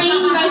 I'll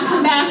train, you guys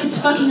come back, it's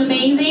fucking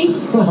amazing.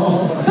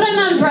 But I'm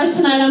out of breath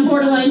tonight, I'm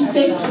borderline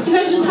sick. You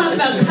guys been talking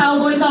about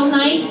cowboys all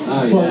night?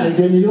 Oh, yeah.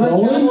 Did you like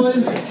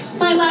cowboys?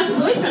 My last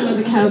boyfriend was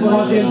a cowboy.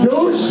 Fucking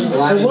douche?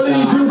 And what did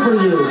he do for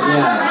you?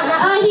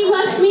 Yeah. He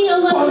left me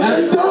alone.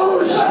 Fucking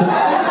douche!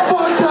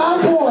 Fuck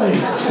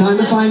cowboys! Time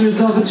to find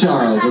yourself a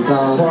Charles, that's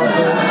all I'm saying.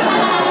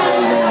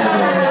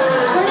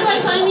 Where do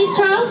I find these,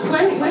 Charles?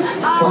 Where?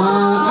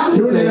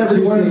 Tune in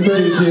every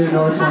Wednesday. 262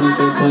 North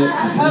 25th Plate.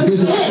 Oh,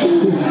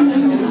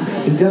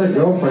 shit. He's got a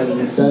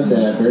girlfriend, he said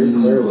that very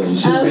clearly.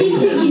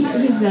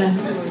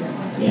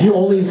 He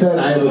only said,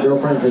 I have a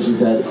girlfriend because she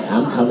said,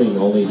 I'm coming,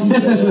 only he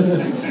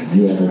said,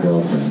 you have a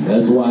girlfriend.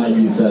 That's why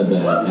he said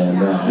that.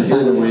 And I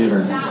signed a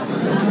waiver.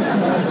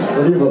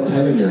 What do you have a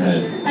pen in your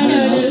head? I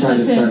know, I'm trying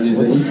to start new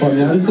things. You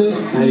noticed it?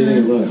 How do you think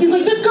it looks? He's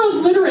like, this girl's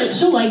literate,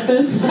 she'll like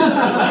this.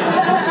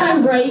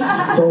 I'm right.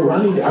 So,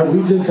 Ronnie, are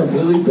we just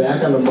completely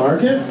back on the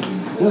market?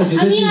 No, she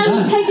said I mean, she's I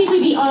would done. technically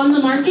be on the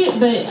market,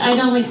 but I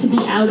don't like to be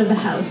out of the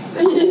house.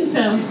 So.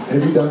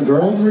 Have you done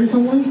girls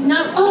recently?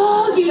 No.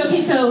 Oh, dude.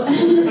 Okay, so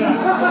recently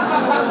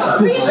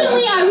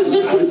I was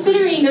just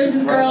considering. There's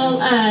this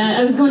girl.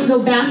 I was going to go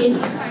back in.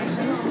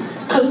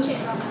 Oh shit.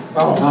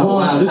 Oh,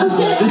 wow. This is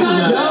shit.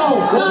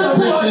 God,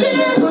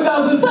 sinner.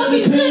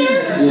 2017.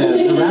 Yeah,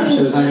 the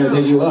rapture is not going to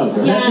take you up.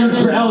 Right? Yeah. Net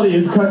neutrality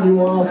is cutting you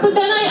off. But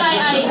then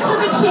I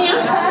took a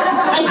chance.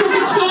 I took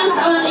a chance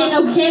on an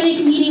organic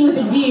meeting with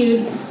a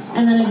dude,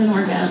 and then it didn't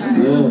work out.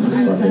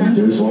 Ugh, fucking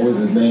douche. What was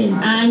his name?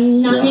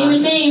 I'm not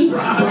naming names.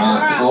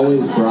 Brock.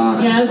 Always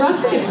Brock. Yeah,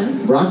 Brock's a good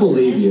one. Brock will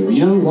leave you.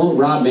 You know who won't?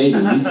 Rob maybe.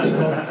 He's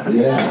single.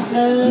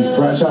 Yeah. He's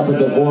fresh off a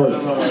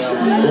divorce.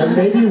 When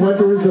maybe he went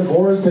through his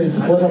divorce, they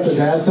split up his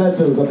assets.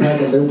 It was a pack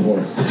of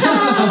Newports.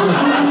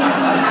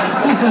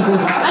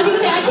 I was gonna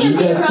say, I can't You date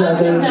get Rob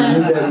 7,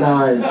 because you get 9.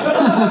 I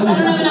don't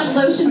have enough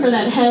lotion for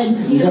that head.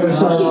 You gotta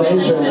start keep it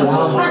nice raving, and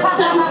huh?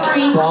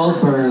 sunscreen.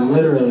 Bald burn,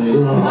 literally.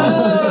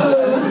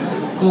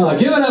 Oh,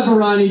 give it up for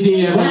Ronnie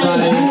D,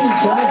 everybody.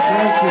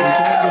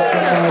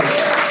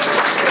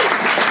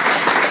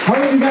 How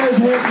are you guys?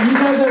 You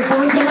guys have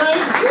fun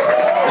tonight?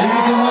 Thank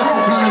you so much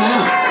for coming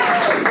out.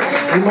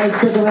 We might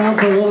stick around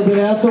for a little bit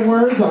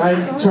afterwards.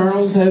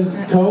 Charles has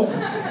Coke.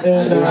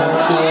 And I have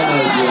snow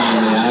emoji on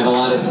me. I have a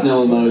lot of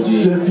snow emoji.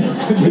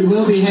 We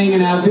will be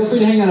hanging out. Feel free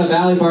to hang out at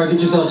Valley Bar. Get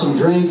yourself some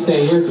drinks.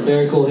 Stay here. It's a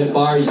very cool hip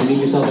bar. You can meet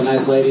yourself a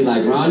nice lady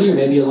like Ronnie, or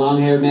maybe a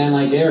long-haired man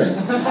like Eric.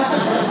 It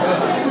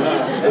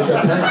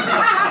depends.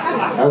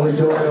 Are we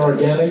doing it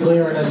organically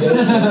or in a date?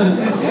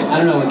 I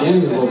don't know.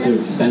 Organic is a little too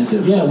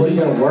expensive. Yeah, what, are you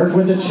going to work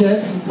with a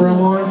chick for a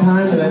long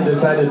time and then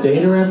decide to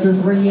date her after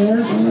 3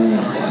 years?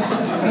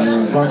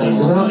 Fucking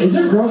girl. Is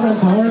your girlfriend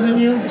taller than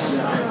you?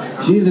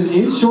 She's an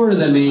inch shorter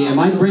than me, and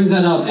Mike brings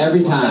that up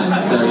every time.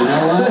 So you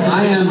know what?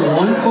 I am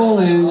 1 full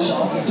inch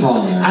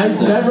taller. I've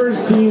never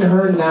seen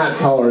her not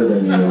taller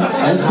than you.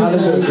 How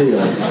does it feel?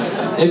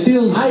 It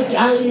feels... I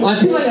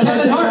feel like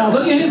Kevin Hart.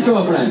 Look at his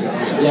girlfriend.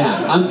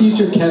 Yeah, I'm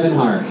future Kevin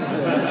Hart.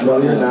 No,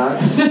 you're not.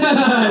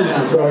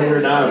 No, you're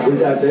not. We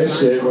got this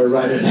shit. We're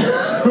running.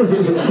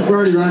 We're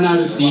already running out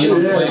of steam.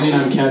 I'm claiming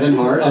I'm Kevin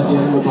Hart at the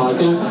end of the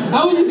podcast.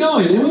 How was it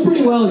going? It went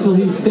pretty well until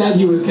he said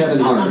he was Kevin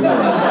Hart.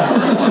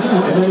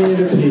 And then he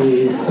had to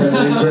pee, and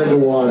then he drank the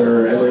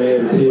water, and then he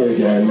had to pee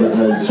again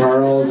because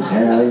Charles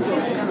has a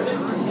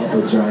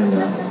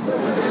vagina.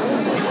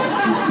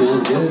 It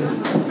smells good.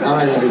 All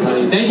right,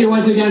 everybody. Thank you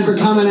once again for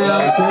coming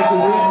out. Thank you.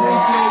 We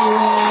appreciate you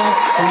all.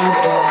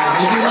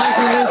 If you'd like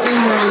to listen,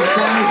 we're on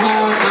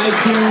SoundCloud,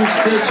 iTunes,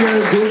 Stitcher,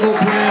 Google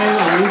Play,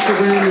 on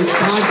Instagram is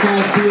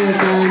Podcast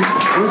PSN.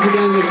 Once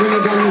again, we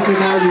couldn't have done this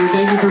without you.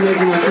 Thank you for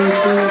making our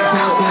first Phoenix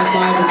Podcast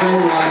live for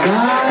very long.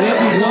 Thank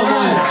you so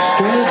much.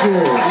 Thank you.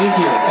 Thank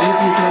you. Thank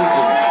you. Thank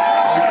you.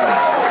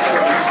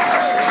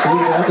 Can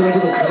we wrap it up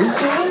with a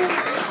freestyle?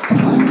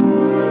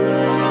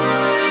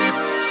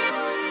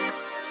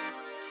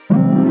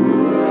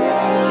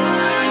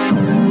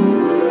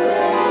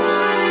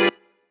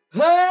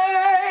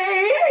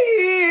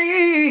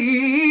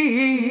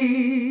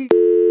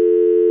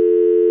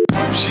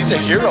 She's a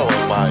hero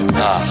of mine.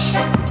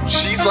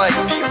 She's like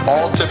the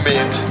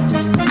ultimate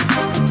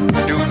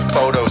nude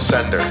photo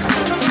sender.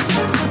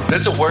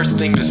 That's the worst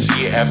thing to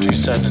see after you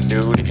send a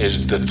nude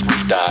is the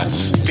 3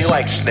 dots. I feel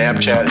like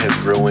Snapchat has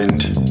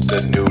ruined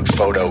the nude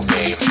photo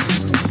game.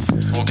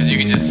 Well, because you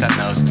can just send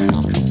those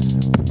now.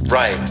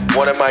 Right.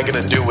 What am I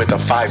gonna do with a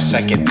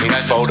 5-second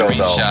nude photo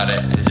though? Screenshot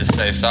it and just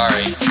say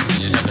sorry.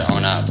 You just have to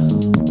own up.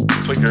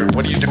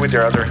 What do you do with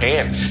your other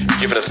hand?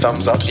 Give it a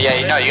thumbs up? Yeah,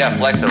 you know, you gotta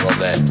flex it a little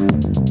bit.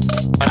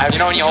 You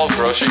know when you hold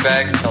grocery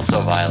bags, it felt so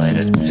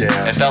violated.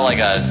 Yeah. It felt like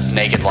a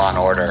naked Law and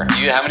Order.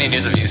 How many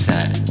nudes have you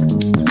sent?